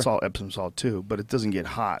tank. Sure. That's all Epsom salt, too. But it doesn't get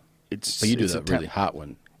hot. But you do that really hot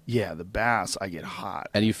one. Yeah, the baths, I get hot.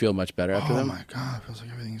 And you feel much better after them? Oh, my God. It feels like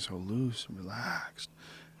everything's so loose and relaxed.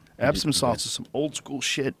 Epsom salts is some old school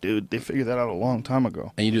shit, dude. They figured that out a long time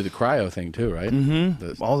ago. And you do the cryo thing, too, right?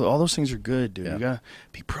 Mm-hmm. All those things are good, dude. You got to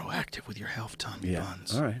be proactive with your health, Tommy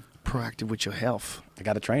Buns. All right. Proactive with your health. I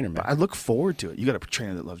got a trainer, man. But I look forward to it. You got a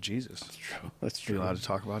trainer that loves Jesus. That's true. That's true. Are you allowed to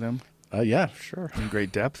talk about him? Yeah, sure. In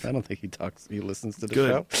great depth? I don't think he listens to the Good.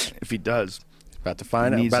 show. If he does. About to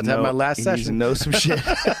find out. About to have my last session. Needs to know some shit.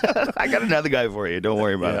 I got another guy for you. Don't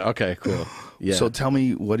worry about it. Okay, cool. Yeah. So tell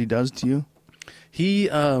me what he does to you. He,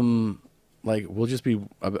 we'll just be,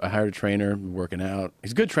 I hired a trainer, working out.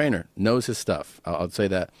 He's a good trainer, knows his stuff. I'll say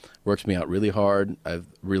that. Works me out really hard. I've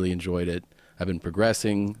really enjoyed it. I've been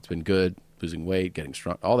progressing. It's been good. Losing weight, getting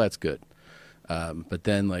strong. All that's good. But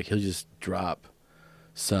then, he'll just drop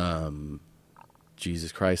some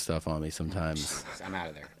Jesus Christ stuff on me sometimes. I'm out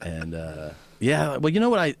of there. And well, you know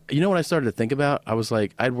what I started to think about? I was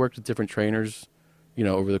like, I'd worked with different trainers,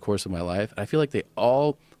 over the course of my life. I feel like a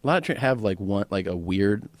lot of trainers have a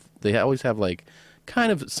weird. They always have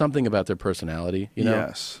kind of something about their personality.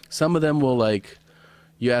 Yes. Some of them will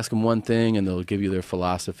you ask them one thing and they'll give you their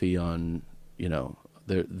philosophy on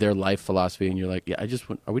their life philosophy, and you're like, yeah,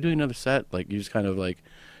 are we doing another set? You just kind of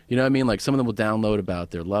you know what I mean? Some of them will download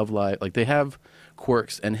about their love life. They have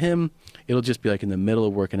quirks, and it'll just be in the middle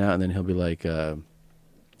of working out, and then he'll be like, you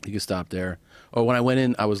can stop there. Or when I went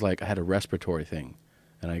in, I was I had a respiratory thing,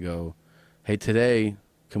 and I go, hey, today,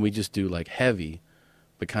 can we just do heavy,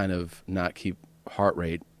 but kind of not keep heart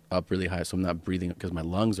rate up really high so I'm not breathing because my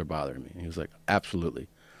lungs are bothering me? And he was like, absolutely.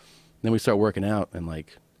 And then we start working out, and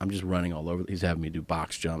I'm just running all over. He's having me do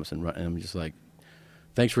box jumps and run, and I'm just like,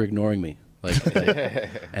 thanks for ignoring me.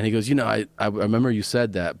 And he goes, you know, I remember you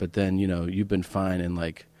said that, but then, you know, you've been fine, and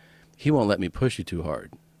like, he won't let me push you too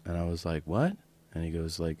hard. And I was like, what? And he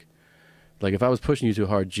goes like if I was pushing you too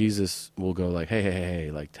hard, Jesus will go like, hey,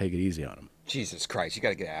 like take it easy on him. Jesus Christ, you got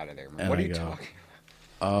to get out of there, man. And What are I you go, talking?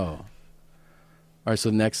 Oh. All right, so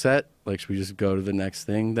next set, like, should we just go to the next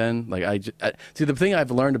thing then? Like, I see, the thing I've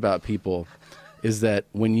learned about people is that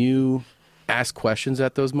when you ask questions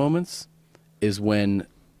at those moments is when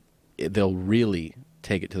they'll really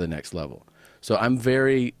take it to the next level. So I'm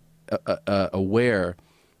very aware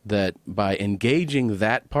that by engaging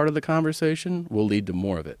that part of the conversation will lead to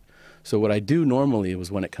more of it. So what I do normally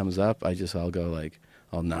is when it comes up, I'll go like,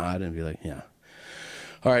 I'll nod and be like, yeah.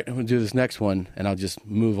 All right, I'm going to do this next one, and I'll just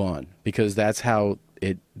move on, because that's how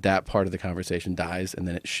that part of the conversation dies, and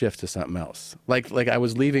then it shifts to something else. Like I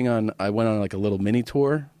went on like a little mini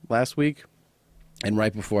tour last week, and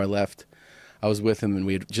right before I left, I was with him, and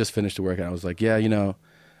we had just finished the work, and I was like, yeah, you know,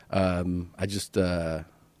 I just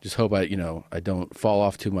hope I don't fall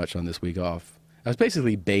off too much on this week off. I was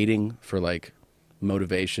basically baiting for like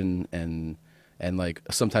motivation and like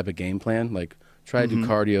some type of game plan, like try to do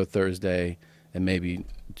cardio Thursday and maybe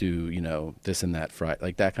do, you know, this and that Friday,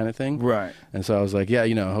 like that kind of thing. Right. And so I was like, yeah,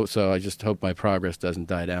 you know, so I just hope my progress doesn't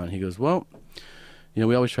die down. He goes, well, you know,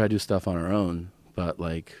 we always try to do stuff on our own, but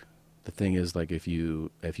like the thing is, like, if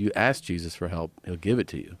you ask Jesus for help, he'll give it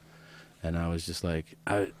to you. And I was just like,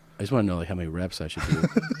 I just want to know like how many reps I should do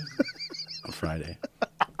on Friday.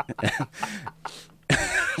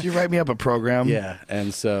 Did you write me up a program? Yeah,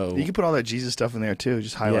 and so You can put all that Jesus stuff in there too.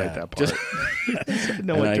 Just highlight that part. And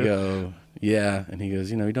I go, yeah, and he goes,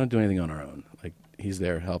 you know, we don't do anything on our own. Like, he's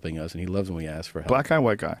there helping us, and he loves when we ask for help. Black guy,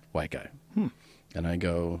 white guy? White guy. And I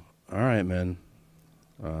go, all right, man.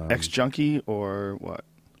 Ex-junkie or what?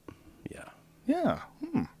 Yeah. Yeah.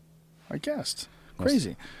 I guessed.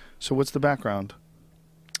 Crazy. So what's the background?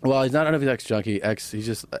 Well, he's not, I don't know if he's ex-junkie. He's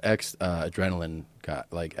just adrenaline guy,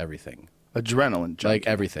 like everything. Adrenaline junkie. Like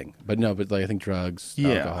everything. But no, but like I think drugs,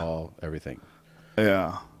 alcohol, everything.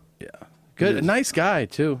 Yeah. Yeah. Good. Nice guy,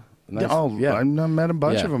 too. Nice, yeah. I've met a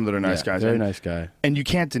bunch of them that are nice guys. Very nice guy. And you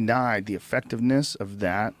can't deny the effectiveness of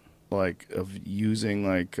that, like of using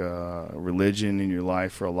like religion in your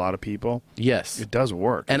life for a lot of people. Yes. It does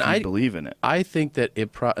work. And I believe in it. I think that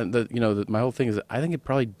my whole thing is that I think it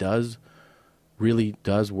probably really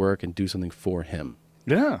does work and do something for him.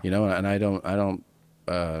 Yeah. You know, and I don't,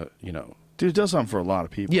 you know. Dude, it does something for a lot of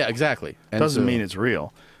people. Yeah, exactly. And Doesn't mean it's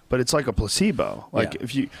real, but it's like a placebo. Like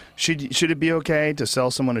if you should it be okay to sell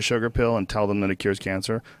someone a sugar pill and tell them that it cures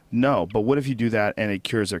cancer? No, but what if you do that and it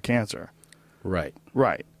cures their cancer? Right.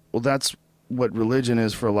 Right. Well, that's what religion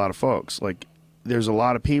is for a lot of folks. Like, there's a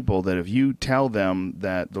lot of people that if you tell them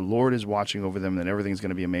that the Lord is watching over them, that everything's going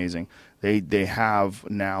to be amazing, they have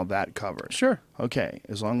now that covered. Sure. Okay,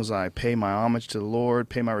 as long as I pay my homage to the Lord,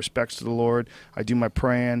 pay my respects to the Lord, I do my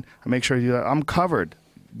praying, I make sure I do that, I'm covered.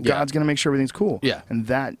 God's going to make sure everything's cool. Yeah. And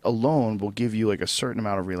that alone will give you like a certain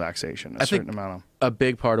amount of relaxation, a certain amount of... A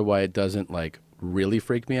big part of why it doesn't like really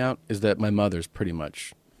freak me out is that my mother's pretty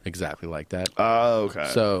much exactly like that. Oh, okay.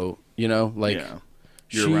 So, you know, like... Yeah.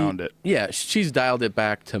 You're around it. Yeah, she's dialed it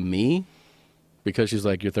back to me because she's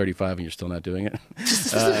like, you're 35 and you're still not doing it.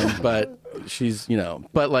 But she's, you know,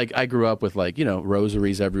 but like I grew up with like, you know,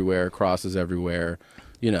 rosaries everywhere, crosses everywhere.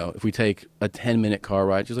 You know, if we take a 10-minute car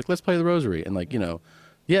ride, she's like, let's play the rosary. And like, you know,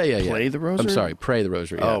 Play the rosary? I'm sorry, pray the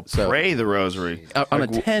rosary. Oh, so, pray the rosary. On a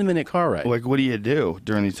 10-minute car ride. Like, what do you do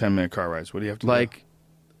during these 10-minute car rides? What do you have to do? Like,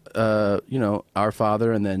 you know, Our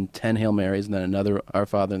Father and then 10 Hail Marys and then another Our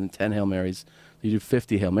Father and then 10 Hail Marys. You do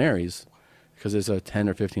 50 Hail Marys because it's a 10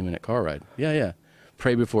 or 15-minute car ride. Yeah.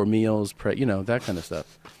 Pray before meals, pray, you know, that kind of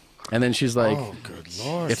stuff. And then she's like, oh, good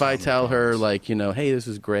Lord. If I tell her, like, you know, hey, this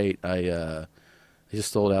is great. I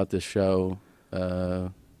just sold out this show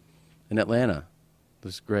in Atlanta.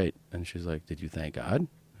 This is great. And she's like, did you thank God?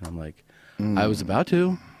 And I'm like, I was about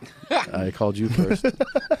to. I called you first.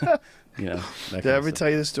 You know, did I ever tell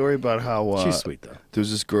you the story about how she's sweet though? There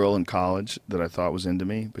was this girl in college that I thought was into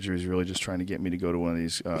me, but she was really just trying to get me to go to one of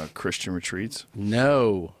these Christian retreats.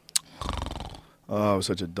 No. Oh, I was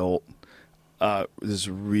such a dolt. This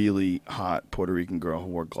really hot Puerto Rican girl who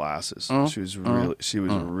wore glasses. She was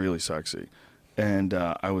really sexy, and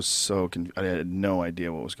I was so I had no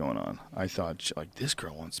idea what was going on. I thought like this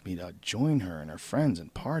girl wants me to join her and her friends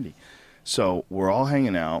and party. So we're all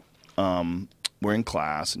hanging out. We're in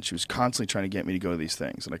class, and she was constantly trying to get me to go to these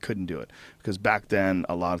things, and I couldn't do it because back then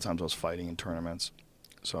a lot of times I was fighting in tournaments.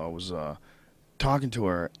 So I was talking to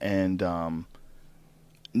her, and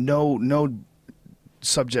no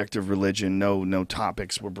subject of religion. No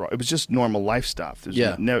topics were brought. It was just normal life stuff. There's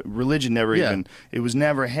Yeah. religion never Yeah. even. It was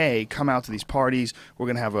never, hey, come out to these parties. We're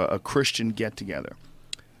gonna have a Christian get together.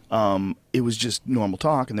 It was just normal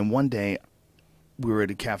talk. And then one day, we were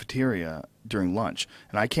at a cafeteria during lunch,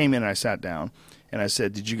 and I came in and I sat down, and I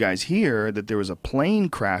said, "Did you guys hear that there was a plane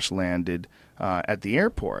crash landed at the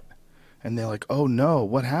airport?" And they're like, "Oh no,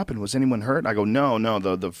 what happened? Was anyone hurt?" I go, "No,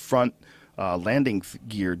 the front landing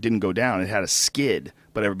gear didn't go down. It had a skid,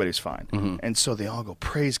 but everybody's fine." And so they all go,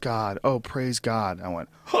 "Praise God! Oh, praise God!" I went,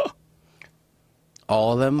 "Huh."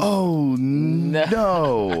 All of them? Oh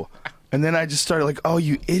no! And then I just started like, "Oh,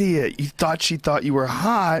 you idiot! You thought she thought you were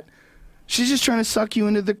hot. She's just trying to suck you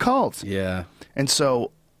into the cult." Yeah. And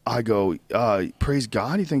so I go, "Praise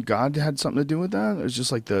God! You think God had something to do with that?" It's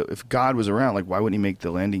just like if God was around, like, why wouldn't He make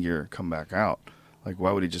the landing gear come back out? Like,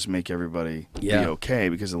 why would He just make everybody be okay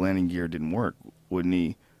because the landing gear didn't work? Wouldn't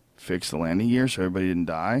He fix the landing gear so everybody didn't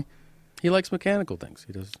die? He likes mechanical things.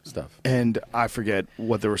 He does stuff. And I forget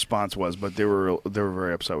what the response was, but they were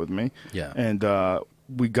very upset with me. Yeah. And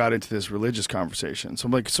we got into this religious conversation. So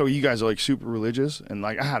I'm like, "So you guys are like super religious?" And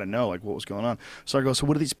like I had to know like what was going on. So I go, "So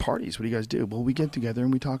what are these parties? What do you guys do?" "Well, we get together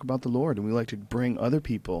and we talk about the Lord, and we like to bring other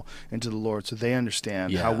people into the Lord so they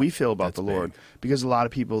understand how we feel about that's the Lord. big. Because a lot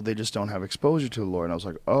of people, they just don't have exposure to the Lord." And I was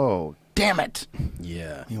like, "Oh, damn it!"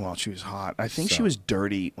 Yeah. Meanwhile, she was hot. I think she So- was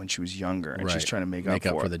dirty when she was younger, and she's Right. trying to make Make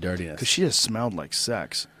up up for for it. the dirtiness. Because she just smelled like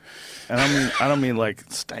sex. And I don't mean like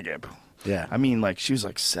stank it. Yeah. I mean like she was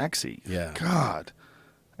like sexy. Yeah. God.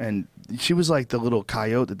 And she was like the little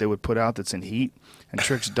coyote that they would put out that's in heat and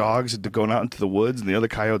tricks dogs into going out into the woods, and the other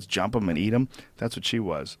coyotes jump them and eat them. That's what she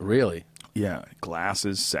was. Really? Yeah,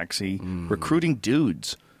 glasses, sexy, recruiting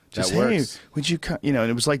dudes. Just, That works. "Hey, would you come?" And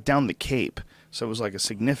it was like down the Cape. So it was like a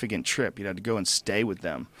significant trip. You had to go and stay with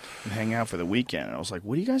them and hang out for the weekend. And I was like,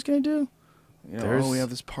 "What are you guys going to do?" There's- "Oh, we have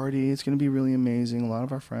this party. It's going to be really amazing. A lot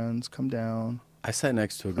of our friends come down." I sat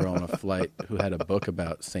next to a girl on a flight who had a book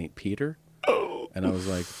about St. Peter. And I was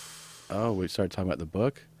like, oh, we started talking about the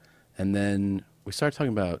book. And then we started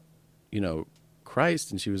talking about,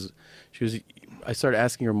 Christ. And she was, I started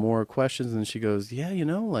asking her more questions. And she goes, yeah,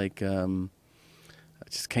 I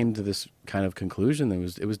just came to this kind of conclusion.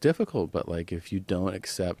 It was difficult. But like, if you don't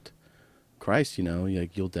accept Christ,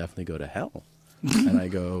 you'll definitely go to hell. And I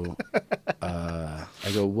go,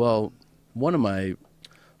 well, one of my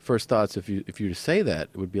first thoughts, if you were to say that,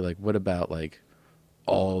 it would be like, what about like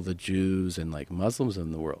all the Jews and like Muslims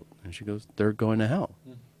in the world? And she goes, they're going to hell.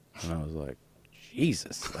 And I was like,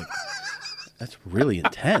 Jesus, like that's really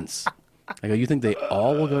intense. I go, you think they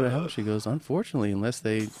all will go to hell? She goes, unfortunately, unless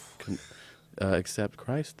they can accept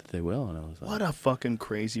Christ, that they will. And I was like, What a fucking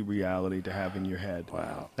crazy reality to have in your head.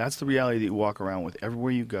 Wow. That's the reality that you walk around with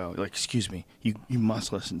everywhere you go. You're like, excuse me, you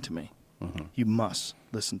must listen to me. You must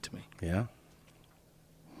listen to me. yeah,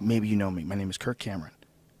 Maybe you know me. My name is Kirk Cameron,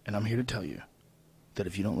 and I'm here to tell you that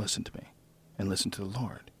if you don't listen to me and listen to the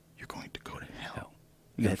Lord, you're going to go to hell.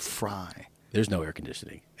 You're going to fry. there's no air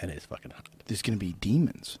conditioning, and it's fucking hot. There's going to be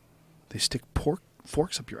demons. They stick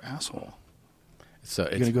forks up your asshole. So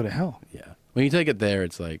You're it's going to go to hell. yeah. When you take it there,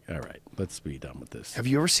 it's like, all right, let's be done with this. Have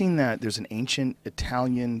you ever seen that? There's an ancient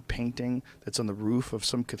Italian painting that's on the roof of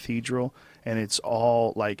some cathedral, and it's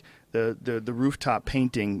all like the rooftop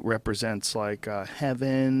painting represents like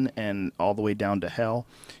heaven and all the way down to hell,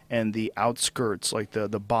 and the outskirts, like the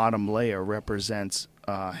bottom layer, represents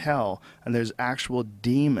hell, and there's actual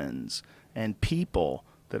demons and people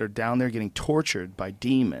that are down there getting tortured by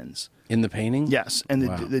demons. In the painting? Yes, and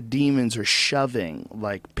Wow. the demons are shoving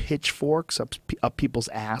like pitchforks up people's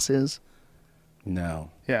asses. No.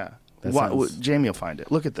 Yeah. That What, sounds- Jamie will find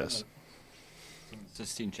it. Look at this.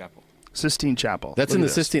 Sistine Chapel. Sistine Chapel. That's Look in at the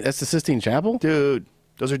this. Sistine. That's the Sistine Chapel. Dude,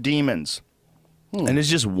 those are demons. And it's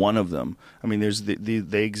just one of them. I mean, there's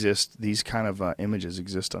they exist. These kind of images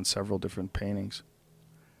exist on several different paintings.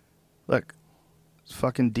 Look, it's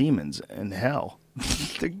fucking demons in hell.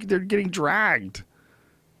 they're getting dragged.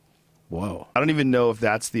 Whoa. I don't even know if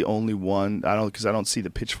that's the only one. Because I don't see the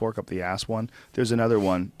pitchfork up the ass one. There's another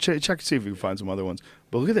one. Check and see if you can find some other ones.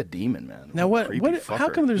 But look at that demon, man. Now what- Creepy what- how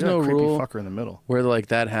fucker. come there's Yeah, no creepy rule? fucker in the middle? Where like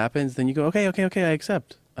that happens, then you go, okay, I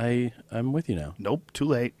accept. I'm with you now. Nope, too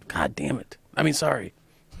late. God damn it. I mean, sorry.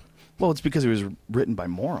 Well, it's because it was written by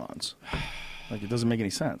morons. Like, it doesn't make any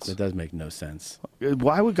sense. It does make no sense.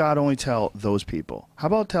 Why would God only tell those people? How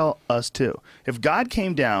about tell us too? If God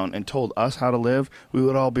came down and told us how to live, we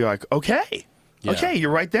would all be like, okay, Yeah. okay,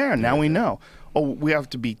 you're right there. Now we know. Oh, we have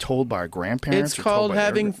to be told by our grandparents. It's or told called by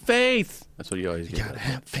having everybody? faith. That's what you always You get. gotta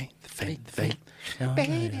have faith, faith.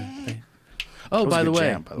 Oh, was by a the good way,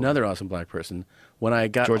 jam, by the way. another awesome black person. When I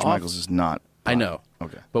got George off, Michaels is not I know.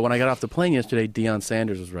 Okay. But when I got off the plane yesterday, Deion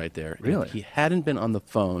Sanders was right there. Really? If he hadn't been on the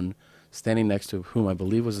phone, standing next to whom I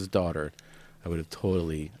believe was his daughter, I would have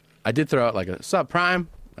totally. I did throw out like a "Sup, Prime."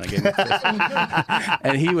 I gave him a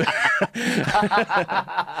and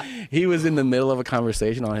he was in the middle of a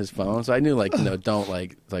conversation on his phone, so I knew don't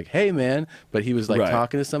like hey man, but he was like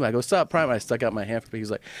talking to somebody. I go "Sup, Prime." I stuck out my hand for him.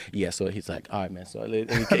 He's like yeah, so he's like all right man. So he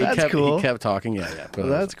cool. He kept talking. Yeah. Well,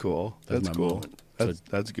 that's cool. That's my cool. moment.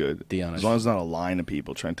 That's good. Deion, as long as it's not a line of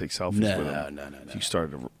people trying to take selfies with him. No. If you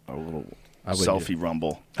started a little I wouldn't selfie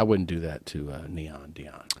rumble. I wouldn't do that to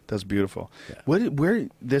Deion. That's beautiful. Yeah. Where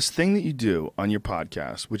this thing that you do on your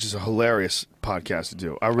podcast, which is a hilarious podcast to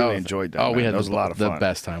do. I really enjoyed that. We had that was a lot of fun. The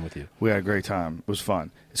best time with you. We had a great time. It was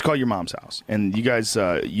fun. It's called Your Mom's House, and you guys,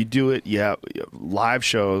 you do it. You have live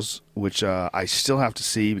shows, which I still have to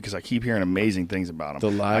see because I keep hearing amazing things about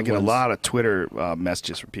them. I get a lot of Twitter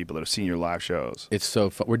messages from people that have seen your live shows. It's so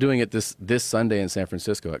fun. We're doing it this Sunday in San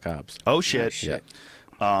Francisco at Cobb's. Oh shit! Yeah.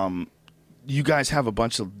 You guys have a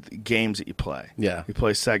bunch of games that you play. Yeah. You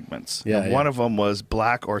play segments. Yeah, and one of them was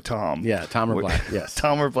Black or Tom. Yeah, Tom or Black, yes.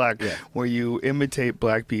 Tom or Black, yeah. Where you imitate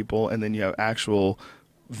black people and then you have actual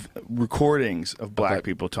recordings of black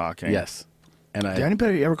people talking. Yes. And Did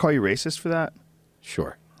anybody ever call you racist for that?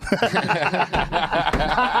 Sure.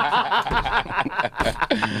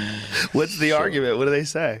 What's the argument? What do they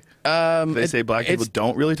say? They say black people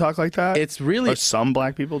don't really talk like that? It's really... Or some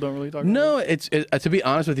black people don't really talk no, like that? No, to be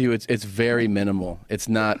honest with you, it's very minimal. It's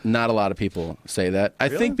not a lot of people say that. I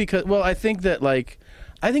think I think that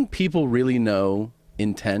I think people really know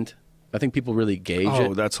intent. I think people really gauge it.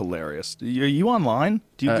 Oh, that's hilarious. Are you online?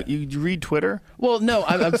 Do you read Twitter? Well, no,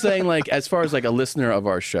 I'm saying as far as a listener of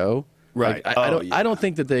our show, right? I don't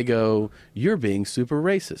think that they go, "You're being super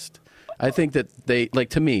racist." I think that they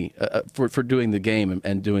to me for doing the game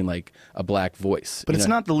and doing a black voice. But it's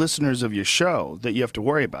not the listeners of your show that you have to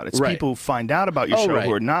worry about. It's people who find out about your show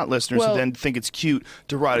who are not listeners who then think it's cute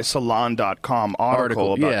to write a salon.com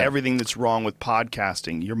article about everything that's wrong with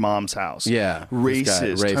podcasting. Your Mom's House. Yeah.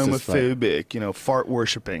 Racist, homophobic, fart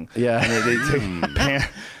worshiping. Yeah.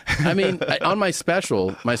 I mean, on my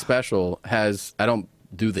special has, I don't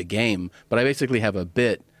do the game, but I basically have a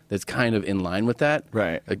bit that's kind of in line with that.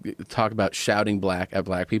 Right. Talk about shouting at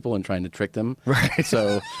black people and trying to trick them. Right.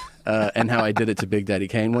 So, and how I did it to Big Daddy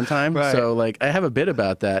Kane one time. Right. So, I have a bit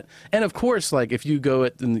about that. And of course, if you go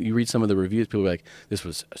and you read some of the reviews, people are like, this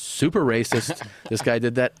was super racist. This guy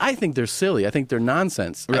did that. I think they're silly. I think they're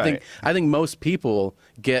nonsense. Right. I think most people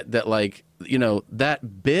get that,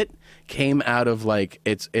 that bit came out of,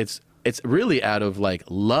 it's really out of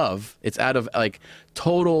love. It's out of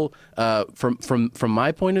total from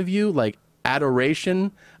my point of view,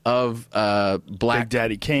 adoration of Big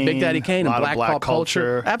Daddy Kane, and black pop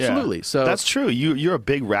culture. Absolutely. Yeah. So that's true. You're a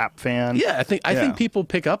big rap fan. Yeah, I think people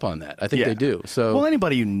pick up on that. I think they do. So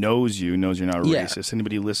anybody who knows you knows you're not a racist.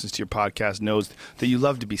 Anybody who listens to your podcast knows that you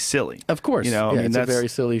love to be silly. Of course. It's a very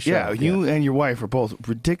silly show. Yeah, you and your wife are both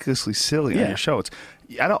ridiculously silly on your show. It's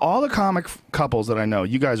out of all the comic couples that I know,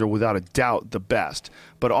 you guys are without a doubt the best,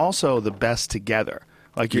 but also the best together.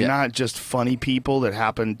 You're not just funny people that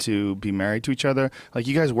happen to be married to each other.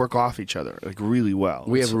 You guys work off each other really well.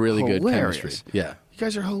 We have really good chemistry. Yeah. You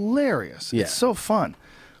guys are hilarious. Yeah. It's so fun.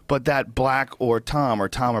 But that Black or Tom or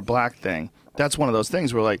Black thing, that's one of those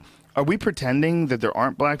things where are we pretending that there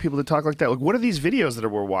aren't black people that talk like that? What are these videos that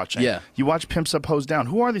we're watching? Yeah. You watch Pimps Up, Hoes Down.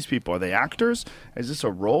 Who are these people? Are they actors? Is this a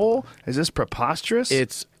role? Is this preposterous?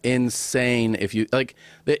 It's insane. If you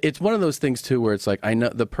it's one of those things too where it's I know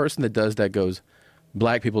the person that does that goes,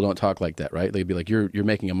 black people don't talk like that, right? They'd be like, you're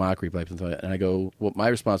making a mockery of black people. And I go, well, my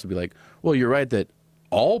response would be well, you're right that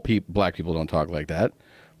all black people don't talk like that,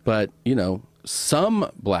 but some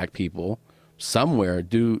black people somewhere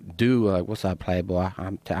do what's up, playboy?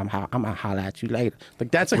 I'm gonna holler at you later.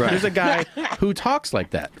 There's a guy who talks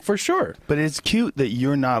like that for sure. But it's cute that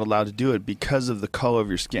you're not allowed to do it because of the color of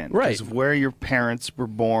your skin, right? Because of where your parents were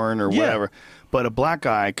born or whatever. But a black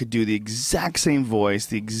guy could do the exact same voice,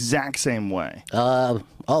 the exact same way.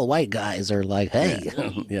 All white guys are like, hey.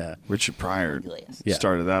 Yeah. Richard Pryor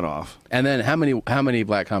started that off. And then how many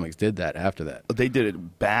black comics did that after that? They did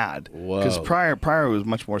it bad. Because Whoa. Pryor was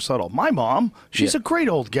much more subtle. My mom, she's a great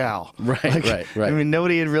old gal. Right. I mean,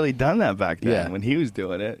 nobody had really done that back then when he was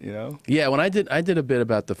doing it, Yeah, when I did a bit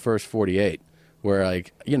about the first 48 where I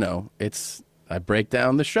break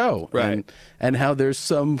down the show, right? And how there's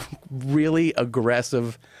some really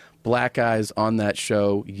aggressive black guys on that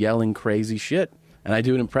show yelling crazy shit, and I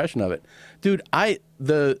do an impression of it, dude.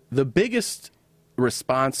 The biggest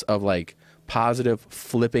response of positive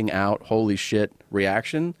flipping out, holy shit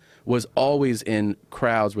reaction was always in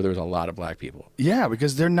crowds where there was a lot of black people. Yeah,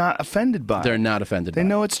 because they're not offended by They're it. not offended They by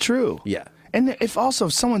know it. it's true. Yeah. And if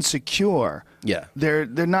someone's secure, Yeah. they're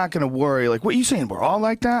not going to worry. Like, what are you saying? We're all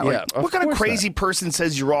like that? Yeah, Like, of what kind of course crazy not. person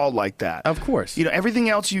says you're all like that? Of course. You know, everything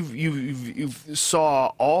else you've saw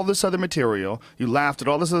all this other material. You laughed at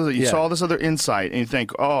all this other. You Yeah. saw all this other insight, and you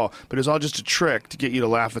think, oh, but it's all just a trick to get you to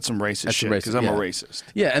laugh at some racist That's shit racist, because I'm a yeah. racist.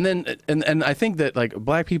 Yeah, and then and I think that like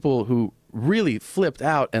black people who really flipped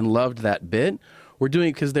out and loved that bit were doing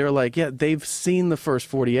it because they were like, yeah, they've seen the first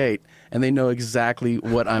 48 and they know exactly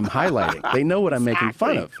what I'm highlighting. They know what I'm making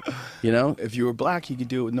fun of. You know? If you were black, you could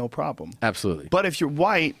do it with no problem. Absolutely. But if you're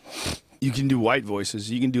white, you can do white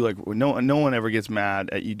voices. You can do like no one ever gets mad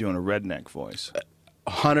at you doing a redneck voice.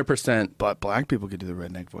 100% But black people could do the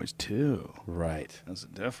redneck voice too. right. That's the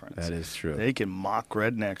difference. That is true. They can mock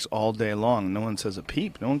rednecks all day long. No one says a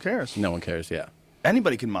peep. No one cares. No one cares, yeah.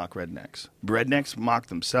 Anybody can mock rednecks. Rednecks mock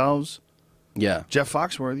themselves. Yeah. Jeff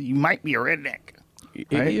Foxworthy, you might be a redneck.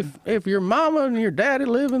 Right? If your mama and your daddy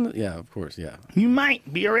live in the, yeah, of course, yeah. You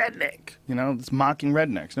might be a redneck. You know, it's mocking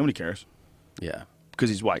rednecks. Nobody cares Yeah. because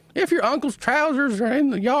he's white. If your uncle's trousers are in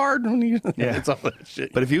the yard when you Yeah. it's all that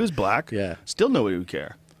shit. But if he was black, Yeah. still nobody would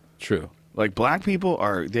care. True. Like black people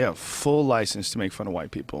they have full license to make fun of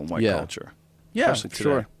white people and white Yeah. culture. Yeah, Especially today.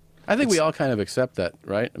 sure. I think we all kind of accept that,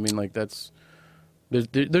 right? I mean, like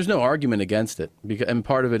there's no argument against it, and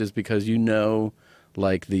part of it is because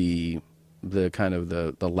like the kind of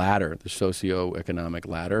the ladder, the socioeconomic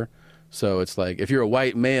ladder. So it's like if you're a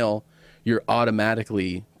white male, you're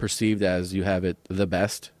automatically perceived as you have it the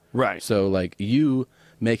best. Right. So like you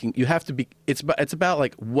have to be. It's about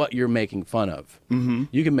like what you're making fun of. Mm-hmm.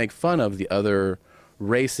 You can make fun of the other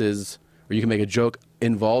races, or you can make a joke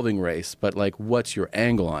involving race, but like what's your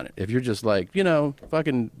angle on it? If you're just like,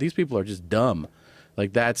 fucking these people are just dumb,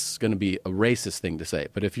 like that's going to be a racist thing to say.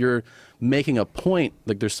 But if you're making a point,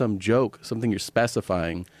 like there's some joke, something you're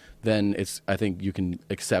specifying, then I think you can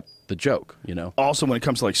accept the joke, Also, when it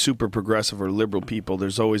comes to like super progressive or liberal people,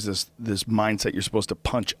 there's always this mindset you're supposed to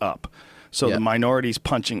punch up. So Yeah. the minorities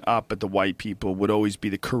punching up at the white people would always be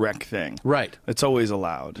the correct thing. Right. It's always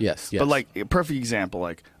allowed. Yes. But like a perfect example,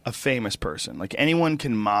 like a famous person. Like anyone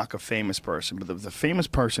can mock a famous person, but if the famous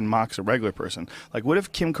person mocks a regular person, like what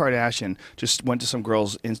if Kim Kardashian just went to some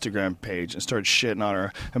girl's Instagram page and started shitting on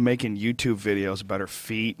her and making YouTube videos about her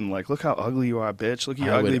feet and like, look how ugly you are, bitch. Look at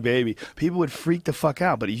your ugly baby. People would freak the fuck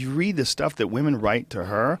out. But if you read the stuff that women write to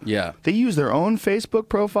her, Yeah. they use their own Facebook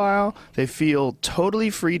profile. They feel totally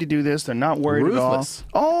free to do this. They're not worried Ruthless. at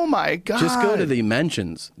all. Oh my God. Just go to the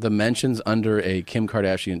mentions under a Kim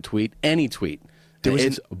Kardashian tweet, any tweet.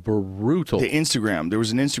 It's brutal. The Instagram. There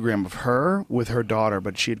was an Instagram of her with her daughter,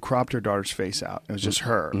 but she had cropped her daughter's face out. It was just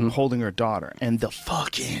her holding her daughter. And the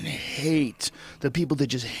fucking hate. The people that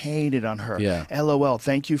just hated on her. Yeah. LOL,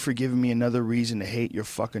 thank you for giving me another reason to hate your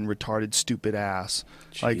fucking retarded, stupid ass.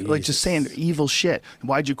 Like just Jesus. saying evil shit.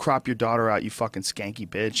 Why'd you crop your daughter out, you fucking skanky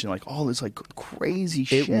bitch? And like all this like crazy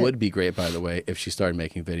shit. It would be great, by the way, if she started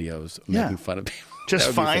making videos Yeah. making fun of people. Just That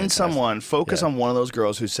would be find fantastic. someone, focus Yeah. on one of those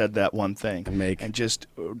girls who said that one thing, Make- and just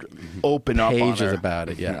open up on Pages her. about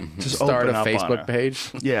it, yeah. Just Start open a up on Facebook her. page.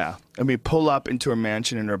 Yeah. I mean, pull up into her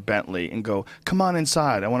mansion in her Bentley and go, come on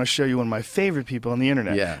inside. I want to show you one of my favorite people on the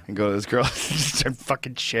internet. Yeah. And go to this girl and just start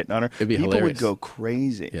fucking shitting on her. It'd be People hilarious. would go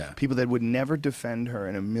crazy. Yeah. People that would never defend her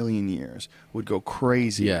in a million years would go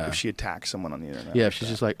crazy Yeah. if she attacked someone on the internet. Yeah, like if she's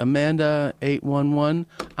that. just like Amanda 811,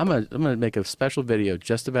 I'm gonna make a special video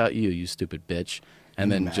just about you, you stupid bitch,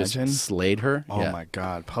 and then Imagine? just slayed her. Oh yeah. my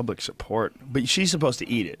God, public support. But she's supposed to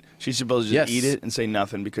eat it. She's supposed to just Yes. eat it and say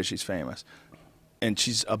nothing because she's famous. And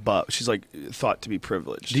she's above. She's like thought to be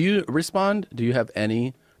privileged. Do you respond? Do you have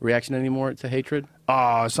any reaction anymore to hatred?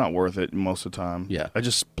 Oh, it's not worth it most of the time. Yeah. I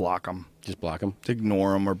just block them. Just block them.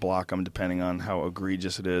 Ignore them or block them depending on how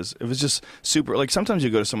egregious it is. If it's just super, like sometimes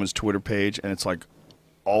you go to someone's Twitter page and it's like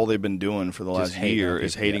all they've been doing for the last hating year on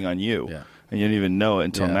is people. hating Yeah. on you. Yeah. And you didn't even know it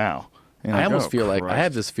until Yeah. now. And I like, almost oh, feel like I Christ.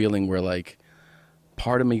 have this feeling where like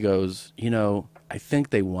part of me goes, I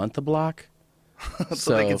think they want the block.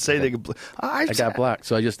 So they can say they can. I got blocked,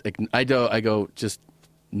 so I go just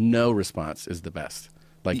no response is the best.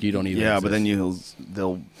 Like you don't even. Yeah, exist. but then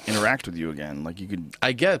they'll interact with you again. Like you could.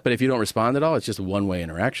 I get, but if you don't respond at all, it's just a one-way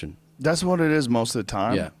interaction. That's what it is most of the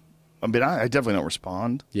time. Yeah. I mean, I definitely don't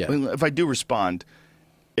respond. Yeah. I mean, if I do respond,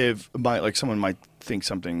 if someone might think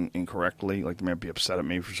something incorrectly, like they might be upset at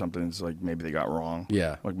me for something, it's like maybe they got wrong.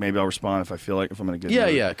 Yeah. Like maybe I'll respond if I feel like if I'm going to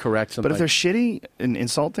get. Yeah, correct. But if they're shitty and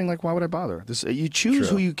insulting, like why would I bother? You choose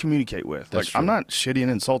True. who you communicate with. That's like I'm true. not shitty and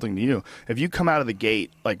insulting to you. If you come out of the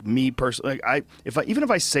gate like me personally, like even if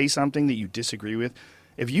I say something that you disagree with,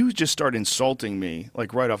 if you just start insulting me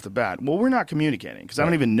like right off the bat, well, we're not communicating because I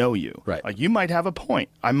don't even know you. Right. Like you might have a point.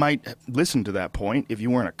 I might listen to that point if you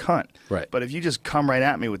weren't a cunt. Right. But if you just come right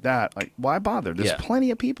at me with that, like, why bother? There's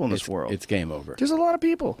plenty of people in this world. It's game over. There's a lot of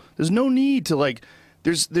people. There's no need to like.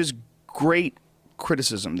 There's great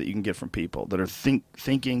criticism that you can get from people that are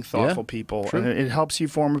thinking, thoughtful people, true. and it helps you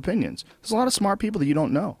form opinions. There's a lot of smart people that you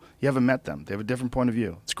don't know. You haven't met them. They have a different point of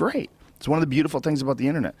view. It's great. It's one of the beautiful things about the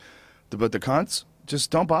internet. But the cunts,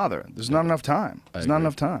 just don't bother. There's not enough time. There's not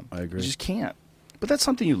enough time. I agree. You just can't. But that's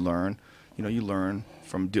something you learn. You know, you learn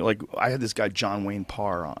from like I had this guy John Wayne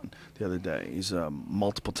Parr on the other day. He's a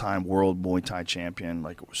multiple-time world Muay Thai champion,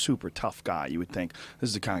 like a super tough guy. You would think this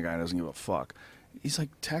is the kind of guy who doesn't give a fuck. He's like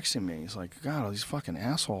texting me. He's like, God, all these fucking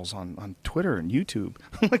assholes on Twitter and YouTube.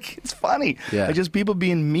 I'm like, it's funny. Yeah. Like just people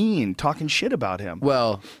being mean, talking shit about him.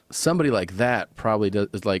 Well, somebody like that probably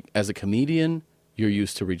does. Like as a comedian, you're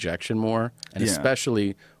used to rejection more, and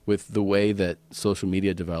especially with the way that social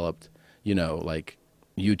media developed. You know, like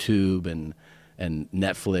YouTube and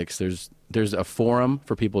Netflix. There's a forum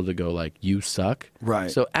for people to go like, you suck.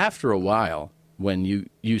 Right. So after a while, when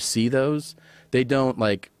you see those, they don't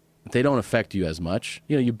affect you as much.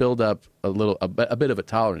 You know, you build up a bit of a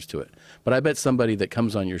tolerance to it. But I bet somebody that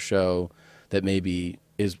comes on your show that maybe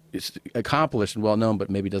is accomplished and well known, but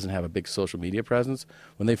maybe doesn't have a big social media presence,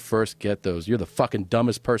 when they first get those, you're the fucking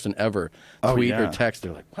dumbest person ever, tweet or text,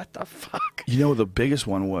 they're like, what the fuck? You know, the biggest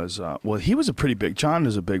one was, well, he was a pretty big, John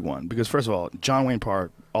is a big one, because first of all, John Wayne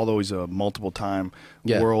Parr, although he's a multiple-time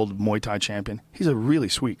world Muay Thai champion, he's a really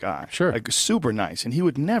sweet guy. Sure. Like, super nice, and he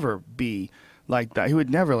would never be like that. He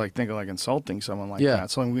would never, like, think of, like, insulting someone like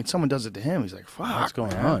that. So when someone does it to him, he's like, fuck, what's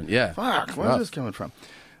going man. on? Yeah. Fuck, where's this coming from?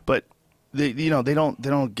 But they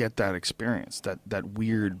don't get that experience, that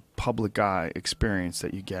weird public eye experience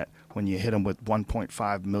that you get when you hit them with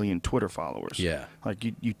 1.5 million Twitter followers. Yeah. Like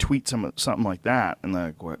you tweet something like that, and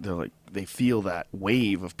they feel that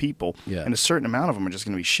wave of people, and a certain amount of them are just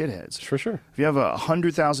going to be shitheads. For sure. If you have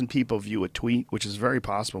 100,000 people view a tweet, which is very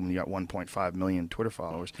possible when you got 1.5 million Twitter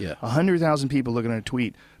followers, 100,000 people looking at a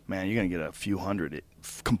tweet, man, you're going to get a few hundred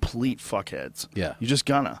complete fuckheads. Yeah. You're just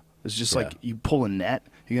gonna. It's just like you pull a net,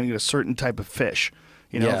 you're going to get a certain type of fish.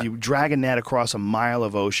 You know, if you drag a net across a mile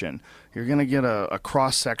of ocean, you're going to get a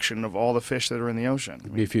cross-section of all the fish that are in the ocean.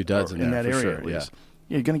 Be a few dozen in there, that for area, sure, at least.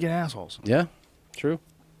 Yeah, you're going to get assholes. Yeah, true.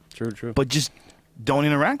 But just don't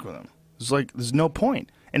interact with them. It's like, there's no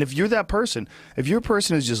point. And if you're that person, if your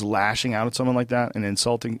person is just lashing out at someone like that and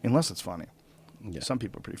insulting, unless it's funny. Some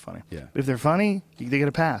people are pretty funny. Yeah. But if they're funny, they get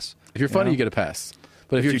a pass. If you're funny, you get a pass.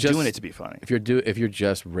 But if you're just doing it to be funny. If you're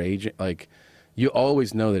just raging, like, you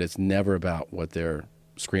always know that it's never about what they're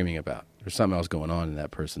screaming about. There's something else going on in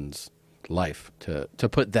that person's life to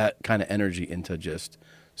put that kind of energy into just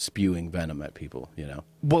spewing venom at people, you know?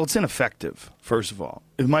 Well, it's ineffective, first of all.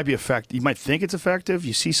 It might be effective. You might think it's effective.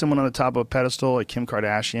 You see someone on the top of a pedestal, like Kim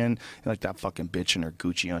Kardashian, like that fucking bitch in her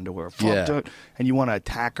Gucci underwear. Fuck, dude. And you want to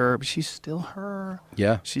attack her, but she's still her.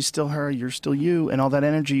 Yeah. She's still her. You're still you. And all that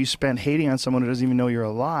energy you spend hating on someone who doesn't even know you're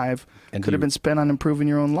alive could have been spent on improving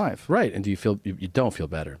your own life. Right. And do you feel, you don't feel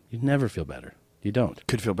better. You never feel better. You don't.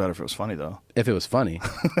 Could feel better if it was funny, though. If it was funny.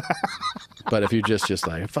 But if you're just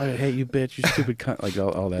like, if I hate you, bitch, you stupid cunt, like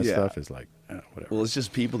all that stuff is like, whatever. Well, it's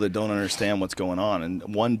just people that don't understand what's going on.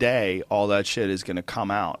 And one day, all that shit is going to come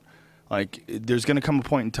out. Like, there's going to come a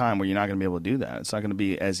point in time where you're not going to be able to do that. It's not going to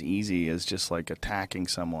be as easy as just, like, attacking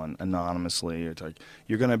someone anonymously. It's like,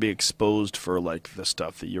 you're going to be exposed for, like, the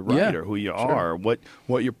stuff that you write or who you are, what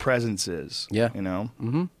your presence is. Yeah. You know?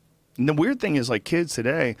 Mm-hmm. And the weird thing is, like, kids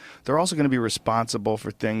today, they're also going to be responsible for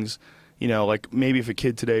things, you know, like maybe if a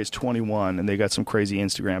kid today is 21 and they got some crazy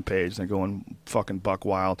Instagram page and they're going fucking buck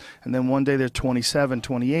wild, and then one day they're 27,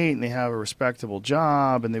 28 and they have a respectable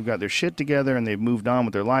job and they've got their shit together and they've moved on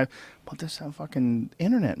with their life. But this fucking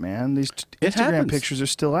internet, man. These Instagram pictures are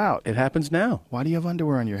still out. It happens now. Why do you have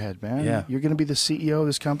underwear on your head, man? Yeah. You're going to be the CEO of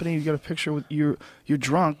this company. You got a picture with you're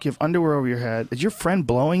drunk. You have underwear over your head. Is your friend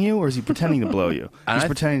blowing you, or is he pretending to blow you? He's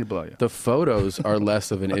pretending to blow you. The photos are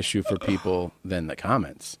less of an issue for people than the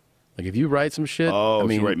comments. Like if you write some shit,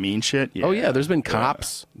 if you write mean shit. Yeah. Oh yeah, there's been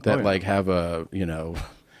cops that like have a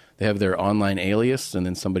they have their online alias, and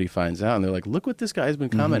then somebody finds out, and they're like, "Look what this guy's been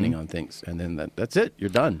commenting on things," and then that's it. You're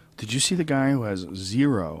done. Did you see the guy who has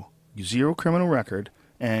zero criminal record,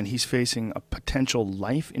 and he's facing a potential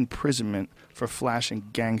life imprisonment for flashing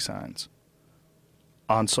gang signs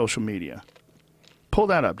on social media? Pull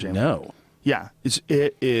that up, Jamie. No. Yeah,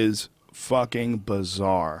 it is fucking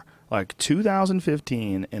bizarre. Like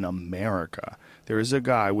 2015 in America, there is a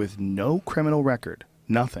guy with no criminal record,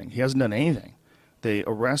 nothing. He hasn't done anything. They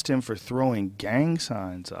arrest him for throwing gang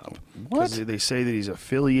signs up. What? They say that he's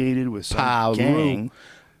affiliated with some Paru. gang.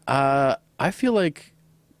 I feel like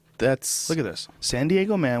that's... Look at this. San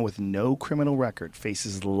Diego man with no criminal record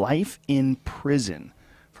faces life in prison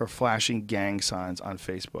for flashing gang signs on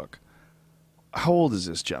Facebook. How old is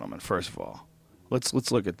this gentleman, first of all?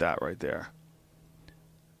 Let's look at that right there.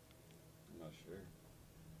 I'm not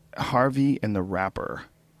sure. Harvey and the Rapper.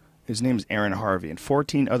 His name is Aaron Harvey, and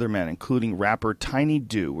 14 other men, including rapper Tiny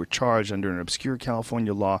Do, were charged under an obscure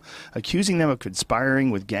California law accusing them of conspiring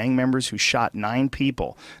with gang members who shot 9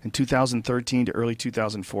 people in 2013 to early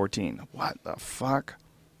 2014. What the fuck?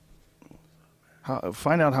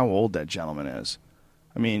 Find out how old that gentleman is.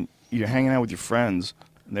 I mean, you're hanging out with your friends,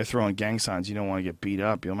 and they're throwing gang signs. You don't want to get beat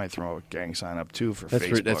up. You might throw a gang sign up, too, for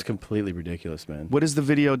Facebook. That's completely ridiculous, man. What is the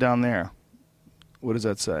video down there? What does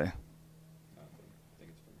that say?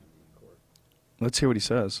 Let's hear what he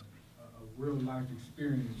says. A real life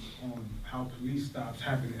experience on how police stops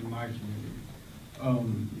happen in my community.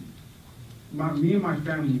 Me and my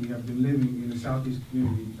family have been living in the Southeast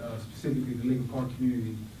community, specifically the Lincoln Park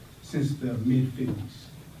community, since the mid-50s.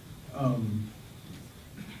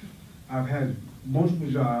 I've had multiple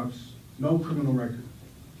jobs, no criminal record,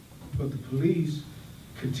 but the police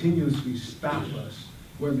continuously stop us,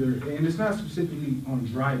 and it's not specifically on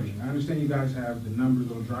driving. I understand you guys have the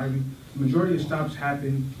numbers on driving. The majority of stops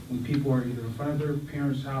happen when people are either in front of their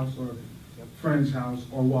parents' house or friend's house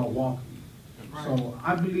or while walking. Right. So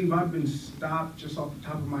I believe I've been stopped just off the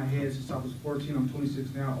top of my head since I was 14. I'm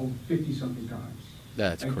 26 now, over 50-something times.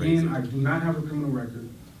 That's crazy. Again, I do not have a criminal record.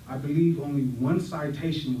 I believe only one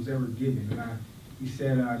citation was ever given, and he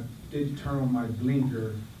said I did turn on my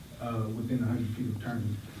blinker within 100 feet of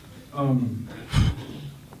turning.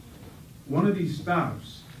 One of these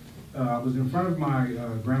stops was in front of my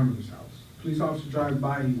grandmother's house. Police officer drives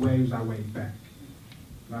by, he waves, I wave back.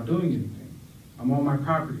 Not doing anything. I'm on my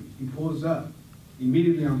property. He pulls up.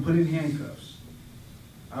 Immediately, I'm put in handcuffs.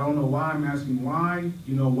 I don't know why. I'm asking why.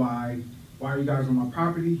 You know why. Why are you guys on my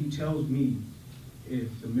property? He tells me, if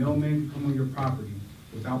the mailman come on your property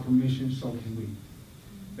without permission, so can we.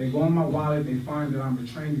 They go on my wallet. They find that I'm a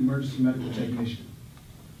trained emergency medical technician.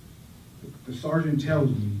 The sergeant tells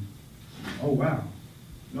me, oh, wow,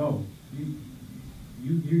 no,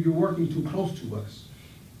 you're working too close to us.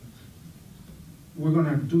 We're going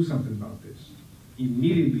to have to do something about this.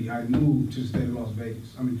 Immediately, I moved to the state of Las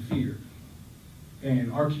Vegas. I'm in fear.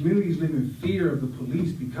 And our communities live in fear of the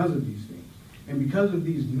police because of these things. And because of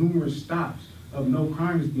these numerous stops of no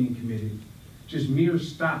crimes being committed, just mere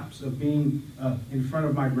stops of being in front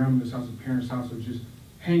of my grandmother's house or parents' house or just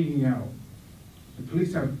hanging out, the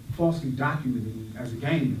police have falsely documented me as a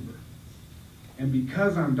gang member. And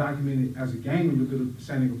because I'm documented as a gang member through the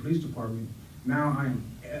San Diego Police Department, now I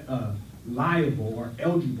am liable or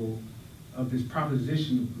eligible of this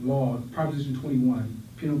proposition law, Proposition 21,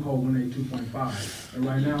 Penal Code 182.5. And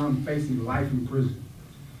right now I'm facing life in prison.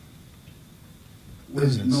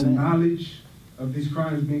 With no knowledge of these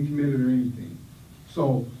crimes being committed or anything.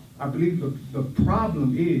 So I believe the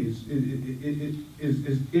problem is the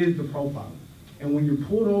profiling. And when you're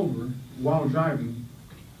pulled over while driving,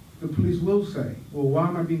 the police will say, well, why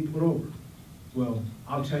am I being pulled over? Well,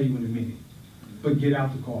 I'll tell you in a minute, but get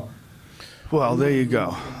out the car. Well, there you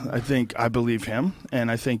go. I believe him,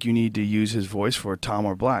 and I think you need to use his voice for Tom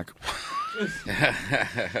or Black. I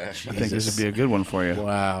think this would be a good one for you.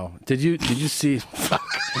 Wow. Did you see?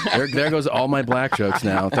 there goes all my black jokes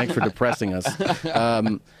now. Thanks for depressing us.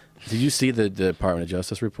 Did you see the Department of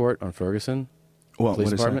Justice report on Ferguson? Well,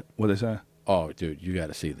 Police Department? What did they say? Oh, dude, you got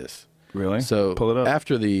to see this. Really? So pull it up.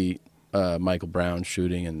 After the Michael Brown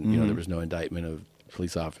shooting, and you know there was no indictment of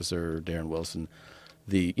police officer Darren Wilson,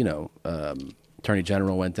 the Attorney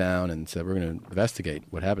General went down and said we're going to investigate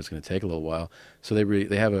what happened. It's going to take a little while. So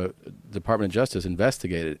they have a Department of Justice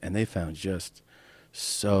investigated, and they found just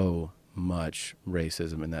so much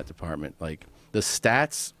racism in that department. Like the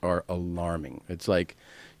stats are alarming. It's like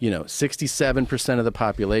 67% of the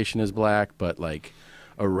population is black, but like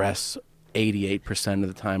arrests 88% of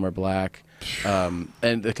the time are black. And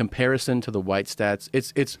the comparison to the white stats,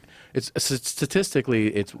 it's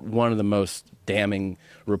statistically, it's one of the most damning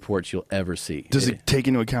reports you'll ever see. Does it take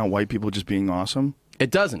into account white people just being awesome? It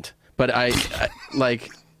doesn't. But I like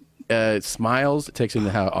smiles. It takes into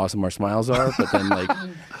how awesome our smiles are. But then like,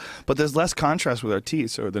 but there's less contrast with our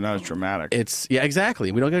teeth, so they're not as dramatic. Yeah,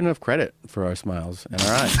 exactly. We don't get enough credit for our smiles and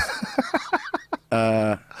our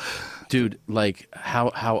eyes. Dude, like how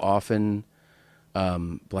often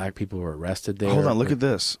black people were arrested there. Hold on, look at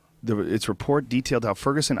this. its report detailed how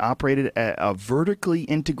Ferguson operated a vertically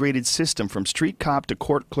integrated system from street cop to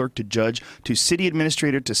court clerk to judge to city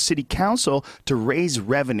administrator to city council to raise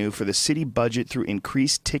revenue for the city budget through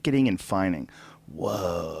increased ticketing and fining.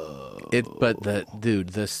 Whoa! But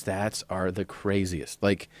the stats are the craziest.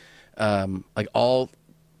 Like all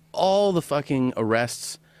the fucking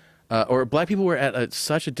arrests, or black people were at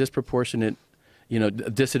such a disproportionate,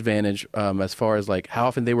 disadvantage as far as like how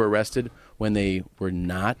often they were arrested when they were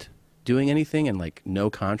not doing anything and like no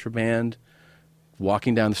contraband,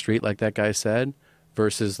 walking down the street like that guy said,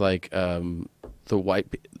 versus like a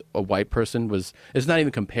white person was. It's not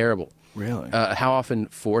even comparable. Really? How often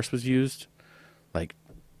force was used? Like,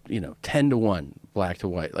 10-1 black to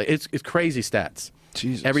white. Like it's crazy stats.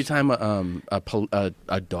 Jesus. Every time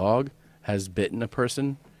a dog has bitten a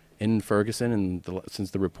person in Ferguson,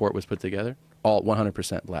 since the report was put together, all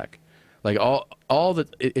 100% black. Like all the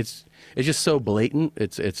it's just so blatant.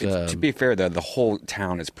 It's to be fair though, the whole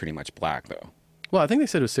town is pretty much black though. Well, I think they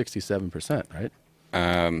said it was 67%, right?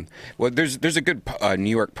 Well, there's a good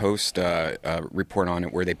New York Post report on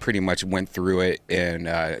it where they pretty much went through it and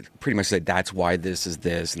pretty much said that's why this is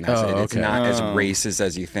this and that's it. It's not as racist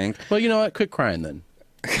as you think. Well, you know what? Quit crying then.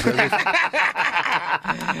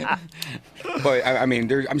 But I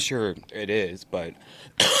mean, I'm sure it is. But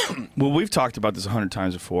well, we've talked about this 100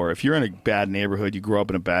 times before. If you're in a bad neighborhood, you grow up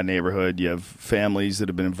in a bad neighborhood, you have families that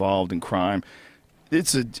have been involved in crime.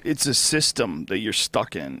 It's a system that you're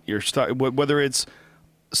stuck in. You're stuck, whether it's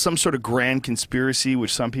some sort of grand conspiracy,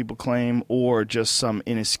 which some people claim, or just some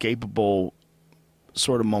inescapable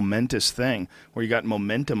sort of momentous thing where you got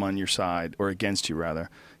momentum on your side, or against you rather.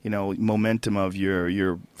 Momentum of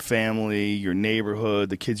your family, your neighborhood,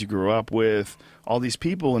 the kids you grew up with, all these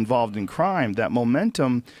people involved in crime. That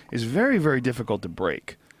momentum is very, very difficult to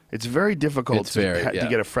break. It's very difficult to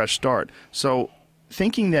get a fresh start. So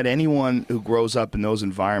thinking that anyone who grows up in those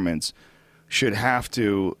environments should have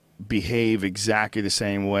to behave exactly the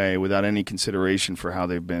same way without any consideration for how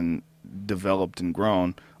they've been developed and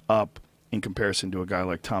grown up in comparison to a guy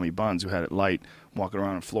like Tommy Buns who had it light walking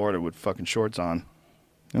around in Florida with fucking shorts on.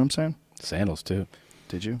 You know what I'm saying? Sandals too.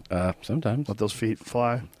 Did you? Sometimes. Let those feet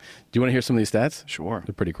fly? Do you want to hear some of these stats? Sure.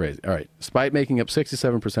 They're pretty crazy. All right. Despite making up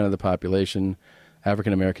 67% of the population,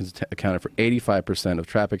 African Americans accounted for 85% of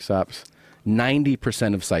traffic stops,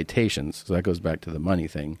 90% of citations, so that goes back to the money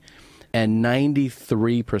thing, and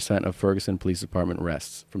 93% of Ferguson Police Department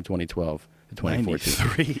arrests from 2012 to 2014.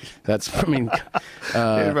 93. That's, I mean...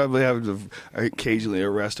 they probably have to occasionally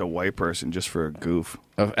arrest a white person just for a goof.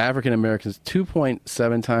 Of African Americans,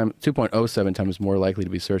 2.07 times more likely to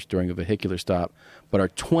be searched during a vehicular stop, but are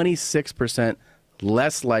 26%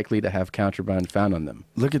 less likely to have contraband found on them.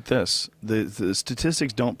 Look at this. The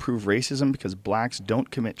statistics don't prove racism because blacks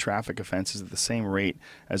don't commit traffic offenses at the same rate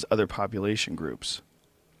as other population groups.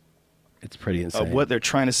 It's pretty insane. What they're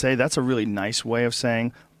trying to say, that's a really nice way of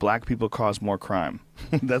saying black people cause more crime.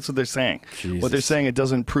 That's what they're saying. Jesus. What they're saying, it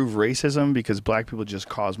doesn't prove racism because black people just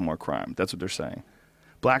cause more crime. That's what they're saying.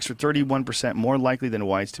 Blacks are 31% more likely than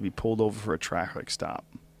whites to be pulled over for a traffic stop.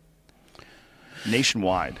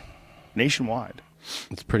 Nationwide.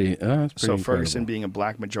 It's pretty So incredible. Ferguson being a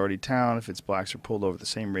black majority town, if its blacks are pulled over at the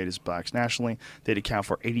same rate as blacks nationally, they'd account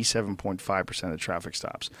for 87.5% of the traffic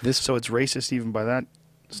stops. So it's racist even by that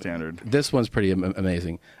standard. This one's pretty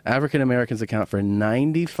amazing. African Americans account for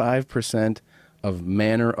 95% of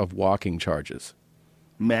manner of walking charges.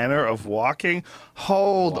 Manner of walking?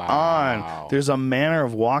 Hold on. There's a manner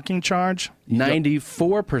of walking charge?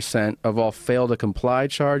 94% of all fail to comply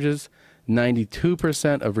charges,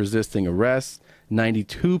 92% of resisting arrest,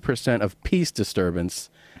 92% of peace disturbance,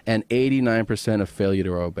 and 89% of failure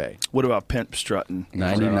to obey. What about pimp strutting?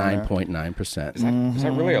 99.9%. Is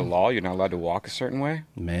that really a law? You're not allowed to walk a certain way?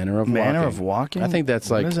 Manner of walking. Manner of walking? I think that's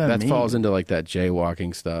What like does that mean? falls into like that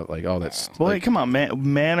jaywalking stuff, like all that. Well, Like, hey, come on,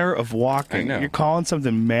 manner of walking. I know. You're calling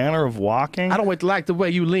something manner of walking? I don't like the way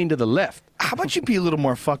you lean to the left. How about you be a little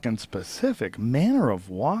more fucking specific? Manner of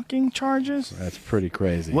walking charges? That's pretty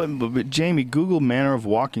crazy. But Jamie, Google manner of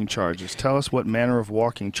walking charges. Tell us what manner of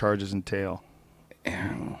walking charges entail.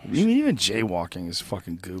 I mean, even jaywalking is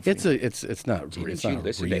fucking goofy. It's not Didn't it's you not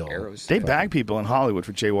listen to real. Arrows? They bag people in Hollywood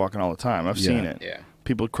for jaywalking all the time. I've seen it. Yeah.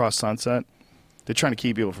 People cross Sunset. They're trying to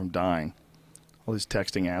keep people from dying. All these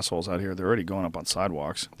texting assholes out here, they're already going up on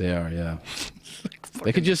sidewalks. They are, yeah.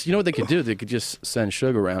 They could just, you know what they could do? They could just send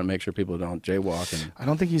Sugar around and make sure people don't jaywalk. And I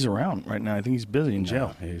don't think he's around right now. I think he's busy in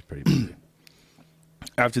jail. No, he's pretty busy.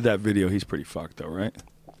 After that video, he's pretty fucked, though, right?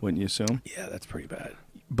 Wouldn't you assume? Yeah, that's pretty bad.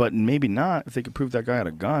 But maybe not if they could prove that guy had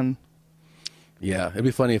a gun. Yeah, it'd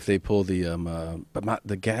be funny if they pull the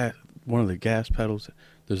gas, one of the gas pedals,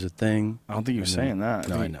 There's a thing. I don't think he was saying that.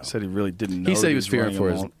 No, he I know. said he really didn't know. He said he was fearing running for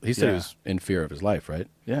a his. mall. He said he Yeah. was in fear of his life, right?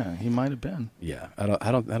 Yeah, he might have been. Yeah, I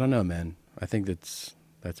don't know, man. I think that's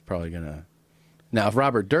probably gonna. Now, if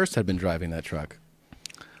Robert Durst had been driving that truck,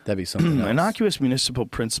 that'd be something else. Innocuous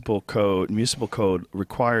municipal code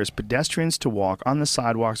requires pedestrians to walk on the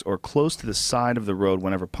sidewalks or close to the side of the road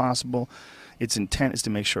whenever possible. Its intent is to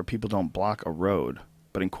make sure people don't block a road.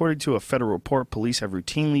 But according to a federal report, police have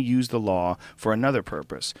routinely used the law for another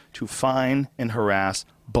purpose, to fine and harass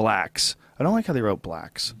blacks. I don't like how they wrote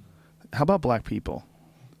blacks. How about black people?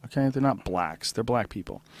 Okay, they're not blacks. They're black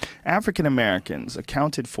people. African Americans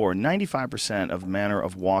accounted for 95% of manner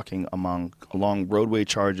of walking along roadway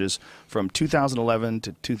charges from 2011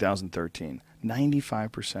 to 2013.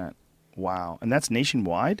 95%. Wow. And that's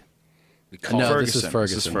nationwide? No, this is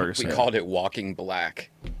Ferguson. We called it walking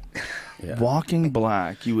black. Yeah. Walking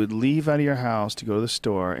black. You would leave out of your house to go to the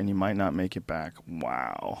store, and you might not make it back.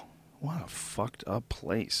 Wow. What a fucked up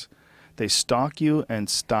place. They stalk you and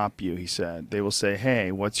stop you, he said. They will say,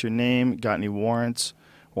 hey, what's your name? Got any warrants?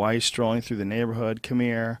 Why are you strolling through the neighborhood? Come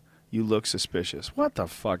here. You look suspicious. What the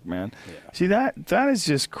fuck, man? Yeah. See, that is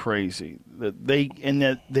just crazy. That they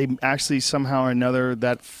actually somehow or another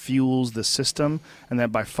that fuels the system, and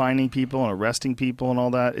that by finding people and arresting people and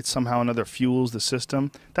all that, it somehow or another fuels the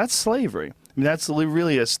system. That's slavery. I mean, that's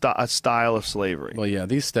really a style of slavery. Well, yeah,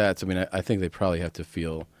 these stats. I mean, I think they probably have to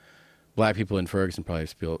feel. Black people in Ferguson probably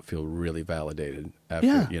feel really validated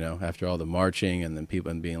after after all the marching and then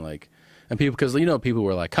people and being like, and people because people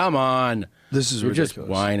were like, come on, this is you're ridiculous. Just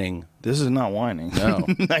whining. This is not whining. No.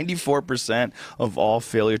 94% of all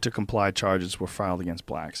failure to comply charges were filed against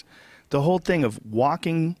blacks. The whole thing of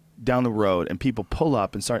walking down the road and people pull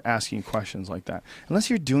up and start asking questions like that.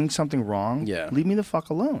 Unless you're doing something wrong, leave me the fuck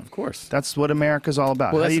alone. Of course. That's what America's all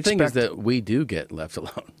about. Well, that's the thing is that we do get left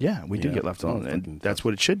alone. Yeah, we do get left alone, and that's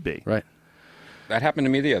what it should be. Right. That happened to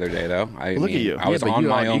me the other day, though. Look at you. I was on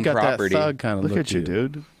my own property. That thug kind of look at you,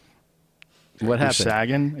 dude. What happened?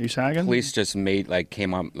 Sagging? Are you sagging? Police just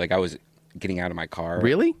came up, I was getting out of my car.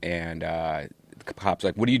 Really? And the cop's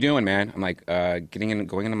like, what are you doing, man? I'm like, going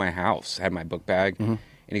into my house. I had my book bag. Mm-hmm.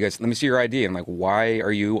 And he goes, let me see your ID. I'm like, why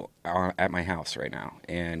are you at my house right now?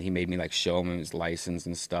 And he made me show him his license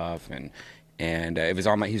and stuff. And it was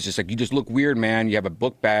on my. He's just like, you just look weird, man. You have a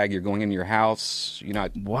book bag. You're going into your house. You're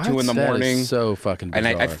not 2 in the morning. That is so fucking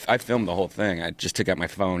bizarre. And I filmed the whole thing. I just took out my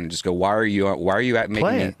phone and just go, why are you at making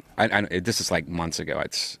Play me? This is months ago.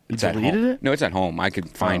 It's at home. It? No, it's at home. I could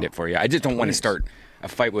find it for you. I just don't want to start a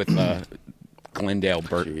fight with Glendale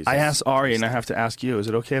Burt. I asked Ari, and I have to ask you: is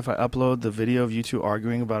it okay if I upload the video of you two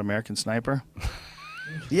arguing about American Sniper?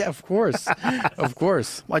 Yeah, of course, of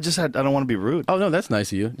course. Well, I don't want to be rude. Oh no, that's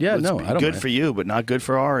nice of you. Yeah, I don't. Good mind. for you, but not good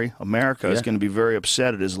for Ari. America is going to be very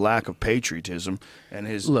upset at his lack of patriotism and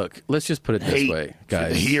his. Look, let's just put it this way,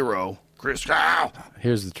 guys. The hero, Chris.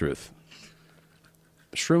 Here's the truth.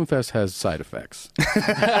 Shroomfest has side effects,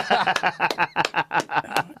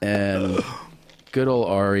 and good old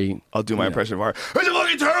Ari. I'll do my impression of Ari. It's a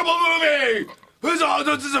fucking terrible movie. This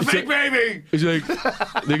is a fake baby. He's like,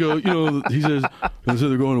 they go, he says,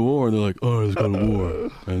 they're going to war, and they're like, oh, let's go to war.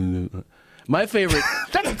 And my favorite.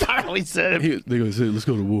 That's entirely said. They go, let's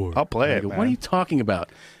go to war. I'll play it. Go, man. what are you talking about?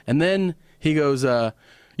 And then he goes,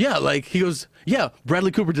 Bradley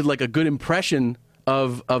Cooper did a good impression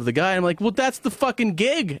of the guy. And I'm like, well, that's the fucking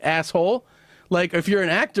gig, asshole. If you're an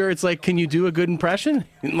actor, it's like, can you do a good impression?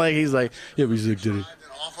 And he's like, yeah, but he's like, did it.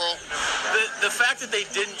 Awful. The fact that they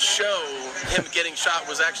didn't show him getting shot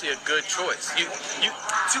was actually a good choice. You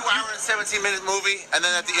 2 hour and 17-minute movie, and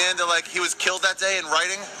then at the end they're like, he was killed that day in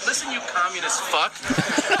writing. Listen, you communist fuck.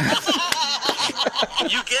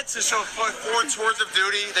 You get to show 4 tours of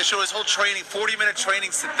duty. They show his whole training, 40-minute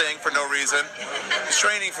training thing for no reason. He's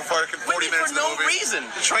training for fucking 40 minutes for of the no movie. reason.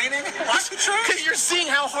 Training? Why is he training? Because you're seeing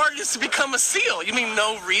how hard it is to become a SEAL. You mean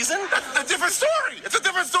no reason? That's a different story. It's a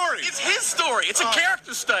different story. It's his story. It's a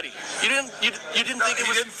character study. You didn't think it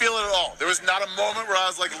was. He didn't feel it at all. There was not a moment where I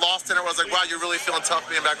was lost in it. Where I was like, wow, you're really feeling tough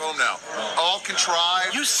being back home now. All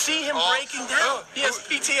contrived. You see him breaking down. He has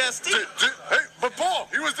PTSD. Hey, but Paul,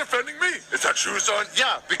 he was defending me. Is that true, son?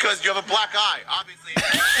 Yeah, because you have a black eye, obviously.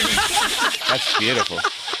 That's beautiful.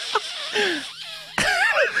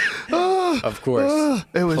 Of course.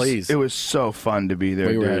 It was so fun to be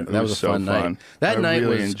there, dude. That was a fun night. That I night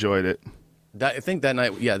really enjoyed it. I think that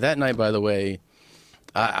night. Yeah, that night. By the way,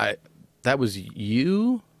 that was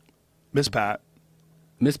you, Miss Pat.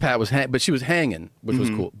 Miss Pat was, but she was hanging, which was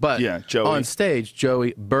cool. But yeah, Joey. on stage,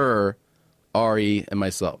 Joey Burr, Ari, and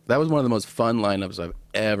myself. That was one of the most fun lineups I've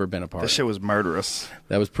ever been a part That of. shit was murderous.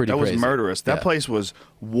 That was pretty crazy. That was murderous. That place was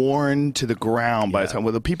worn to the ground by the time.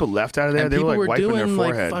 When the people left out of there, and they people were like wiping their doing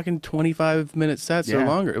forehead. like fucking 25-minute sets or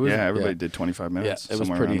longer. It was, everybody did 25 minutes. Yeah, it was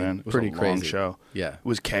somewhere pretty, around then. It was pretty a crazy. long show. Yeah, it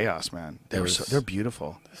was chaos, man. They're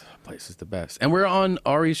beautiful. This place is the best. And we're on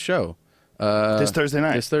Ari's show. This Thursday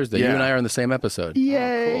night. This Thursday. Yeah. You and I are in the same episode.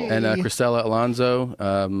 Yay! And Christella Alonso,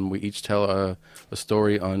 we each tell a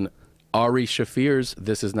story on Ari Shafir's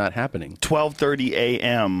This Is Not Happening. 12:30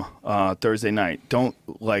 a.m. Thursday night. Don't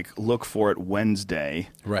look for it Wednesday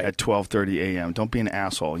at 12:30 a.m. Don't be an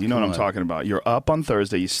asshole. You know what I'm talking about. You're up on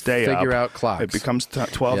Thursday. You stay up. Figure out clocks. It becomes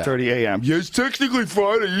 12:30 a.m. Yeah, it's technically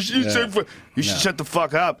Friday. You should shut the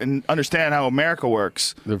fuck up and understand how America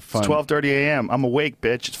works. It's 12:30 a.m. I'm awake,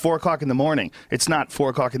 bitch. It's 4 o'clock in the morning. It's not 4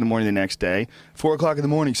 o'clock in the morning the next day. 4 o'clock in the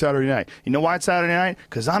morning Saturday night. You know why it's Saturday night?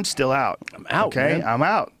 Because I'm still out. I'm out. Okay, man. I'm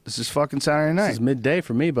out. This is fucking Saturday night. This is midday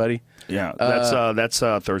for me, buddy. Yeah, that's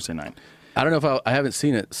Thursday night. I don't know if I haven't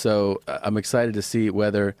seen it, so I'm excited to see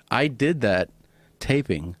whether I did that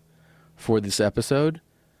taping for this episode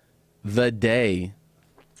the day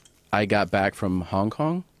I got back from Hong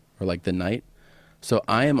Kong, or like the night. So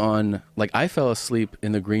I am on, I fell asleep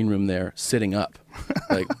in the green room there, sitting up,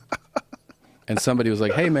 and somebody was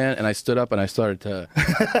like, "Hey, man," and I stood up and I started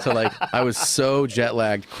to I was so jet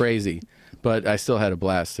lagged, crazy. But I still had a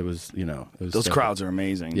blast. It was, Those crowds are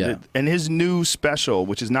amazing. Yeah. And his new special,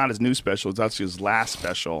 which is not his new special, it's actually his last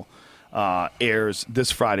special, airs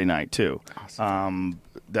this Friday night, too. Awesome.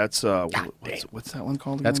 That's, what's that one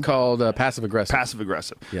called again? That's called Passive Aggressive. Passive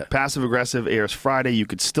Aggressive. Yeah. Passive Aggressive airs Friday. You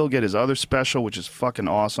could still get his other special, which is fucking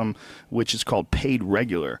awesome, which is called Paid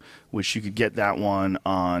Regular, which you could get that one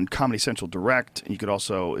on Comedy Central Direct. You could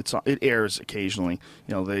also, it airs occasionally.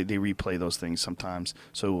 They replay those things sometimes.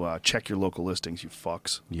 So check your local listings, you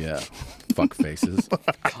fucks. Yeah. Fuck faces.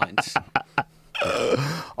 Cunts.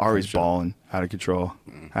 Ari's balling, out of control.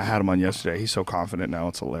 I had him on yesterday. He's so confident now.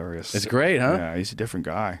 It's hilarious. It's great, huh? Yeah, he's a different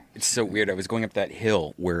guy. It's so weird. I was going up that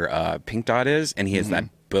hill where Pink Dot is, and he has that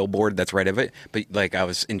billboard that's right of it. But I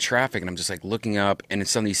was in traffic, and I'm just looking up, and then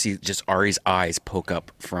suddenly you see just Ari's eyes poke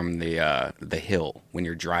up from the hill when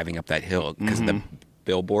you're driving up that hill because of the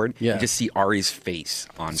billboard. Yeah. You just see Ari's face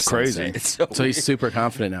on It's Sunset. crazy. It's so So he's weird. super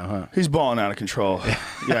confident now, huh? He's balling out of control.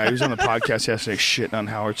 Yeah, he was on the podcast yesterday shitting on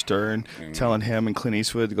Howard Stern, telling him and Clint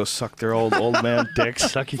Eastwood to go suck their old man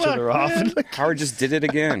dicks, suck each other off. Howard just did it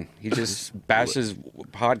again. He just bashes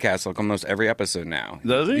podcasts almost every episode now.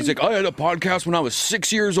 Does he? He's like, I had a podcast when I was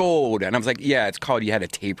 6 years old. And I was like, yeah, it's called You Had a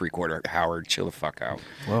Tape Recorder. Howard, chill the fuck out.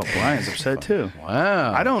 Well, Brian's upset too.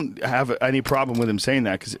 Wow. I don't have any problem with him saying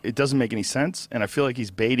that because it doesn't make any sense, and I feel like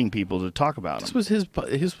he's baiting people to talk about him.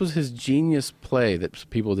 This was his genius play that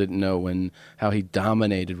people didn't know how he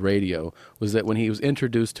dominated radio, was that when he was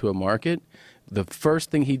introduced to a market, the first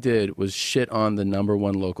thing he did was shit on the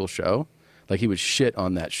 #1 local show. He would shit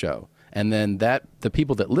on that show. And then the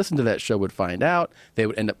people that listened to that show would find out. They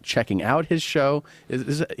would end up checking out his show.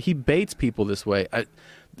 He baits people this way.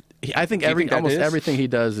 I think almost everything he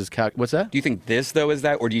does is what's that? Do you think this, though, is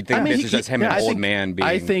that? Or do you think this is just him and old man being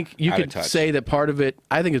I think you out could of touch? say that part of it,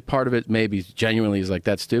 I think part of it maybe genuinely is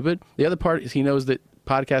that's stupid. The other part is he knows that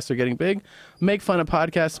podcasts are getting big. Make fun of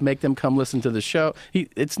podcasts, make them come listen to the show.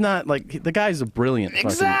 It's not the guy's a brilliant fucking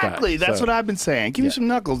guy. Exactly. That's what I've been saying. Give me some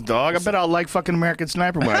knuckles, dog. I bet I'll like fucking American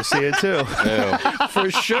Sniper when I see it, too.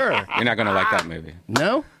 For sure. You're not going to like that movie.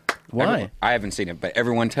 No? Why? I haven't seen it, but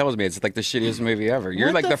everyone tells me it's the shittiest movie ever.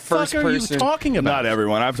 You're What the first fuck person. are you talking about? Not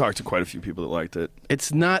everyone. I've talked to quite a few people that liked it.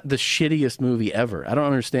 It's not the shittiest movie ever. I don't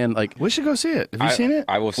understand. We should go see it. Have you seen it?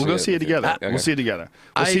 I will see We'll go it see it with you. together. Okay. We'll see it together.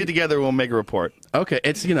 We'll see it together. We'll make a report. Okay,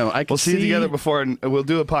 it's I can We'll see it together before. We'll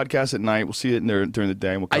do a podcast at night. We'll see it during the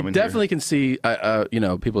day. And we'll come I in definitely can see.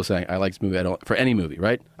 People saying I like this movie. I don't for any movie,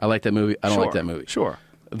 right? I like that movie. I don't like that movie. Sure.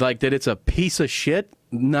 That it's a piece of shit.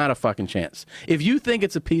 Not a fucking chance. If you think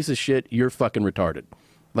it's a piece of shit, you're fucking retarded.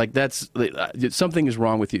 Something is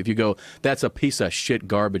wrong with you if you go, that's a piece of shit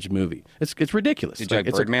garbage movie. It's ridiculous. Did you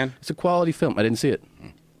like Birdman? It's a quality film. I didn't see it.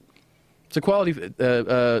 It's a quality.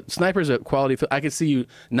 Sniper's a quality film. I can see you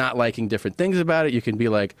not liking different things about it. You can be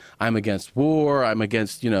like, I'm against war. I'm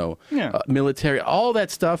against military. All that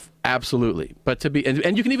stuff. Absolutely. But to be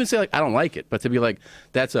and you can even say I don't like it. But to be like,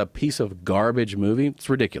 that's a piece of garbage movie. It's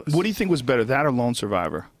ridiculous. What do you think was better, that or Lone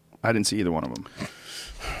Survivor? I didn't see either one of them.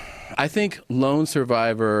 I think Lone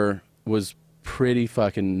Survivor was pretty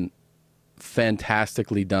fucking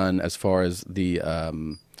fantastically done as far as the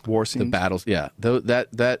war scenes, the battles. Yeah,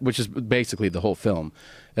 that which is basically the whole film.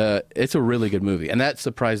 It's a really good movie, and that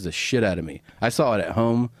surprised the shit out of me. I saw it at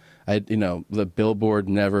home. The Billboard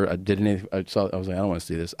never did anything. I was like, I don't want to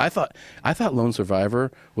see this. I thought Lone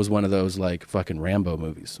Survivor was one of those like fucking Rambo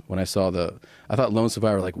movies. When I saw I thought Lone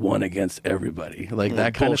Survivor like won against everybody, like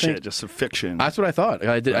that kind bullshit, of thing. just a fiction. That's what I thought.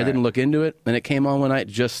 I didn't look into it, and it came on one night,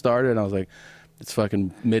 just started, and I was like, it's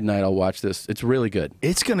fucking midnight. I'll watch this. It's really good.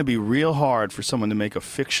 It's going to be real hard for someone to make a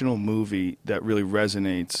fictional movie that really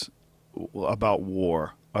resonates about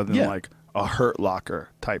war, other than like a Hurt Locker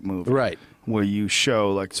type movie, right? Where you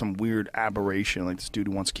show like some weird aberration, like this dude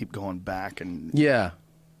who wants to keep going back and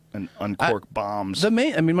uncork bombs.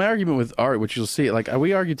 My argument with Art, which you'll see, like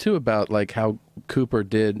we argued too about like how Cooper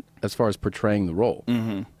did as far as portraying the role.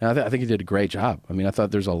 Mm-hmm. And I think he did a great job. I mean, I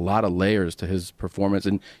thought there's a lot of layers to his performance,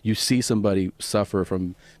 and you see somebody suffer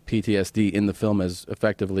from PTSD in the film as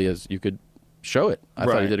effectively as you could show it. I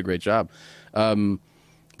thought he did a great job.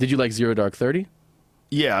 Did you like Zero Dark 30?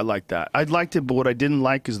 Yeah, I liked that. I liked it, but what I didn't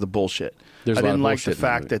like is the bullshit. I didn't like the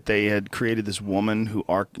fact that they had created this woman who,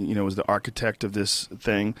 was the architect of this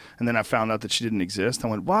thing, and then I found out that she didn't exist. I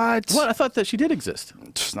went, what? What? I thought that she did exist.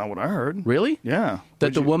 It's not what I heard. Really? Yeah.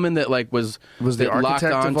 That the woman that like was the architect locked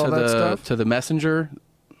on of all that stuff? to the messenger.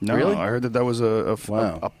 No, really? I heard that was a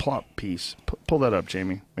plot piece. Pull that up,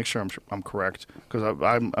 Jamie. Make sure I'm correct, because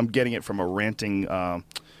I'm getting it from a ranting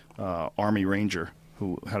Army Ranger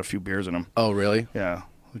who had a few beers in him. Oh, really? Yeah.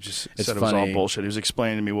 Who just said it was all bullshit. He was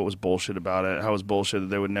explaining to me what was bullshit about it, how it was bullshit that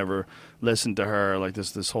they would never listen to her. Like,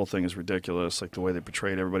 this whole thing is ridiculous. Like, the way they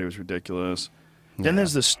portrayed everybody was ridiculous. Yeah. Then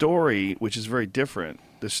there's the story, which is very different.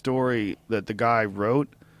 The story that the guy wrote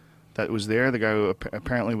that was there, the guy who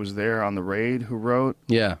apparently was there on the raid who wrote,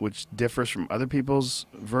 which differs from other people's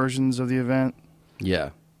versions of the event. Yeah.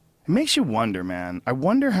 It makes you wonder, man. I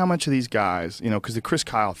wonder how much of these guys, because the Chris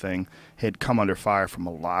Kyle thing had come under fire from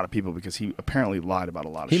a lot of people because he apparently lied about a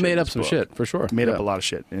lot of shit. He made up some shit, for sure. He made up a lot of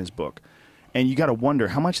shit in his book. And you got to wonder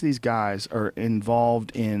how much of these guys are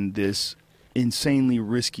involved in this insanely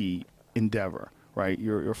risky endeavor, right?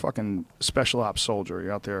 You're a fucking special ops soldier.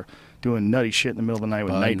 You're out there doing nutty shit in the middle of the night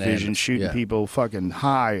with night vision, shooting people, fucking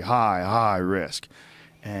high risk.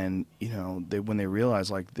 And, when they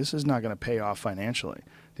realize, like, this is not going to pay off financially.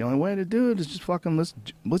 The only way to do it is just fucking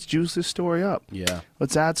let's juice this story up. Yeah.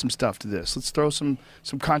 Let's add some stuff to this. Let's throw some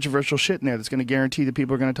controversial shit in there that's going to guarantee that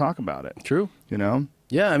people are going to talk about it. True.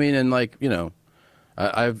 Yeah, I mean, and like,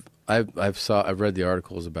 I've read the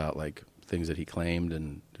articles about like things that he claimed,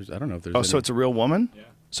 and I don't know if there's so it's a real woman? Yeah.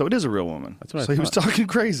 So it is a real woman. That's what I thought. He was talking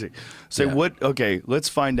crazy. Okay, let's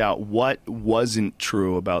find out what wasn't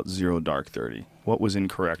true about Zero Dark 30. What was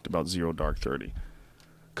incorrect about Zero Dark 30?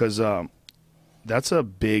 Because that's a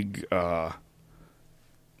big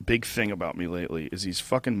thing about me lately is these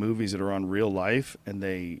fucking movies that are on real life and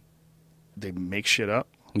they make shit up.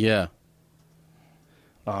 Yeah.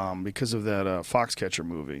 Because of that Foxcatcher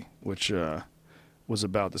movie, which was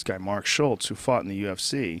about this guy Mark Schultz who fought in the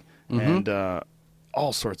UFC, and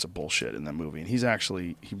all sorts of bullshit in that movie. And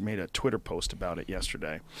he made a Twitter post about it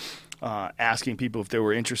yesterday, asking people if they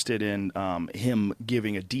were interested in him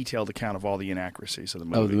giving a detailed account of all the inaccuracies of the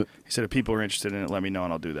movie. He said, if people are interested in it, let me know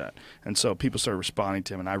and I'll do that. And so people started responding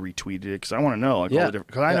to him, and I retweeted it because I want to know, like, all the different,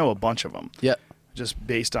 because I know a bunch of them. Yeah. Just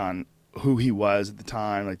based on who he was at the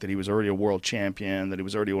time, like that he was already a world champion, that he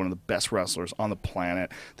was already one of the best wrestlers on the planet,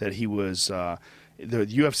 that he was the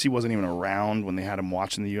UFC wasn't even around when they had him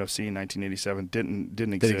watching the UFC in 1987.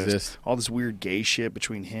 Didn't exist. All this weird gay shit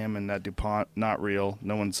between him and that DuPont, not real.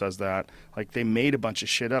 No one says that. Like, they made a bunch of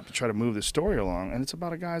shit up to try to move the story along, and it's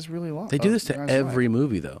about a guy's really long. They do this to every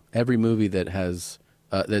movie, though. Every movie that has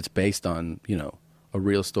that's based on a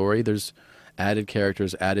real story. There's added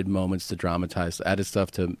characters, added moments to dramatize, added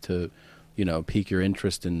stuff to pique your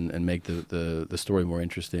interest and make the story more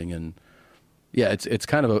interesting. And yeah, it's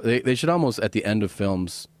kind of they should almost at the end of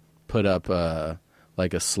films put up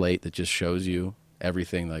like a slate that just shows you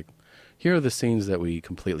everything. Like, here are the scenes that we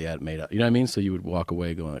completely had made up. You know what I mean? So you would walk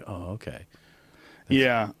away going, like, oh, okay.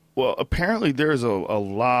 Yeah. Well, apparently there's a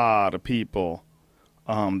lot of people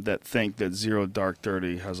that think that Zero Dark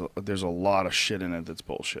 30 there's a lot of shit in it that's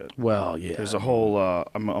bullshit. Well, yeah. There's a whole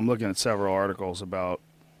I'm looking at several articles about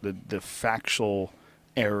the factual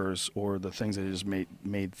errors or the things that he just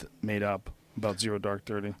made up about Zero Dark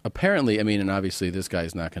 30. Apparently, I mean, and obviously this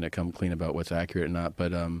guy's not going to come clean about what's accurate or not,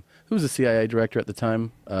 but who was the CIA director at the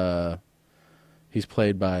time? He's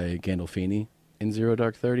played by Gandolfini in Zero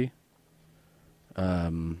Dark 30. I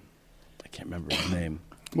can't remember his name.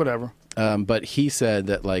 Whatever. But he said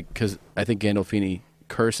that, like, because I think Gandolfini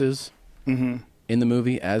curses in the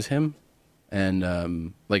movie as him.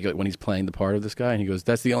 And like when he's playing the part of this guy, and he goes,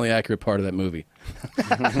 "That's the only accurate part of that movie."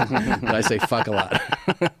 And I say "fuck" a lot.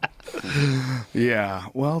 Yeah.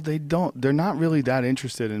 Well, they don't. They're not really that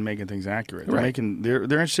interested in making things accurate. They're Right. They're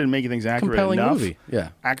interested in making things accurate Compelling enough. movie. Yeah.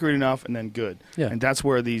 Accurate enough, and then good. Yeah. And that's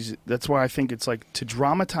where That's why I think it's like to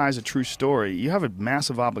dramatize a true story. You have a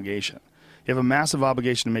massive obligation. You have a massive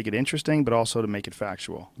obligation to make it interesting, but also to make it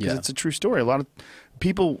factual. Because Yeah. it's a true story. A lot of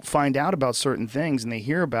people find out about certain things, and they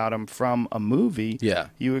hear about them from a movie. Yeah.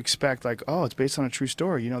 You expect like, oh, it's based on a true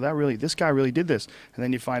story. You know, this guy really did this, and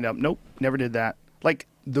then you find out, nope, never did that. Like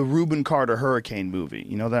the Reuben Carter Hurricane movie.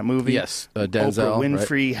 You know that movie? Yes, Denzel, Oprah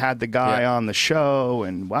Winfrey had the guy on the show,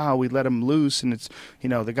 and wow, we let him loose, and it's, you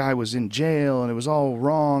know, the guy was in jail, and it was all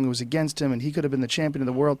wrong. It was against him, and he could have been the champion of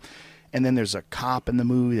the world. And then there's a cop in the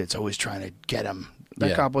movie that's always trying to get him.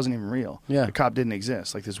 That cop wasn't even real. Yeah. The cop didn't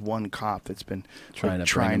exist. Like this one cop that's been Trying to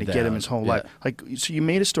trying bring to him get him down. his whole Yeah. life. Like, so you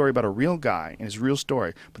made a story about a real guy and his real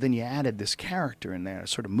story, but then you added this character in there to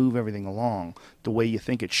sort of move everything along the way you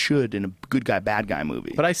think it should in a good guy, bad guy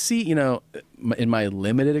movie. But I see, you know, in my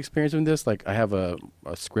limited experience with this, like I have a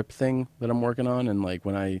script thing that I'm working on, and like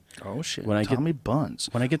when I Tommy Buns,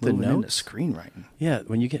 when I get the moving into notes, screenwriting. Yeah,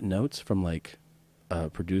 when you get notes from like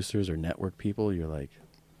producers or network people, you're like,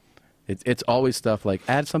 it's always stuff like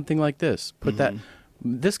add something like this, put that.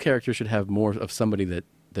 This character should have more of somebody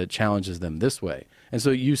that challenges them this way, and so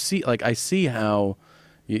you see, like I see how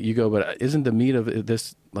you go, but isn't the meat of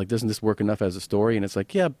this like doesn't this work enough as a story? And it's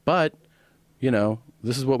like, yeah, but you know,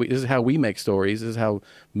 this is how we make stories. This is how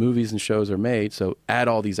movies and shows are made. So add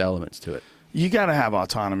all these elements to it. You got to have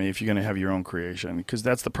autonomy if you're going to have your own creation, because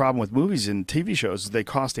that's the problem with movies and TV shows. They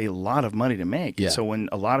cost a lot of money to make. Yeah. So when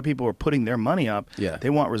a lot of people are putting their money up, Yeah. they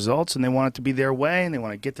want results and they want it to be their way, and they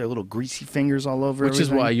want to get their little greasy fingers all over Which is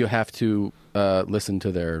everything. why you have to listen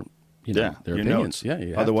to their, their your opinions. notes. Yeah, you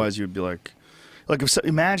have Otherwise, you'd be like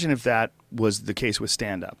imagine if that was the case with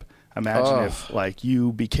stand-up. Imagine if, like,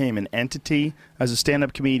 you became an entity as a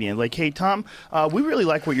stand-up comedian. Like, hey, Tom, we really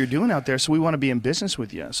like what you're doing out there, so we want to be in business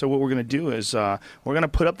with you. So what we're going to do is we're going to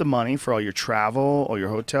put up the money for all your travel, all your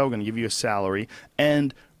hotel. We're going to give you a salary,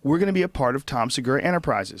 and we're going to be a part of Tom Segura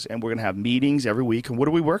Enterprises, and we're going to have meetings every week. And what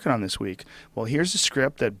are we working on this week? Well, here's the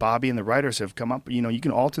script that Bobby and the writers have come up. You know, you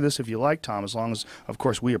can alter this if you like, Tom, as long as, of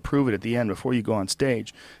course, we approve it at the end before you go on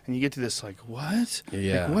stage. And you get to this, like, what?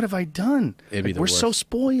 Yeah. Like, what have I done? It'd be Like, the we're so worst.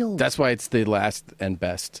 spoiled. That's why it's the last and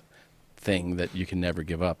best thing that you can never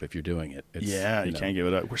give up if you're doing it. It's, you know, can't give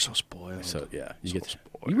it up. We're so spoiled. So yeah, you So get to,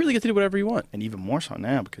 spoiled. you really get to do whatever you want. And even more so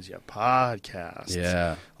now because you have podcasts.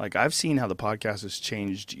 Yeah. Like, I've seen how the podcast has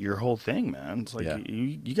changed your whole thing, man. It's like Yeah.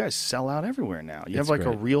 you guys sell out everywhere now. You have It's like a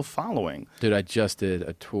great. real following. Dude, I just did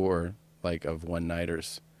a tour like of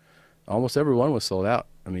one-nighters. Almost everyone was sold out.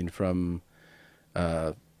 I mean, from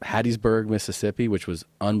Hattiesburg, Mississippi, which was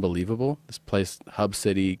unbelievable. This place, Hub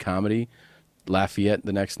City Comedy, Lafayette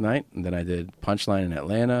the next night, and then I did Punchline in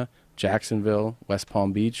Atlanta, Jacksonville, West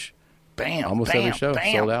Palm Beach. Bam. Almost bam, every show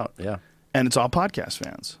bam. sold out. Yeah. And it's all podcast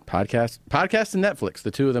fans. Podcast and Netflix,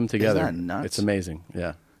 the two of them together. that nuts? It's amazing.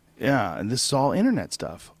 Yeah. Yeah, and this is all internet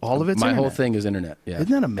stuff. All of it's My internet. whole thing is internet. Yeah.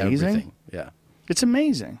 Isn't that amazing? Everything. Yeah. It's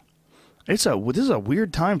amazing. This is a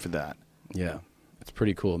weird time for that. Yeah. It's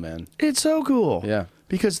pretty cool, man. It's so cool. Yeah.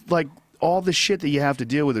 Because, like, all the shit that you have to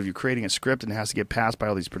deal with if you're creating a script and it has to get passed by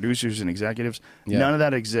all these producers and executives, Yeah. none of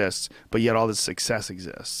that exists, but yet all this success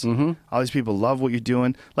exists. Mm-hmm. All these people love what you're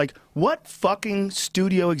doing. Like, what fucking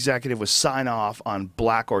studio executive would sign off on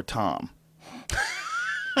Black or Tom?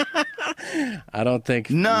 I don't think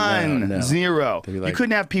None. no. Zero. They'd be You like-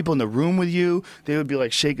 couldn't have people in the room with you. They would be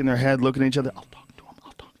like shaking their head, looking at each other. I'll talk to him.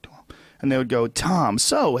 I'll talk to him. And they would go, Tom,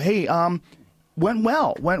 so, hey, went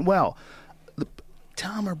well.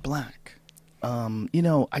 Tom or Black? You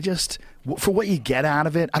know, I just, for what you get out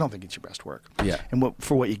of it, I don't think it's your best work. Yeah. And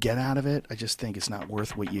for what you get out of it, I just think it's not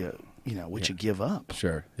worth what you give up.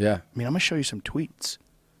 Sure. Yeah. I mean, I'm going to show you some tweets.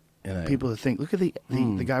 And People that think, look at the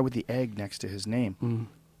guy with the egg next to his name.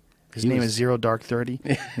 His He name was- is Zero Dark 30,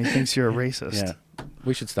 and he thinks you're a racist. Yeah,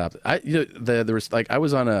 we should stop. There was like I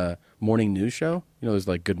was on a morning news show. You know, there's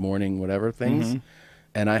like Good Morning, whatever things,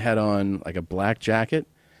 and I had on like a black jacket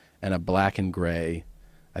and a black and gray,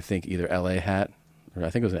 I think either LA hat or I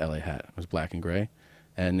think it was an LA hat. It was black and gray,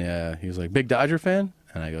 and he was like, "Big Dodger fan,"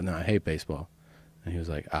 and I go, "No, I hate baseball," and he was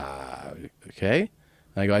like, okay,"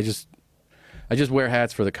 and I go, "I just wear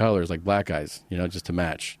hats for the colors, like black guys, you know, just to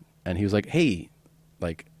match," and he was like, "Hey,"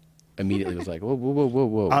 like. Immediately was like,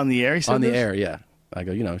 whoa. On the air, he said on the this? air, yeah. I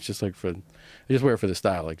go, it's just like I just wear it for the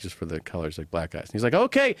style, like just for the colors, like black guys. And he's like,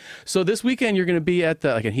 okay, so this weekend you're going to be at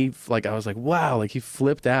the, like, and he, like, I was like, wow, like he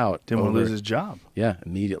flipped out. Didn't want to lose his job. Yeah,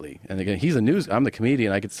 immediately. And again, I'm the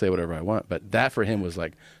comedian, I get to say whatever I want, but that for him was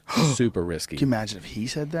like super risky. Can you imagine if he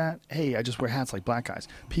said that? Hey, I just wear hats like black guys.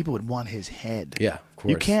 People would want his head. Yeah, of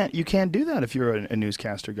course. You can't do that if you're a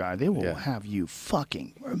newscaster guy. They will have you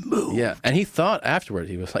fucking removed. Yeah, and he thought afterward,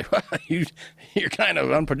 he was like, well, you're kind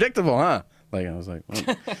of unpredictable, huh? Like, I was like,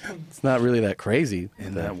 well, it's not really that crazy.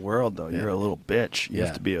 In that world, though, you're a little bitch. You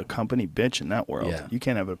have to be a company bitch in that world. Yeah. You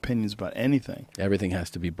can't have opinions about anything. Everything has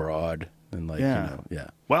to be broad and like,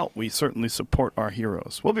 Well, we certainly support our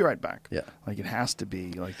heroes. We'll be right back. Yeah. Like, it has to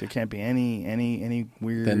be. Like, there can't be any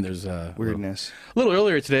weird Then there's weirdness. A little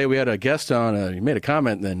earlier today, we had a guest on. He made a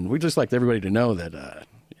comment, and then we just like everybody to know that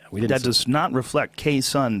we didn't. That does not reflect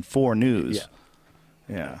K-Sun 4 News. Yeah.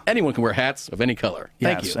 Yeah. Anyone can wear hats of any color.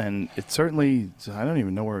 Thank you. And it certainly, I don't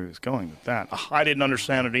even know where he was going with that. I didn't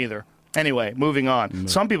understand it either. Anyway, moving on.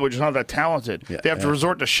 Some people are just not that talented. Yeah, they have to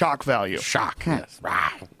resort to shock value. Shock. Yes.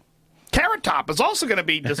 Carrot Top is also going to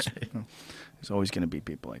be just... There's always going to be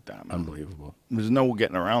people like that, man. Unbelievable. There's no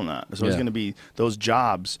getting around that. There's always going to be... Those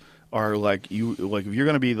jobs are like if you're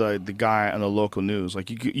going to be the guy on the local news, like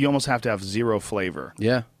you almost have to have zero flavor.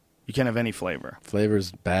 Yeah. You can't have any flavor.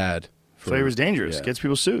 Flavor's bad. Flavor's dangerous. Yeah. Gets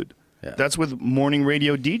people sued. Yeah. That's with morning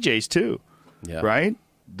radio DJs too. Yeah. Right?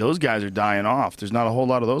 Those guys are dying off. There's not a whole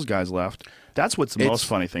lot of those guys left. That's what's the most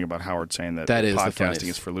funny thing about Howard saying that is the podcasting funniest.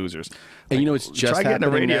 is for losers. And it's just try getting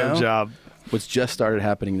a happening radio now. job. What's just started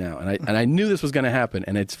happening now, and I knew this was going to happen,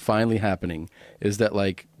 and it's finally happening, is that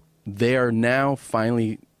like they are now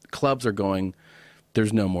finally, clubs are going,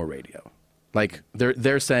 there's no more radio. Like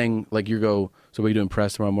they're saying, like, you go, so what are you doing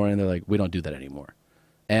press tomorrow morning? They're like, we don't do that anymore.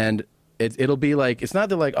 And it'll be like, it's not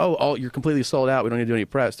that like, oh, you're completely sold out, we don't need to do any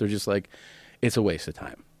press. They're just like, it's a waste of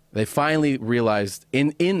time. They finally realized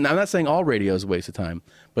I'm not saying all radio is a waste of time,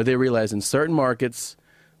 but they realized in certain markets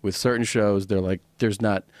with certain shows, they're like,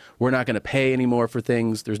 we're not going to pay anymore for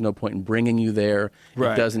things. There's no point in bringing you there.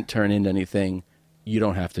 Right. It doesn't turn into anything. You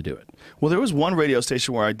don't have to do it. Well, there was one radio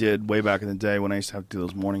station where I did way back in the day when I used to have to do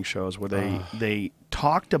those morning shows where they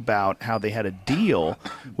talked about how they had a deal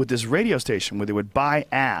with this radio station where they would buy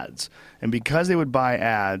ads. And because they would buy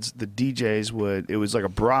ads, the DJs it was like a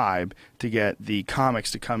bribe to get the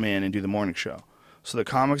comics to come in and do the morning show. So the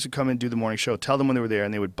comics would come in and do the morning show, tell them when they were there,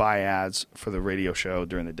 and they would buy ads for the radio show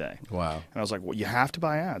during the day. Wow. And I was like, well, you have to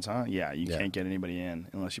buy ads, huh? Yeah, you can't get anybody in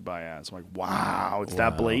unless you buy ads. I'm like, wow, it's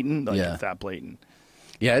that blatant? Like, it's that blatant.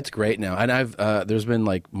 Yeah, it's great now. And there's been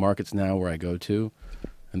like markets now where I go to,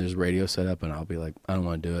 and there's radio set up, and I'll be like, I don't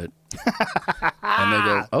want to do it. And they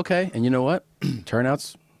go, okay. And you know what?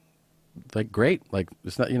 Turnout's like great. Like,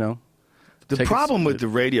 it's not, The problem with the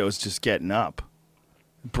radio is just getting up.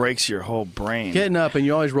 It breaks your whole brain. Getting up, and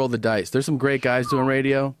you always roll the dice. There's some great guys doing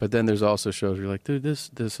radio, but then there's also shows where you're like, dude,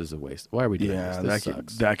 this is a waste. Why are we doing this? This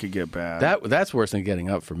sucks. That could get bad. That's worse than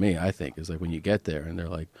getting up for me, I think, is like when you get there, and they're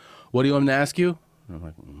like, what do you want me to ask you? And I'm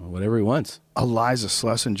like, whatever he wants. Eliza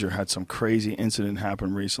Schlesinger had some crazy incident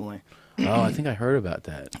happen recently. Oh, I think I heard about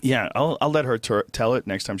that. Yeah, I'll let her tell it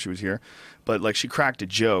next time she was here. But like, she cracked a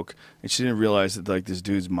joke, and she didn't realize that like this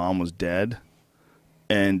dude's mom was dead.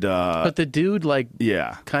 And but the dude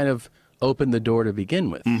kind of opened the door to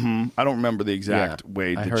begin with. Mm-hmm. I don't remember the exact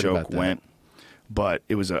way the joke went, but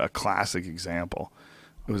it was a classic example.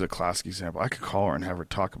 It was a classic example. I could call her and have her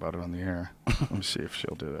talk about it on the air. Let me see if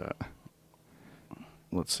she'll do that.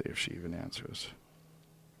 Let's see if she even answers.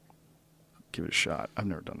 Give it a shot. I've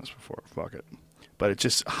never done this before. Fuck it. But it's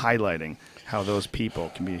just highlighting how those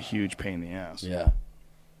people can be a huge pain in the ass. Yeah.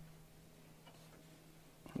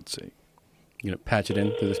 Let's see. You gonna patch it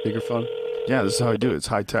in through the speakerphone? Yeah, this is how I do it. It's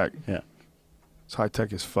high tech. Yeah. It's high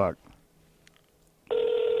tech as fuck.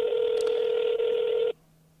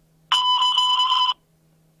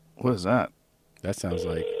 What is that? That sounds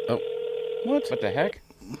like... Oh. What the heck?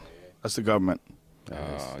 That's the government.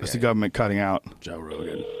 That's the government cutting out. Joe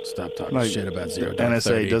Rogan, stop talking shit about zero. The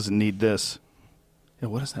NSA doesn't need this. Yeah,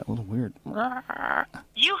 what is that little weird?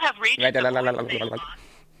 You have reached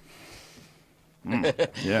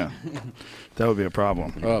Yeah, that would be a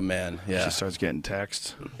problem. Oh man, yeah. She starts getting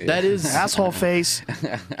texts. That is asshole face.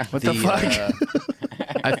 What the fuck?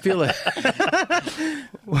 I feel like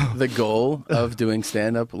the goal of doing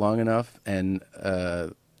stand up long enough, and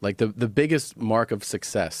like the biggest mark of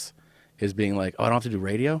success is being like, oh, I don't have to do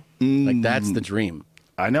radio. Like that's the dream.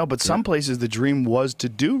 I know, but some places the dream was to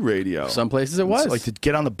do radio. Some places it was. Like to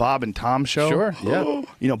get on the Bob and Tom show. Sure, yeah.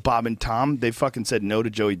 You know, Bob and Tom, they fucking said no to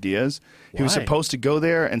Joey Diaz. He was supposed to go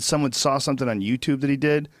there, and someone saw something on YouTube that he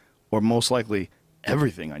did, or most likely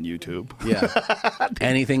everything on YouTube. Yeah.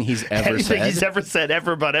 Anything he's ever Anything said. he's ever said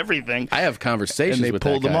ever about everything. I have conversations And they with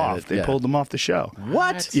pulled that him guy off. that- They yeah. pulled him off the show.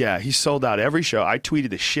 What? Yeah, he sold out every show. I tweeted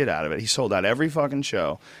the shit out of it. He sold out every fucking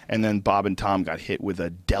show. And then Bob and Tom got hit with a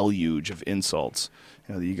deluge of insults.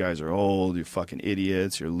 You know, you guys are old, you're fucking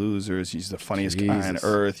idiots, you're losers, he's the funniest guy on Jesus.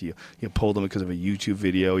 earth. You pulled him because of a YouTube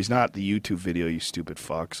video. He's not the YouTube video, you stupid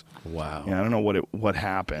fucks. Wow. Yeah, I don't know what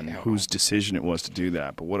happened, whose decision it was to do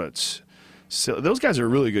that, but those guys are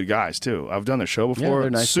really good guys too. I've done their show before. they're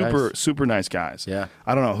nice super nice guys. Yeah.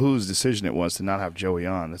 I don't know whose decision it was to not have Joey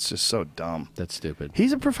on. That's just so dumb. That's stupid.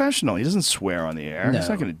 He's a professional. He doesn't swear on the air. No. He's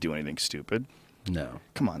not going to do anything stupid. No.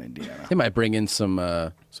 Come on, Indiana. He might bring in some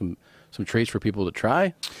treats for people to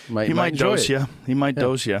try. He might enjoy dose it. you. He might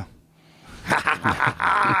dose you.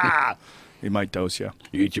 He might dose you.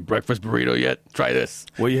 You eat your breakfast burrito yet? Try this.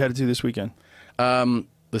 What you headed to this weekend?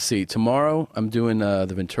 Let's see. Tomorrow I'm doing the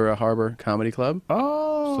Ventura Harbor Comedy Club.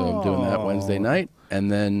 Oh. So I'm doing that Wednesday night.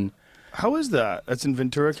 And then... How is that? That's in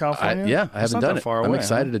Ventura, California? I That's haven't not done that it. far I'm away,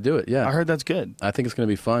 excited huh? to do it, yeah. I heard that's good. I think it's going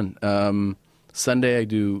to be fun. Sunday I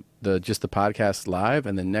do just the podcast live,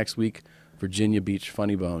 and then next week, Virginia Beach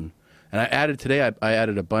Funny Bone. And I added I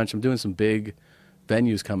added a bunch. I'm doing some big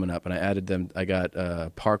venues coming up, and I added them. I got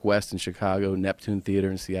Park West in Chicago, Neptune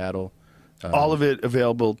Theater in Seattle. All of it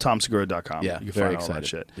available, TomSegura.com. Yeah, you can very find all that excited.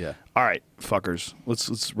 shit. Yeah. All right, fuckers.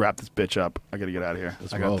 Let's wrap this bitch up. I got to get out of here.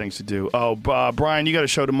 I got roll. things to do. Oh, Brian, you got a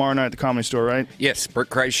show tomorrow night at the Comedy Store, right? Yes, Bert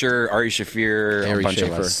Kreischer, Ari Shafir, Ari a bunch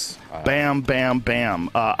Schaefer. of us. Bam, bam, bam.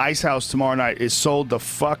 Ice House tomorrow night is sold the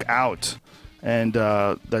fuck out. And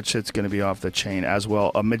that shit's going to be off the chain as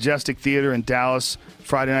well. A Majestic Theater in Dallas,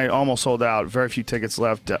 Friday night, almost sold out. Very few tickets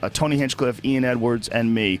left. Tony Hinchcliffe, Ian Edwards,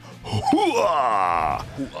 and me. Hoo-ah!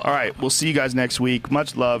 All right, we'll see you guys next week.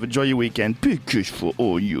 Much love. Enjoy your weekend. Big kiss for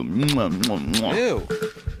all you. Mwah, mwah, mwah.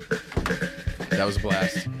 Ew. That was a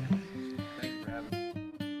blast.